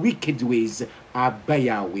from your wicked ways, Abba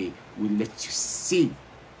Yahweh will let you see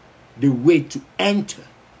the way to enter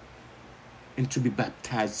and to be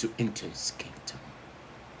baptized to enter his kingdom.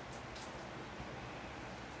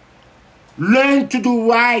 Learn to do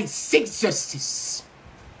right, seek justice,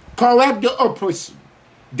 correct the oppression,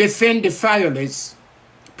 defend the fatherless,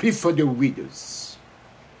 plead for the widows.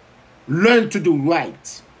 Learn to do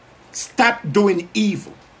right. Stop doing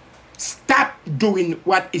evil. Stop doing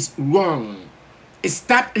what is wrong.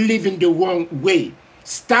 Stop living the wrong way.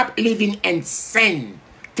 Stop living in sin,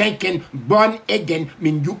 thinking born again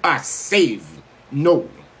means you are saved. No,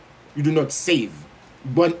 you do not save.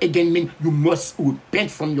 Born again means you must repent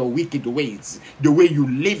from your wicked ways, the way you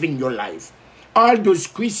live in your life. All those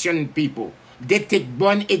Christian people, they take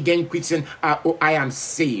born again Christian, oh, I am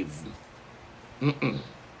saved.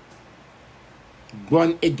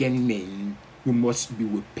 Born again means you must be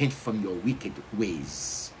repent from your wicked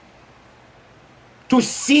ways. To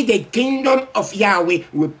see the kingdom of Yahweh,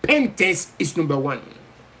 repentance is number one.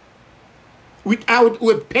 Without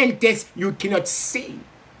repentance, you cannot see.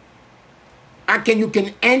 You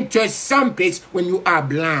can enter some place when you are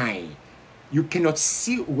blind. You cannot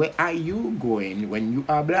see where are you going when you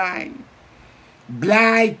are blind.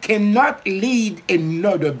 Blind cannot lead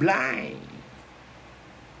another blind.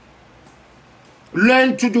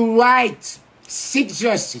 Learn to do right, seek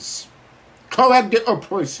justice, correct the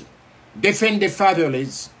oppressor, defend the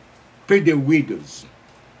fatherless, pay the widows.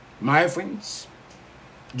 My friends,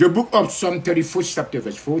 the book of Psalm 34, chapter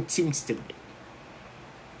verse 14 states,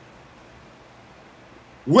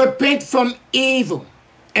 repent from evil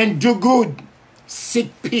and do good,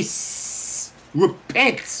 seek peace.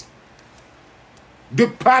 Repent.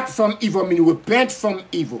 Depart from evil means repent from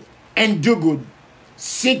evil and do good,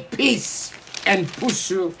 seek peace and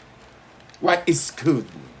pursue what is good.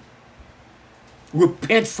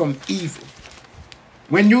 Repent from evil.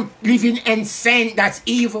 When you living in sin, that's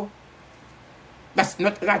evil. That's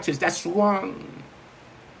not righteous, that's wrong.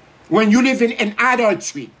 When you living in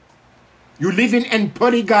adultery, you living in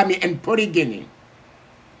polygamy and polygyny,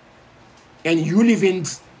 and you living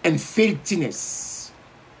in filthiness,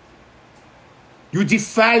 you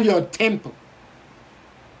defile your temple.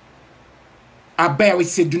 Abba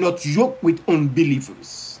said, do not yoke with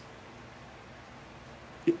unbelievers.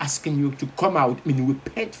 He's asking you to come out and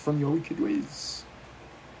repent from your wicked ways.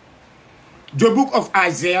 The book of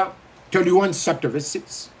Isaiah 31, chapter verse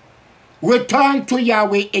 6. Return to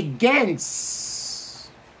Yahweh against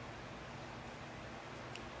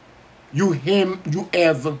you him you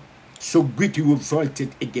have so greatly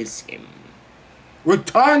revolted against him.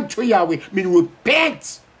 Return to Yahweh means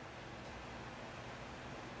repent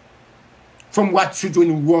from what you're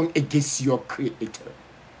doing wrong against your Creator,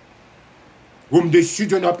 whom the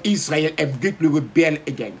children of Israel have greatly rebelled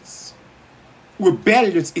against.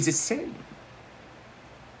 Rebellion is a sin.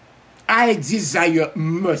 I desire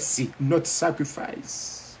mercy, not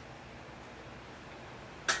sacrifice.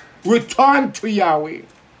 Return to Yahweh,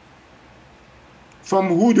 from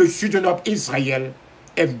who the children of Israel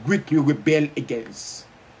have greatly rebelled against.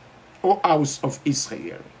 O house of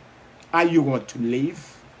Israel, are you want to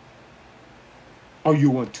live or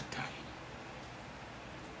you want to die?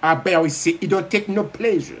 Abba will say, he don't take no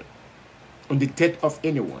pleasure on the death of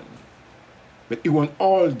anyone, but he wants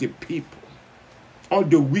all the people, all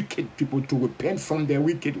the wicked people to repent from their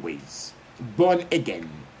wicked ways, born again,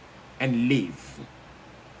 and live.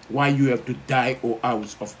 Why you have to die, O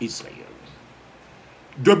house of Israel?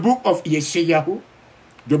 The book of Yeshayahu,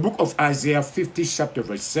 the book of Isaiah 50, chapter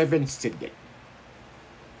verse 7 stated,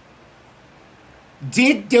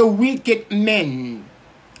 did the wicked man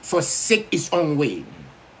forsake his own way?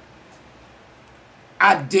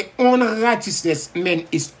 At the unrighteousness man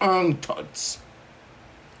his own thoughts.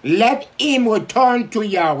 Let him return to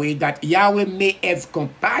Yahweh, that Yahweh may have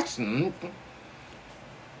compassion,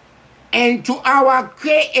 and to our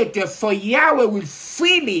Creator, for Yahweh will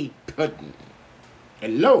freely pardon.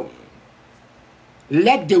 Alone.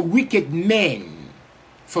 Let the wicked man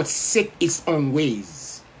forsake his own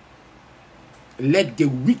ways. Let the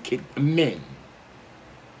wicked man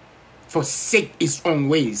forsake his own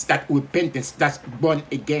ways. That repentance, that's born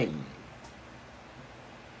again.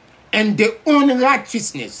 And the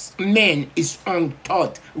unrighteousness man is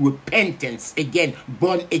untaught, repentance again,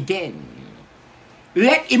 born again.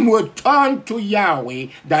 Let him return to Yahweh,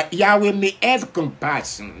 that Yahweh may have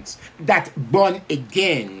compassion, that born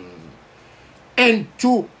again. And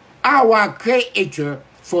to our Creator,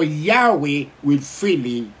 for Yahweh will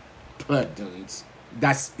freely pardon.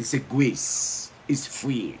 That is a grace, is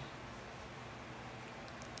free.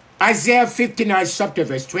 Isaiah 59, chapter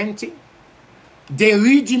verse 20. The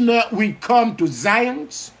Redeemer will come to Zion,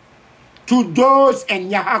 to those in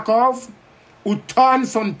Yaakov who turn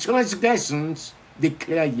from transgressions,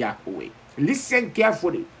 declare Yahweh. Listen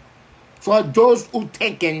carefully. For those who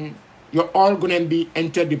taken, you're all going to be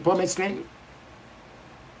enter the promised land.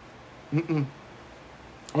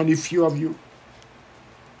 Only few of you.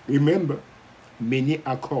 Remember, many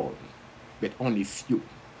are called, but only few.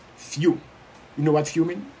 Few. You know what few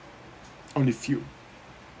mean? Only few.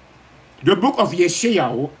 The book of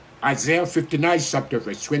Yeshayahu, Isaiah 59, chapter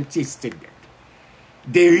verse 20 stated,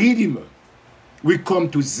 the Redeemer will come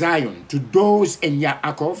to Zion, to those in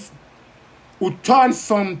Yaakov who turn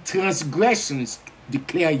from transgressions,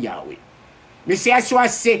 declare Yahweh. Messiah Yahshua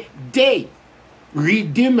say, they,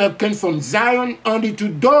 Redeemer, come from Zion only to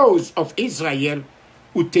those of Israel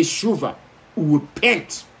who teshuva, who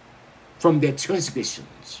repent from their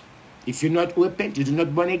transgressions. If you not repent, you do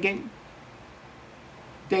not born again,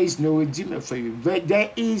 there is no Redeemer for you.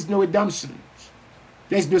 There is no redemption.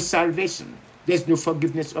 There is no salvation. There is no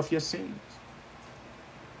forgiveness of your sins.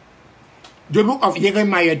 The book of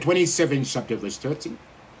Jeremiah 27, chapter verse 13.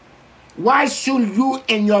 Why should you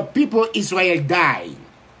and your people Israel die?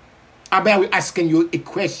 Abba, we're asking you a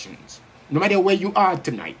question, no matter where you are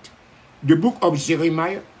tonight. The book of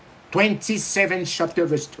Jeremiah 27, chapter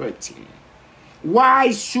verse 13.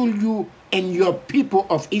 Why should you and your people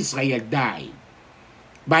of Israel die?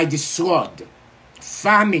 By the sword,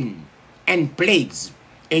 famine, and plagues.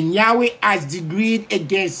 And Yahweh has decreed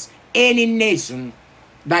against any nation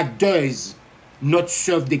that does not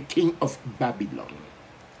serve the king of Babylon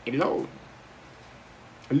alone.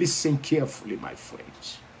 Listen carefully, my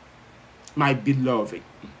friends. My beloved,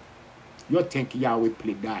 you think Yahweh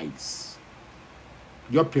play dice.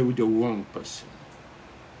 You play with the wrong person.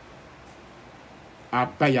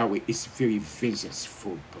 Abba Yahweh is very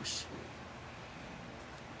vengeful person.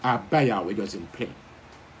 Abba Yahweh doesn't play.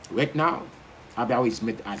 Right now, Abba Yahweh is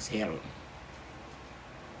made as hell.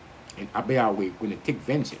 And Abba Yahweh is going to take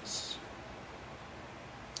vengeance.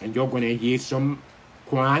 And you're going to hear some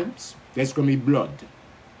crimes. There's going to be blood.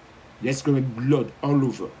 There's going to be blood all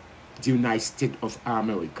over the United States of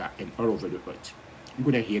America and all over the earth.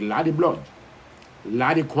 You're going to hear a lot of blood, a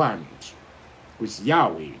lot of crimes, because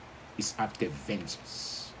Yahweh is after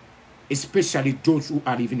vengeance, especially those who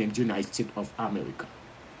are living in the United States of America.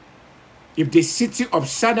 If the city of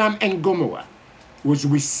Sodom and Gomorrah was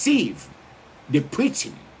receive the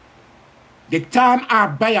preaching, the time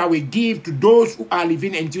Abba Yahweh give to those who are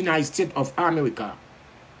living in the United States of America,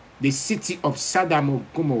 the city of Sodom and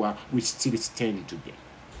Gomorrah will still stand today.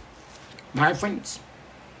 My friends,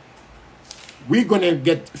 we're going to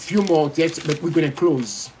get a few more texts, but we're going to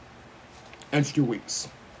close in a few weeks.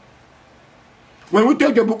 When we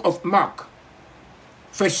take the book of Mark,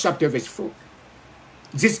 1st chapter, verse 4,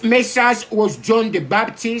 this message was John the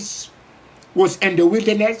Baptist, was in the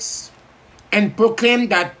wilderness, and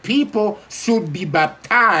proclaimed that people should be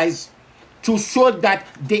baptized to show that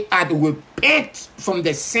they had repent from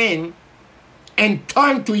the sin and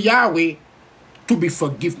turn to Yahweh to be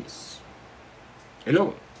forgiveness.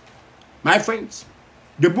 Hello, my friends.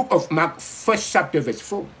 The book of Mark, 1st chapter, verse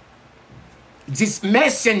 4. This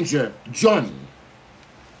messenger, John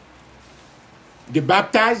the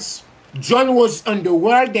Baptist, John was in the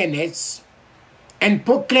wilderness and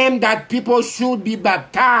proclaimed that people should be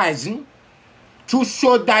baptized to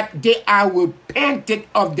show that they are repented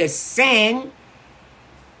of the sin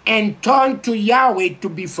and turn to Yahweh to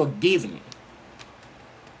be forgiven.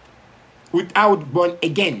 Without born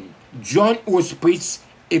again, John was preached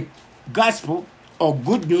a gospel or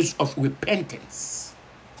good news of repentance.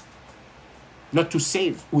 Not to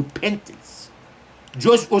save, repentance.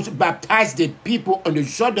 Just was baptized the people on the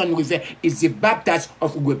Jordan River is a baptize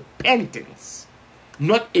of repentance,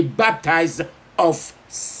 not a baptize of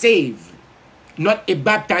save, not a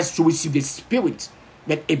baptize to receive the Spirit,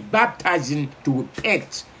 but a baptizing to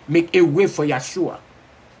repent, make a way for Yahshua.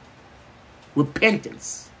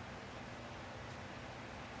 Repentance.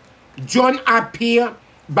 John appeared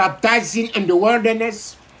baptizing in the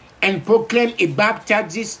wilderness and proclaimed a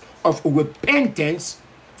baptism of repentance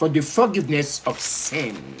for the forgiveness of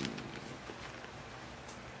sin.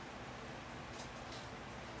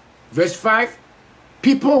 Verse 5,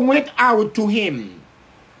 people went out to him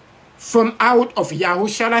from out of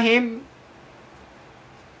Yahushalayim,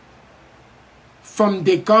 from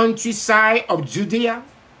the countryside of Judea,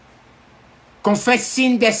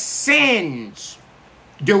 confessing their sins.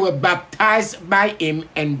 They were baptized by him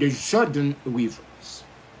in the Jordan rivers.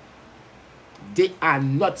 They are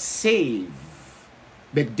not saved,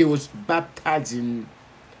 but they was baptizing,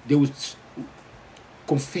 they was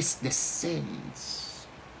confess the sins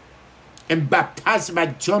and baptized by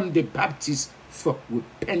John the Baptist for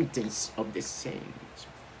repentance of the sins.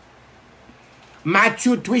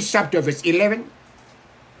 Matthew 3 chapter verse 11.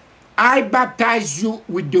 I baptize you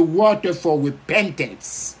with the water for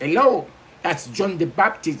repentance. Hello. That's John the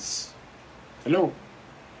Baptist. Hello.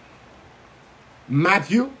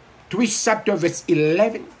 Matthew 3 chapter verse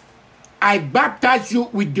 11. I baptize you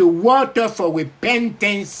with the water for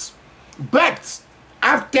repentance, but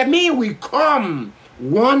after me will come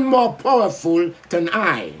one more powerful than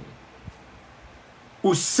I.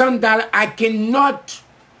 whose sandal I cannot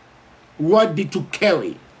worthy to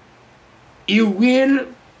carry. He will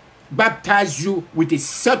baptize you with a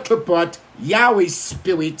subtle part, Yahweh's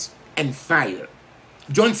spirit and fire.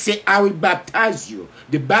 John said, I will baptize you.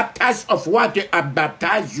 The baptize of water I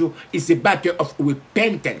baptize you is a baptism of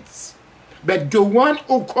repentance. But the one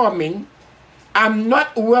who coming, I'm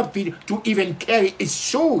not worthy to even carry his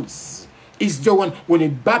shoes, is the one who will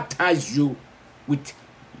baptize you with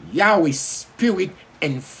Yahweh's spirit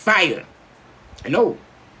and fire. Hello.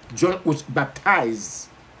 John was baptized,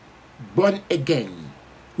 born again,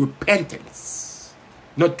 repentance,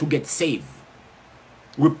 not to get saved.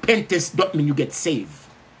 Repentance don't mean you get saved.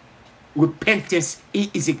 Repentance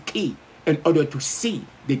is a key in order to see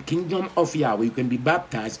the kingdom of Yahweh. You can be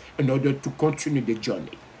baptized in order to continue the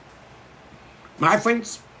journey. My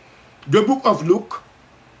friends, the book of Luke,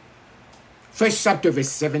 1st chapter, verse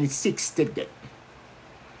 76 stated,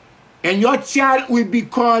 and your child will be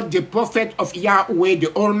called the prophet of Yahweh, the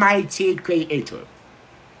Almighty Creator.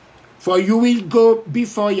 For you will go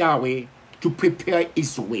before Yahweh to prepare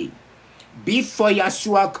his way. Before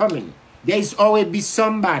Yahshua coming, there is always be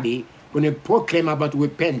somebody going to proclaim about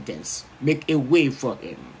repentance, make a way for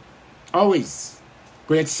him. Always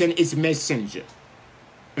going to send his messenger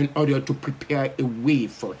in order to prepare a way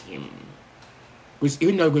for him. Because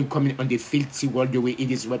he's not going to come in on the filthy world the way it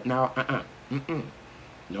is right now.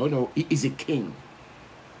 No, he is a king.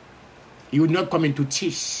 He will not come in to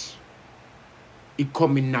teach. He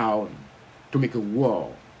coming now to make a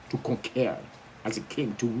war, to conquer, as a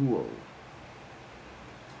king, to rule.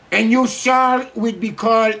 And you will be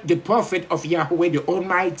called the prophet of Yahweh, the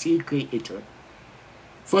Almighty Creator.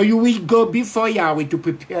 For you will go before Yahweh to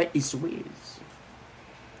prepare his ways.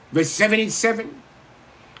 Verse 77,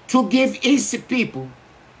 to give his people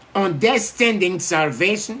understanding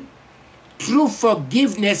salvation through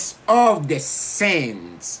forgiveness of the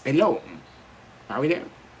sins. Hello. Are we there?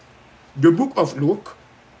 The book of Luke,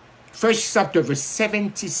 1st chapter, verse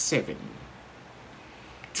 77.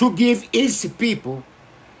 To give his people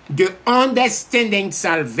the understanding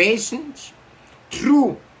salvation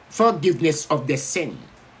through forgiveness of the sin.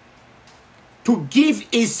 To give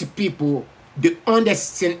his people the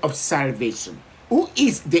understanding of salvation. Who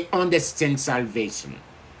is the understand salvation?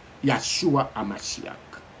 Yahshua HaMashiach.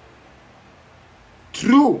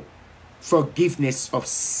 Through forgiveness of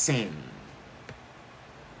sin.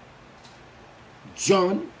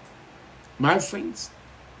 John, my friends,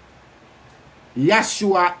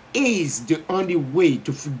 Yahshua is the only way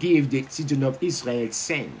to forgive the children of Israel's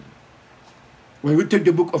sin. When we take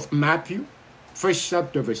the book of Matthew, 1st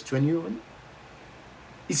chapter, verse 21,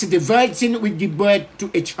 it says, the virgin will give birth to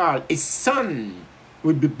a child, a son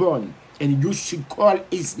will be born, and you should call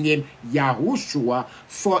his name Yahushua,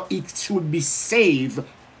 for it should be save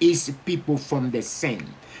his people from the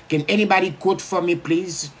sin. Can anybody quote for me,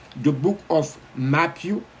 please, the book of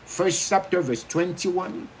Matthew, 1st chapter, verse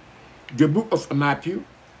 21? The book of Matthew,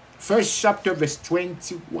 1st chapter, verse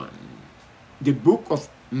 21. The book of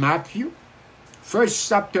Matthew, 1st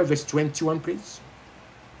chapter, verse 21, please.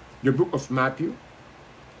 The book of Matthew,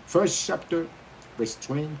 1st chapter, verse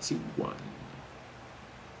 21.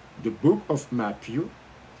 The book of Matthew,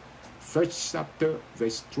 1st chapter,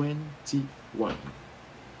 verse 21.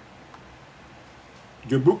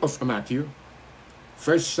 The book of Matthew,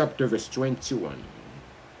 1st chapter, verse 21.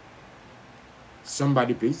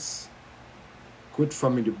 Somebody, please, quote for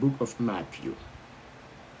me the book of Matthew.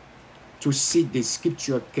 To see the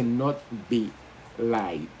scripture cannot be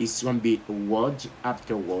lie. It's going to be word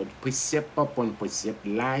after word, precept upon precept,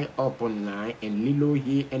 line upon line, and little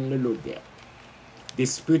here and little there. The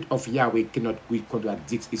Spirit of Yahweh cannot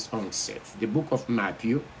contradict his own self. The book of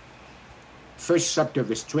Matthew, 1st chapter,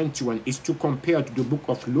 verse 21, is to compare to the book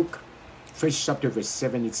of Luke, 1st chapter, verse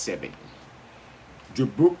 77. The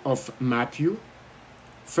book of Matthew,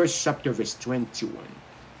 1st chapter, verse 21.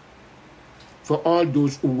 For all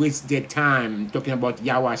those who waste their time talking about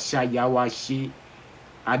Yahusha, Yahushi,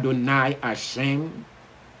 Adonai, Hashem,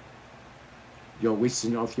 you're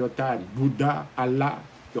wasting of your time. Buddha, Allah,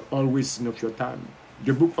 you're all wasting of your time.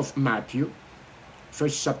 The book of Matthew,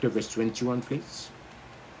 1st chapter, verse 21, please.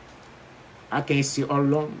 I can see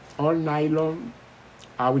all night long.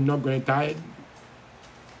 Are we not going to die?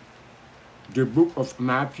 The book of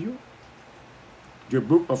Matthew,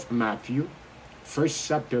 1st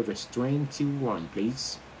chapter, verse 21,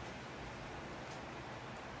 please.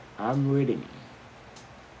 I'm reading.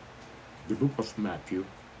 The book of Matthew,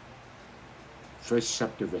 1st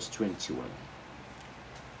chapter, verse 21.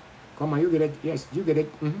 Come on, you get it? Yes, you get it.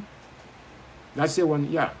 That's the one,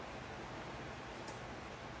 yeah.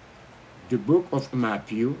 The book of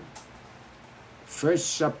Matthew,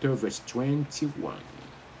 First chapter, verse 21.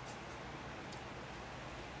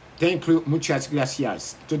 Thank you, muchas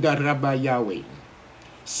gracias to the Rabbi Yahweh.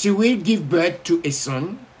 She will give birth to a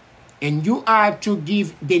son, and you are to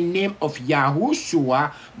give the name of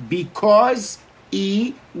Yahushua, because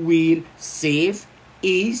he will save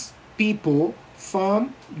his people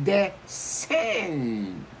from their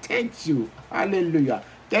sin. Thank you. Hallelujah.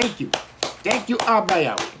 Thank you. Thank you, Abba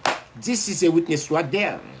Yahweh. This is a witness right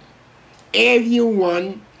there.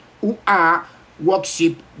 Everyone who are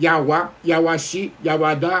worship Yahweh, Yahawashi,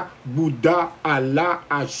 Yahwada, Buddha, Allah,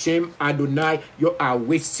 Hashem, Adonai, you are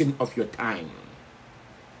wasting of your time.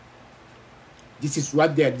 This is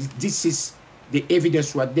right there. This is the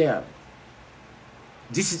evidence right there.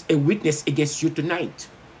 This is a witness against you tonight.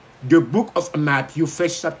 The book of Matthew,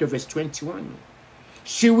 first chapter, verse 21.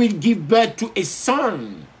 She will give birth to a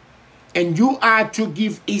son, and you are to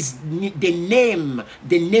give the name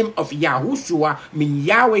of Yahushua, mean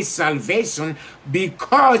Yahweh's salvation,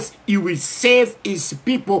 because he will save his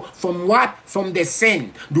people from what? From the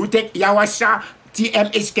sin. Do you think Yahushua,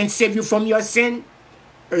 TMH, can save you from your sin?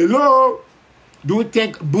 Hello? Do you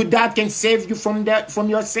think Buddha can save you from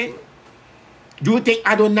your sin? Do you think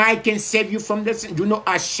Adonai can save you from the sin? Do you know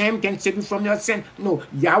Hashem can save you from your sin? No.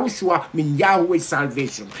 Yahushua means Yahweh's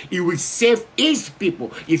salvation. He will save his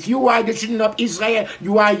people. If you are the children of Israel,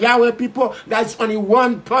 you are Yahweh people, there's only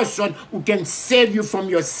one person who can save you from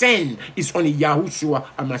your sin. It's only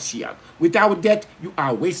Yahushua Messiah. Without that, you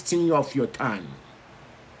are wasting of your time.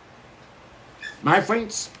 My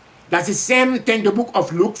friends, that's the same thing the book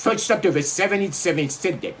of Luke, first chapter, verse 77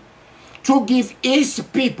 said that. To give his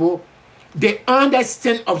people the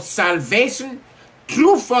understanding of salvation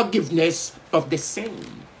through forgiveness of the sin.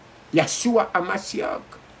 Yahshua HaMashiach.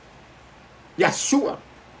 Yahshua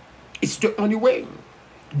is the only way.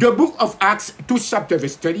 The book of Acts, 2 chapter,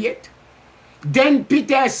 verse 38. Then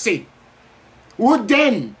Peter said, who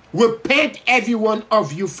then repent every one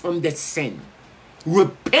of you from the sin.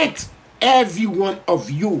 Repent every one of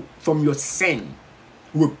you from your sin.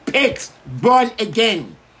 Repent, born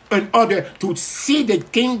again, in order to see the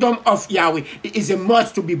kingdom of Yahweh. It is a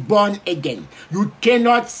must to be born again. You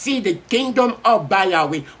cannot see the kingdom of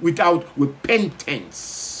Yahweh without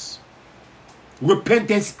repentance.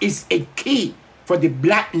 Repentance is a key for the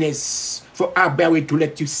blackness for Yahweh to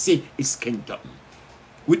let you see his kingdom.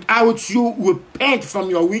 Without you repent from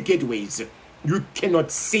your wicked ways, you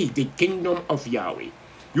cannot see the kingdom of Yahweh.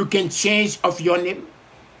 You can change of your name.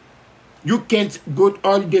 You can't go to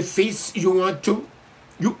all the feasts you want to.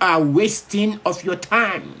 You are wasting of your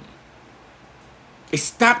time.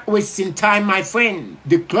 Stop wasting time, my friend.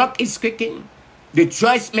 The clock is ticking. The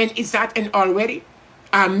judgment is at and already.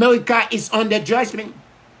 America is under judgment.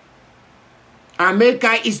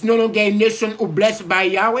 America is no longer a nation who blessed by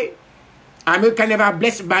Yahweh. America never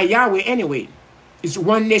blessed by Yahweh anyway. It's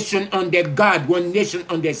one nation under God, one nation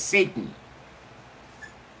under Satan.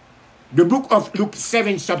 The book of Luke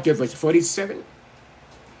 7, chapter verse 47.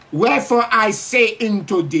 Wherefore I say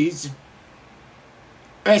unto these,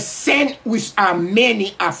 a sin which are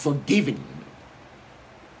many are forgiven.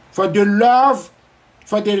 For the love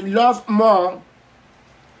more,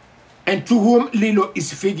 and to whom little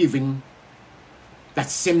is forgiven, that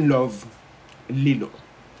same love little.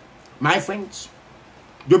 My friends,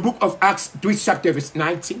 the book of Acts 3 chapter verse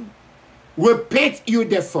 19. Repent you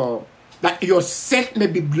therefore, that your sin may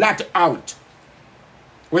be blotted out,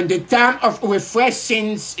 when the time of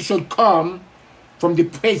refreshings shall come from the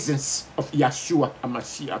presence of Yahshua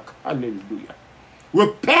HaMashiach. Hallelujah.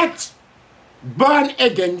 Repent, born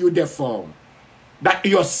again you therefore, that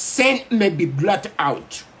your sin may be blotted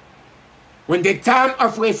out, when the time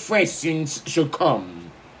of refreshings shall come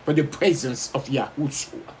from the presence of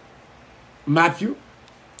Yahushua. Matthew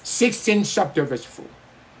 16 chapter verse 4.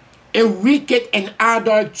 A wicked and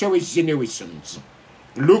adulterous generations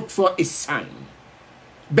look for a sign,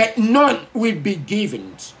 but none will be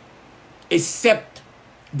given except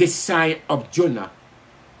the sign of Jonah.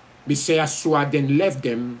 Yahshua then left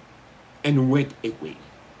them and went away.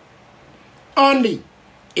 Only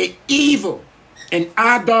a evil and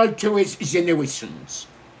adulterous generations,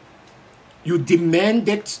 you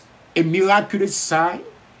demanded a miraculous sign,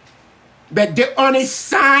 but the only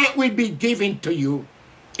sign will be given to you.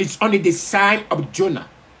 It's only the sign of Jonah.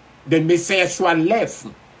 Then Yahshua left,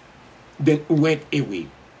 then went away.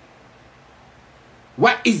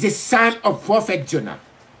 What is the sign of prophet Jonah?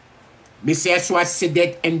 Yahshua said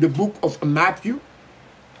that in the book of Matthew,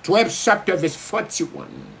 12 chapter verse 41.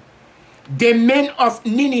 The men of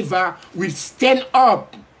Nineveh will stand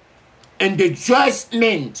up, and the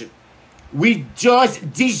judgment will judge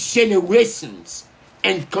these generations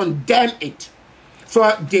and condemn it,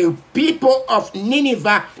 For the people of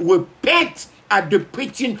Nineveh repent at the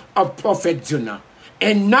preaching of prophet Jonah.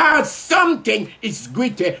 And now something is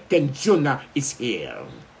greater than Jonah is here.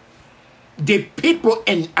 The people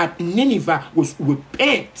at Nineveh was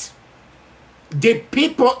repent. The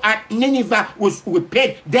people at Nineveh was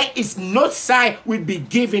repent. There is no sign will be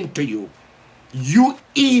given to you. You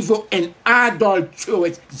evil and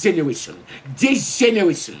adulterous generation. These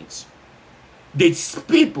generations, these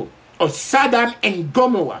people of Sodom and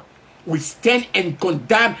Gomorrah will stand and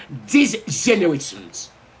condemn these generations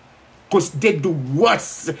because they do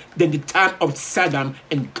worse than the time of Sodom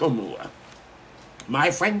and Gomorrah. My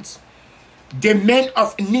friends, the men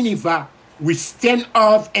of Nineveh will stand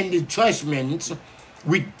up in the judgment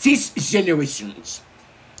with these generations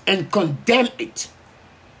and condemn it.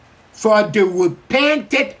 For they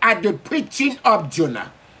repented at the preaching of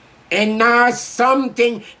Jonah. And now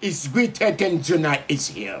something is greater than Jonah is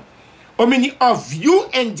here. How many of you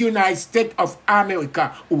in the United States of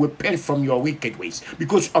America will repent from your wicked ways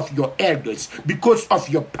because of your elders, because of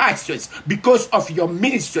your pastors, because of your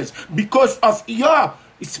ministers, because of your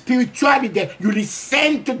spirituality? You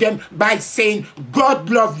listen to them by saying, God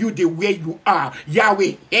love you the way you are.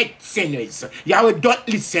 Yahweh hates sinners. Yahweh don't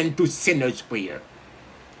listen to sinners' prayer.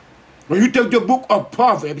 When you take the book of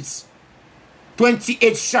Proverbs,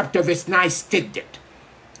 28 chapter verse 9 stated,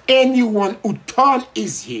 anyone who turns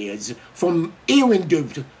his ears from hearing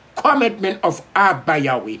the commandment of our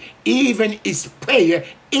Yahweh, even his prayer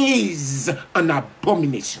is an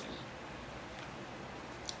abomination.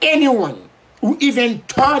 Anyone who even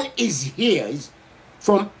turns his ears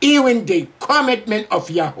from hearing the commandment of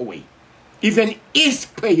Yahweh, even his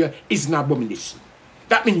prayer is an abomination.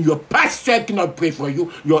 That means your pastor cannot pray for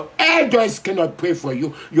you, your elders cannot pray for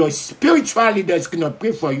you, your spiritual leaders cannot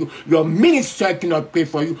pray for you, your minister cannot pray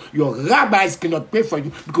for you, your rabbis cannot pray for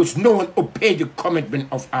you, because no one obeyed the commandment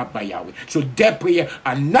of our Yahweh. So their prayer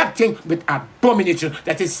are nothing but abomination.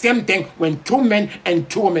 That's the same thing when two men and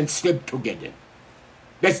two women sleep together.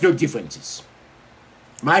 There's no differences.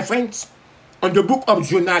 My friends, on the book of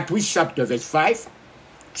Jonah 3 chapter verse 5,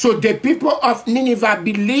 so the people of Nineveh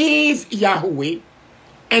believe Yahweh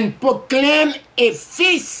and proclaim a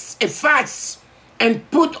feast, a fast, and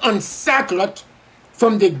put on sackcloth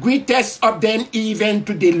from the greatest of them even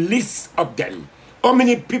to the least of them. How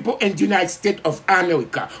many people in the United States of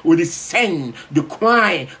America will send the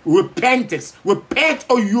cry, repentance, repent,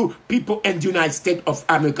 all you people in the United States of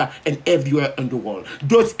America and everywhere in the world.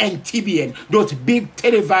 Those NTBN, those big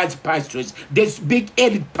televised pastors, those big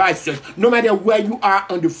elite pastors, no matter where you are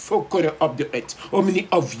on the four corners of the earth, how many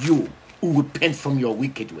of you who repent from your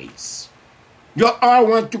wicked ways? You all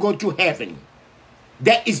want to go to heaven.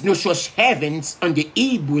 There is no such heavens on the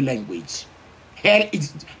Hebrew language. Heaven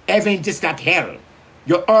is just like hell.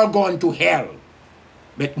 You're all going to hell.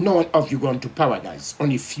 But none of you going to paradise.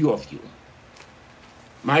 Only few of you.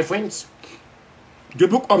 My friends, the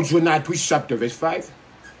book of Jonah 3 chapter verse 5.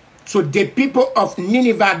 So the people of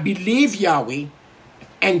Nineveh believe Yahweh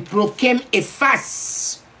and proclaim a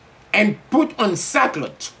fast and put on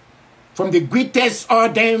sackcloth from the greatest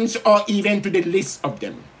of them or even to the least of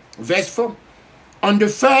them. Verse 4. On the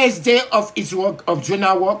first day of his work, of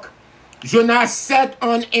Jonah's work, Jonah set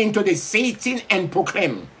on into the city and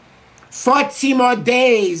proclaimed, 40 more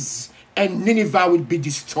days and Nineveh will be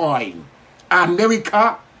destroyed.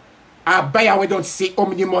 America, Yahweh don't say how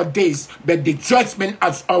many more days, but the judgment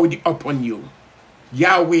is already upon you.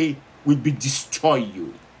 Yahweh will be destroy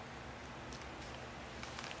you.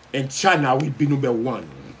 And China will be number one.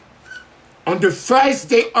 On the first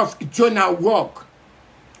day of Jonah's work,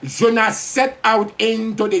 Jonah set out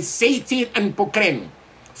into the city and proclaimed,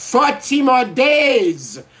 40 more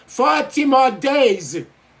days, 40 more days,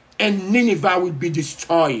 and Nineveh will be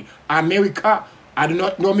destroyed. America, I do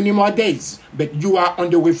not know many more days, but you are on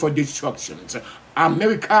the way for destruction.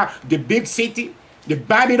 America, the big city, the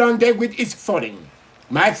Babylon there with is falling.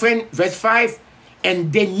 My friend, verse 5,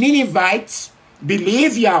 and the Ninevites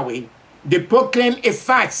believe Yahweh, they proclaim a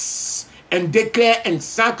fast and declare in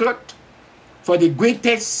sackcloth for the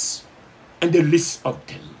greatest and the least of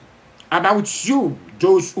them. About you,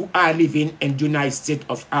 those who are living in the United States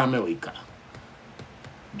of America,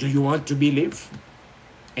 do you want to believe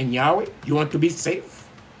in Yahweh? You want to be safe?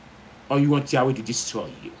 Or you want Yahweh to destroy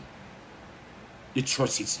you? The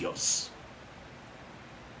choice is yours.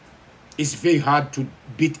 It's very hard to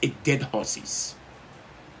beat a dead horses.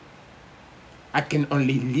 I can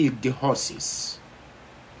only lead the horses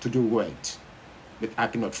to the word, but I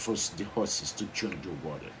cannot force the horses to drink the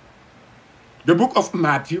water. The book of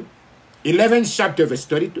Matthew, 11 chapter verse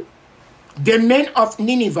 32. The men of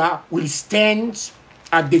Nineveh will stand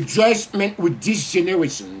at the judgment with these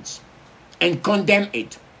generations and condemn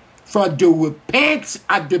it. For they repent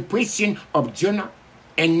at the preaching of Jonah,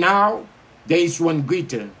 and now there is one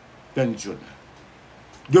greater than Jonah.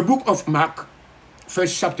 The book of Mark,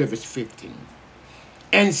 1st chapter, verse 15.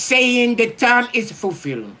 And saying the time is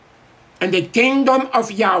fulfilled, and the kingdom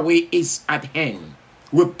of Yahweh is at hand.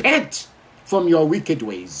 Repent from your wicked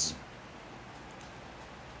ways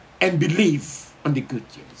and believe on the good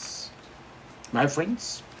news. My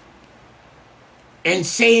friends, and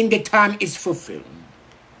saying the time is fulfilled,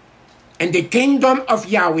 and the kingdom of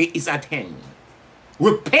Yahweh is at hand.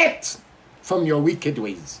 Repent from your wicked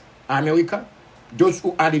ways. America, those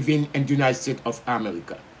who are living in the United States of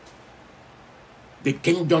America, the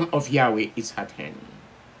kingdom of Yahweh is at hand.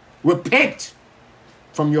 Repent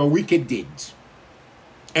from your wicked deeds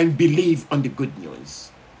and believe on the good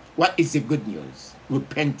news. What is the good news?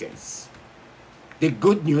 Repentance. The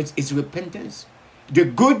good news is repentance. The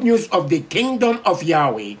good news of the kingdom of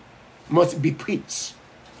Yahweh must be preached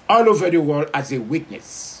all over the world as a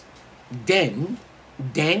witness. Then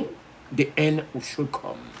the end should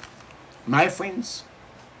come. My friends,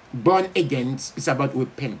 born again is about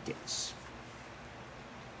repentance.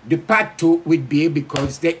 The part 2 would be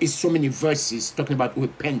because there is so many verses talking about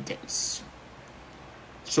repentance.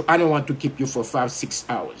 So I don't want to keep you for 5-6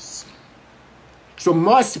 hours. So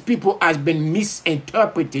most people have been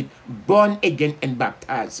misinterpreted born again and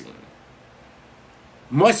baptizing.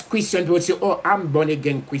 Most Christians will say, oh, I'm born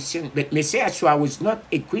again Christian, but Messiah Yahshua was not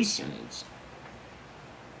a Christian.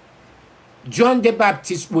 John the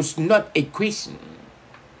Baptist was not a Christian.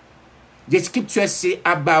 The scriptures say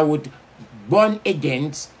about born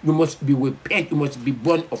again, you must be repent, you must be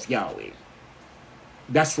born of Yahweh.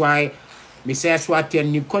 That's why Messiah Yahshua tells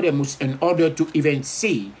Nicodemus, in order to even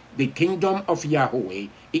see the kingdom of Yahweh,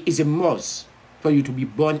 it is a must for you to be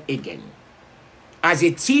born again. As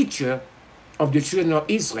a teacher of the children of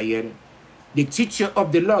Israel, the teacher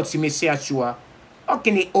of the Lord, Messiah Yahshua, how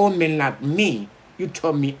can an old man like me, you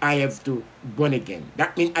told me I have to born again?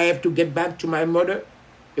 That means I have to get back to my mother,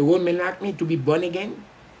 a woman like me, to be born again?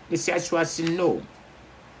 Messiah Yahshua said, no.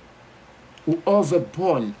 Whoever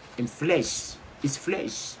born in flesh is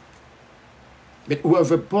flesh. But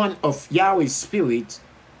whoever born of Yahweh's spirit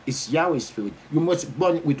is Yahweh's spirit. You must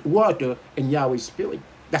born with water and Yahweh's spirit.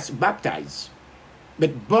 That's baptized.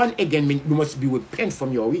 But born again means you must be repent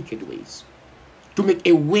from your wicked ways, to make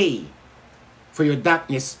a way for your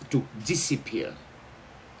darkness to disappear.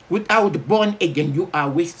 Without born again, you are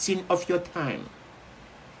wasting of your time.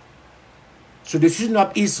 So the children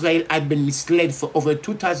of Israel have been misled for over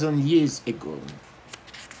 2,000 years ago.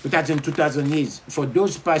 2,000 years. For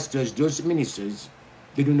those pastors, those ministers,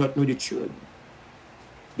 they do not know the truth.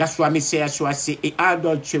 That's why Messiah Yahshua said, a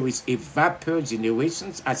adulterous, a vapor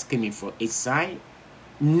generations asking for a sign.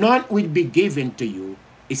 None will be given to you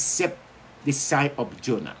except the sign of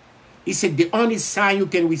Jonah. He said the only sign you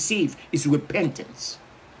can receive is repentance.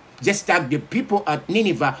 Just like the people at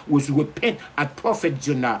Nineveh was repent at Prophet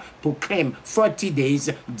Jonah proclaimed 40 days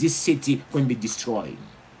this city will be destroyed.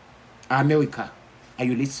 America, are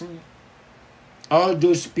you listening? All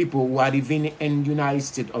those people who are living in the United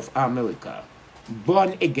States of America,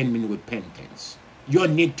 born again means repentance. You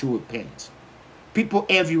need to repent. People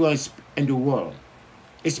everywhere in the world,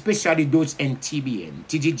 especially those in TBN,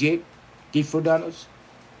 TGJ, give $4.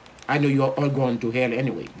 I know you're all going to hell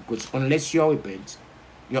anyway, because unless you repent,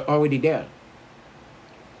 you're already there.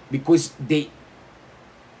 Because the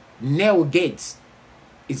narrow gates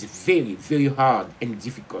is very, very hard and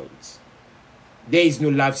difficult. There is no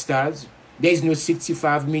lifestyles. There is no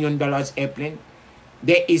 $65 million airplane.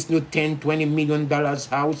 There is no $10, $20 million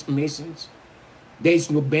house masons. There is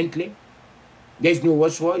no Bentley. There is no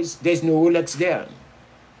Rolls Royce. There is no Rolex there.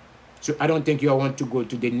 So I don't think you want to go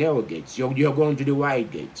to the narrow gates. You're going to the wide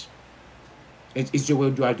gates. It's the way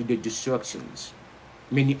to the destructions.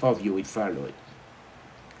 Many of you will follow it.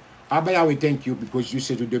 Abba Yahweh, thank you because you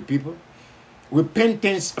said to the people,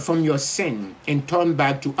 repentance from your sin and turn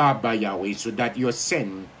back to Abba Yahweh so that your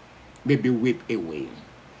sin may be wiped away.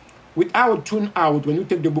 Without tune out, when you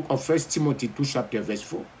take the book of 1 Timothy 2 chapter verse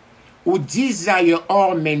 4, who desire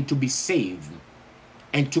all men to be saved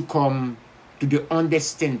and to come to the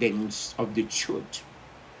understandings of the truth.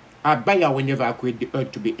 Abba Yahweh never created the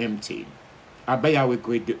earth to be empty. Abba Yahweh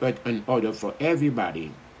created the earth in order for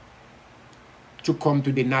everybody to come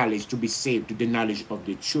to the knowledge, to be saved, to the knowledge of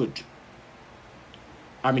the truth.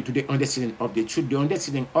 To the understanding of the truth. The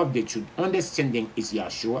understanding of the truth. Understanding is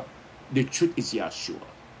Yahshua. The truth is Yahshua.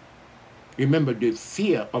 Remember, the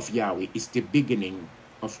fear of Yahweh is the beginning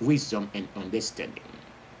of wisdom and understanding.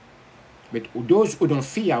 But those who don't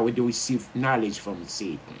fear Yahweh, they receive knowledge from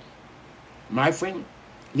Satan. My friend,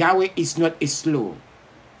 Yahweh is not slow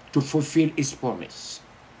to fulfill his promise.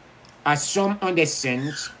 As some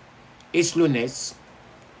understand his slowness,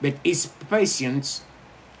 but his patience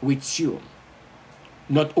with you,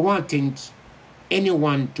 not wanting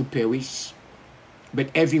anyone to perish, but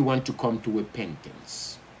everyone to come to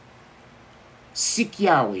repentance. Seek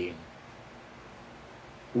Yahweh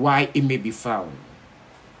while he may be found.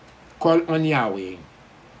 Call on Yahweh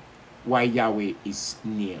while Yahweh is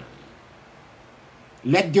near.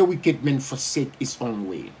 Let the wicked man forsake his own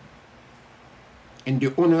way, and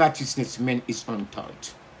the unrighteousness man is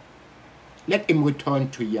untaught. Let him return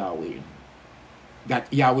to Yahweh,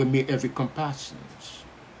 that Yahweh may have compassion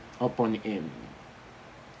upon him,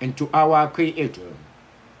 and to our Creator,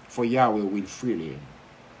 for Yahweh will freely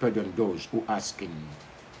pardon those who ask him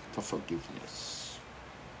for forgiveness.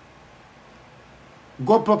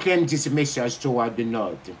 Go proclaim this message toward the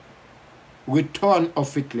north. Return of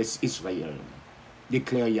faithless Israel,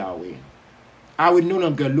 declare Yahweh. I will no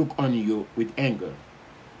longer look on you with anger,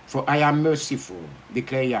 for I am merciful,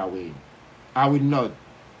 declare Yahweh. I will not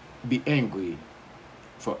be angry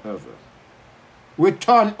forever.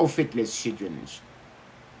 Return, O faithless children,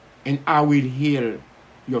 and I will heal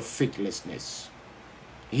your faithlessness.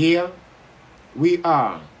 Here we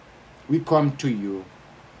come to you,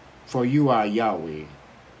 for you are Yahweh,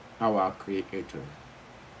 our Creator.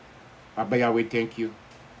 Abba Yahweh, thank you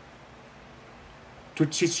to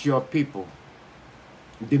teach your people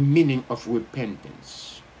the meaning of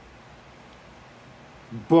repentance.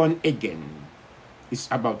 Born again is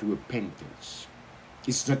about repentance.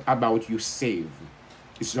 It's not about you saved.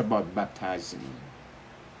 It's about baptizing.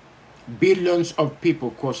 Billions of people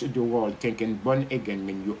across the world thinking born again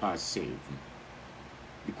means you are saved,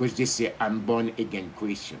 because they say, I'm born again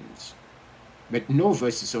Christians. But no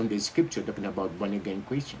verses on the scripture talking about born again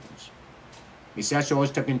Christians. Messiah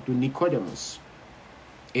was talking to Nicodemus,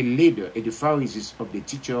 a leader, a Pharisees of the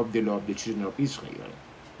teacher of the law of the children of Israel.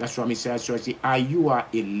 That's why Messiah says, you are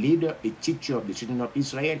a leader, a teacher of the children of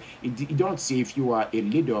Israel. He don't say if you are a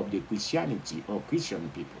leader of the Christianity or Christian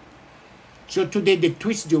people. So today they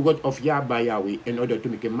twist the word of Yahweh in order to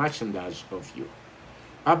make a merchandise of you.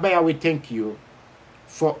 Abba Yahweh, thank you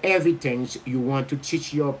for everything you want to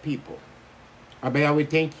teach your people. Abba Yahweh,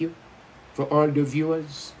 thank you for all the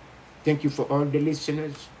viewers. Thank you for all the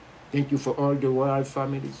listeners. Thank you for all the royal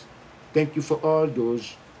families. Thank you for all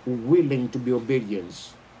those who are willing to be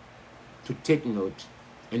obedient, to take note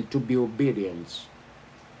and to be obedient,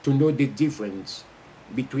 to know the difference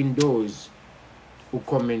between those who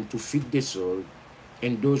come in to feed the soul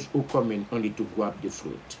and those who come in only to grab the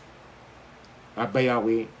fruit. Abba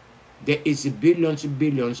Yahweh, there is billions and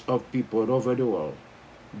billions of people all over the world.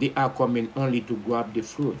 They are coming only to grab the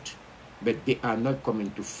fruit, but they are not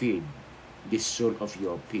coming to feed the soul of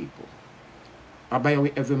your people. Abba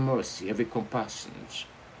Yahweh, every mercy, every compassion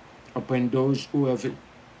upon those who have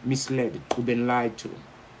misled, who have been lied to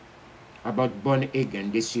about born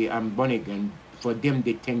again. They say, I'm born again. For them,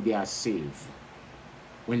 they think they are saved.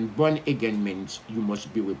 When born again means you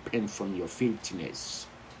must be repent from your filthiness.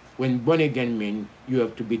 When born again means you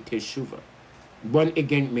have to be teshuvah. Born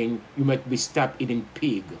again means you must be stopped eating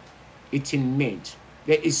pig, eating meat.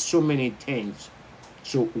 There is so many things.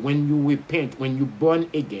 So when you repent, when you born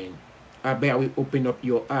again, Abba will open up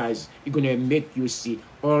your eyes. It's going to make you see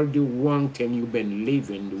all the wrong thing you've been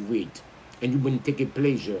living with. And you've been taking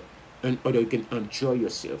pleasure in order you can enjoy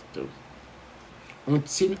yourself too.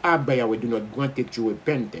 Until Abba will do not grant it to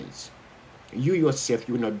repentance, you yourself,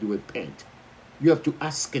 you will not do repent. You have to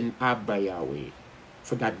ask in Abba Yahweh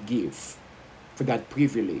for that gift, for that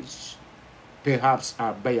privilege. Perhaps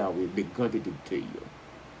Abba Yahweh will be granted it to you.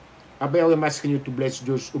 Abba Yahweh, I'm asking you to bless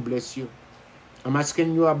those who bless you. I'm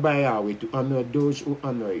asking you, Abba Yahweh, to honor those who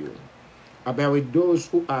honor you. Abba Yahweh, those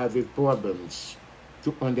who have problems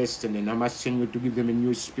to understanding, I'm asking you to give them a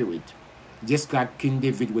new spirit. Just like King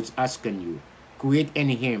David was asking you, create in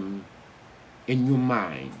him a new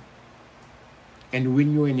mind and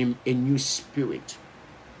renew in him a new spirit.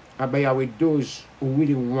 Abba Yahweh, those who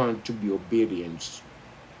really want to be obedient,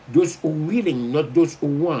 those who willing, not those who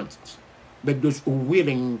want, but those who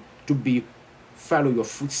willing to be follow your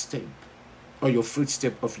footstep or your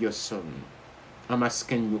footstep of your son. I'm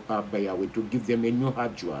asking you, Abba Yahweh, to give them a new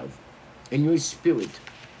heart drive, a new spirit.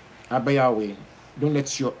 Abba Yahweh, don't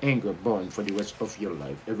let your anger burn for the rest of your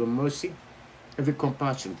life. Every mercy, every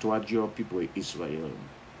compassion toward your people Israel.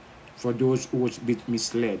 For those who was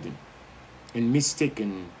misled and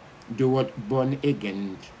mistaken, the word born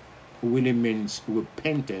again really means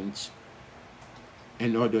repentance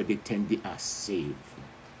in order they think they are saved.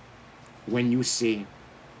 when you say,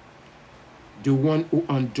 the one who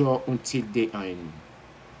endure until the end,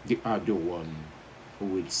 they are the one who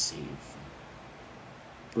will save.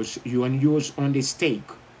 Because you use on the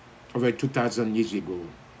stake over 2,000 years ago,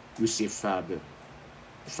 you say, Father,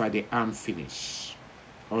 I'm finished.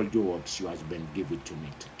 All the works you have been given to me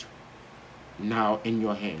to do. Now in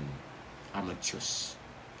your hand, I'm a trust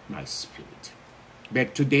my spirit.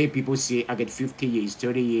 But today people say, I get 50 years,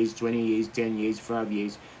 30 years, 20 years, 10 years, 5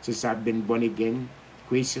 years, since I've been born again.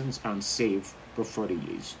 Christians, I'm saved for 40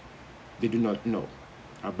 years. They do not know.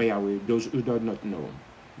 YAHUWEH, those who do not know,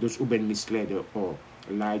 those who have been misled or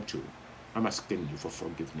lied to, I'm asking you for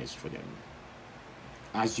forgiveness for them.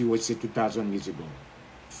 As you would say 2,000 years ago,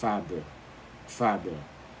 Father,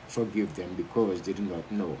 forgive them because they do not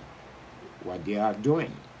know what they are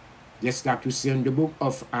doing. Just like you see in the book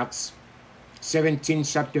of Acts 17,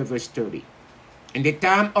 chapter verse 30. In the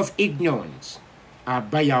time of ignorance,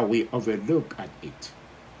 YAHUWEH overlook at it.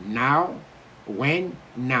 Now,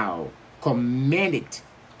 command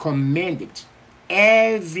it,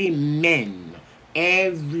 every man,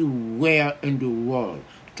 everywhere in the world,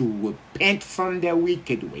 to repent from their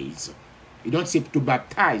wicked ways. You don't say to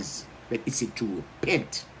baptize, but it's to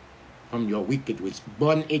repent from your wicked ways,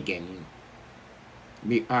 born again.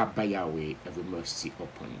 May YAHUWEH have mercy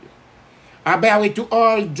upon you. YAHUWEH to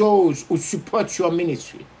all those who support your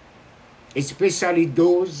ministry, especially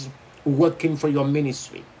those who working for your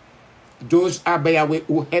ministry, those YAHUWEH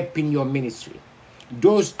who helping your ministry,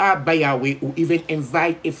 those YAHUWEH who even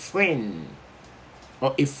invite a friend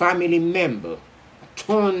or a family member,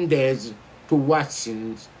 turn theirs to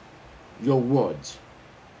watching your words,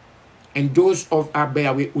 and those of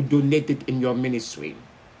YAHUWEH who donated in your ministry.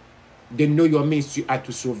 They know your ministry had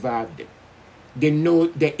to survive them. They know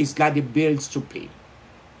there is a lot of bills to pay.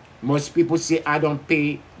 Most people say, I don't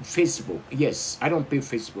pay Facebook. Yes, I don't pay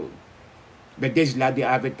Facebook. But there's a lot of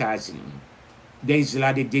advertising. There's a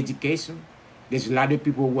lot of dedication. There's a lot of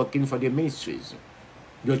people working for the ministries.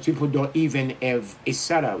 Those people don't even have a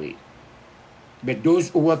salary. But those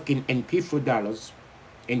who work in pay for dollars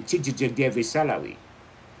and teachers, they have a salary.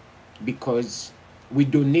 Because we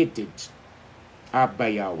donated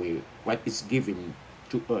YAHUWEH what is given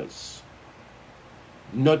to us.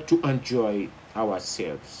 Not to enjoy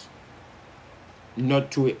ourselves. Not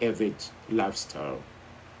to have it lifestyle.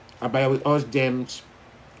 YAHUWEH ask them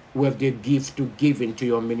who have the gift to give into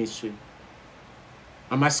your ministry.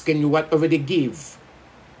 I'm asking you whatever they give.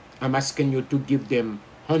 I'm asking you to give them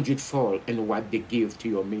 100-fold in what they give to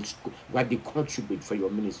your ministry, what they contribute for your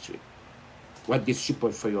ministry, what they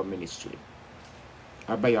support for your ministry.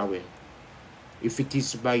 YAHUWEH, if it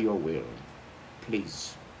is by your will,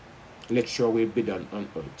 please, let your will be done on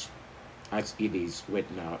earth as it is right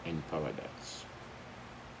now in paradise.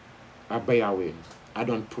 YAHUWEH, I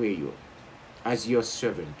don't pray you. As your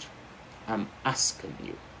servant, I'm asking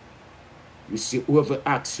you. You see, whoever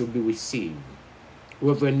asks will be received.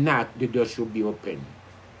 Whoever knocks, the door shall be open.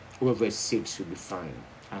 Whoever seeks shall be found.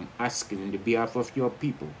 I'm asking on the behalf of your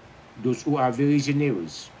people, those who are very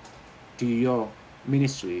generous to your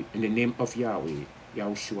ministry, in the name of YAHUWEH,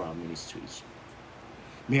 YAHUSHUA Ministries.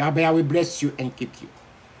 May YAHUWEH bless you and keep you.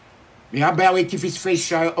 May YAHUWEH keep his face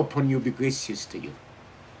shine upon you, be gracious to you.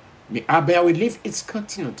 May YAHUWEH lift its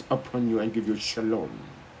countenance upon you and give you shalom.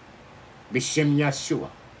 B'Shem Yahshua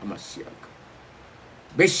HaMashiach.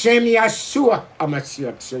 B'Shem Yahshua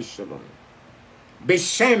HaMashiach, say shalom.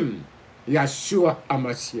 B'Shem Yahshua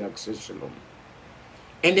HaMashiach, say shalom.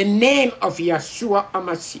 In the name of Yahshua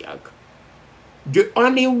HaMashiach, the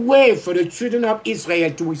only way for the children of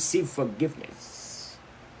Israel to receive forgiveness,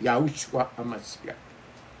 Yahushua HaMashiach.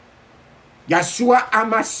 Yahshua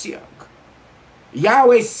HaMashiach.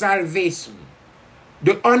 Yahweh's salvation.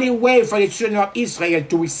 The only way for the children of Israel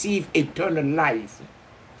to receive eternal life.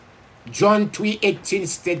 John 3:18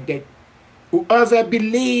 stated that whoever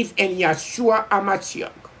believes in Yahshua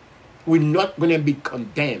HaMashiach will not going to be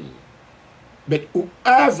condemned. But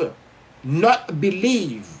whoever not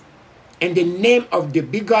believe in the name of the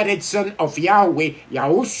begotten Son of YAHUWEH,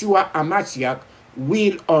 Yahushua HaMashiach,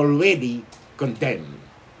 will already condemn.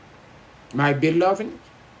 My beloved,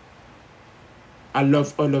 I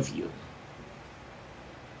love all of you.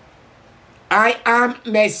 I am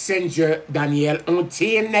Messenger Daniel.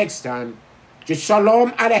 Until next time,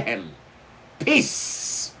 Shalom Aleichem.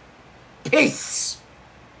 Peace. Peace.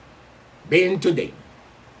 Being today.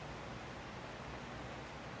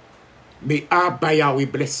 May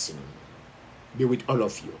YAHUWEH blessing be with all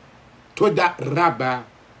of you. Toda Rabba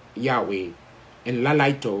YAHUWEH and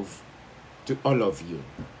Lalaitov to all of you.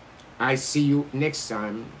 I see you next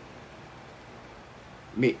time.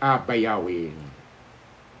 May YAHUWEH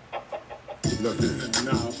Nothing.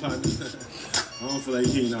 Nah, partner. I don't feel like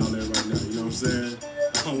eating all that right now. You know what I'm saying?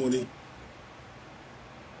 I don't want to eat.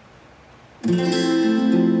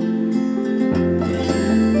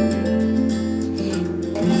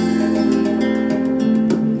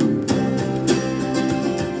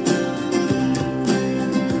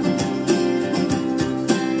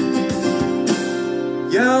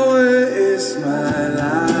 Yahweh is my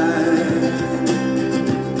life.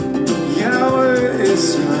 Yahweh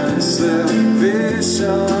is my salvation.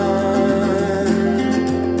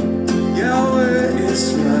 Yahweh is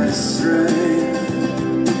my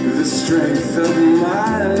strength, the strength of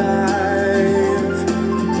my life.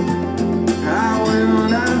 I will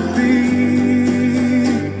not be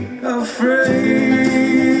afraid.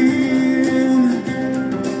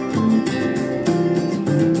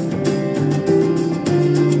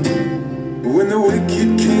 When the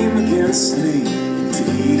wicked came against me to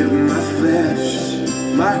eat of my flesh,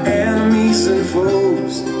 my enemies and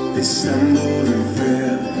foes, they stumbled and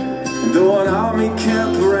fell. And though an army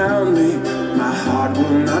camp around me, my heart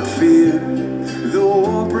will not fear. Though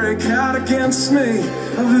war break out against me,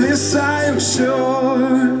 of this I am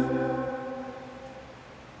sure.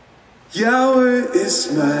 Yahweh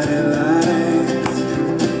is my life.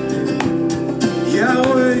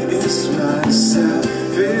 Yahweh is my salvation.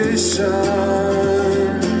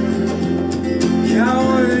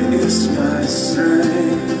 Yahweh is my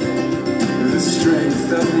strength, the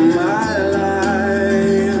strength of my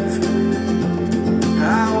life. I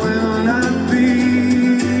will not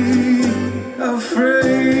be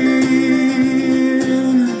afraid.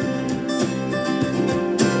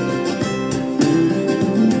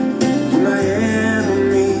 When my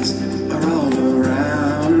enemies are all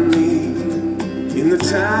around me, in the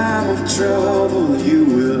time of trouble you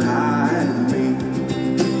will hide me.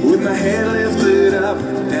 With my head lifted up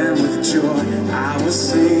and with joy I will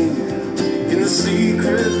sing. In the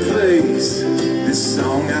secret place this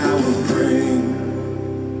song I will bring.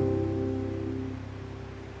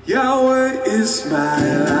 Yahweh is my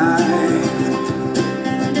life.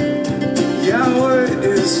 Yahweh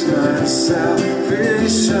is my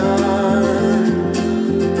salvation.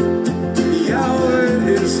 Yahweh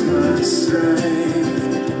is my strength,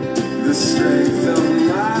 the strength of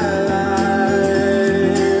my life.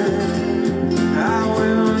 I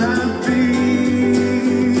will not be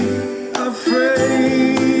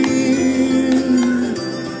afraid.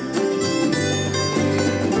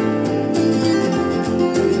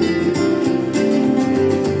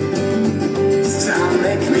 So I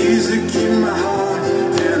make music in my heart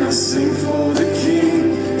and I sing for the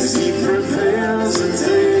King, as He prepares a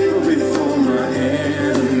table before my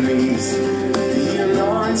enemies. He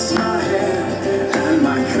anoints my head and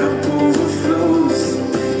my cup overflows.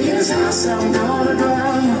 In His house I'm gonna dwell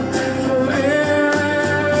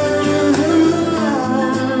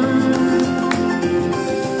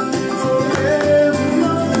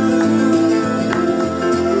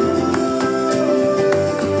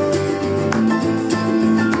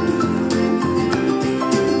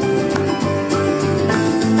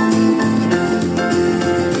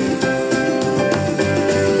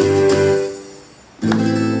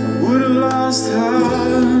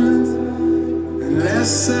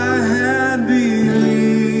unless I had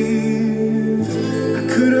believed. I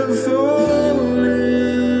could have fallen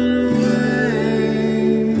away.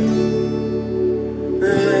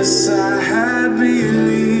 Unless I had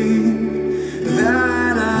believed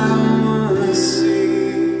that I would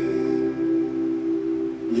see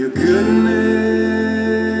your goodness.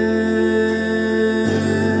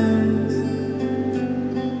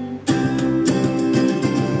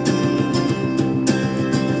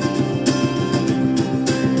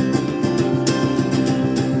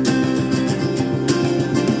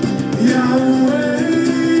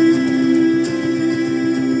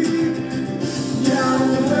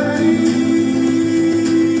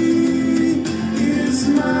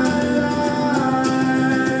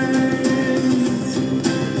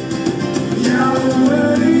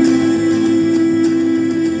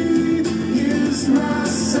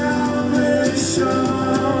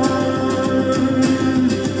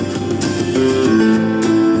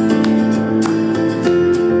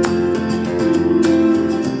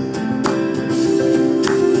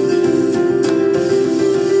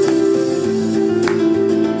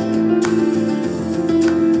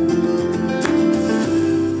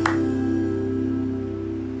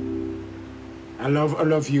 I love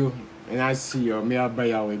all of you, and I see you. May Abba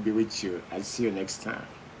Yahweh be with you. I'll see you next time.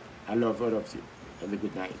 I love all of you. Have a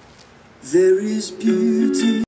good night. There is beauty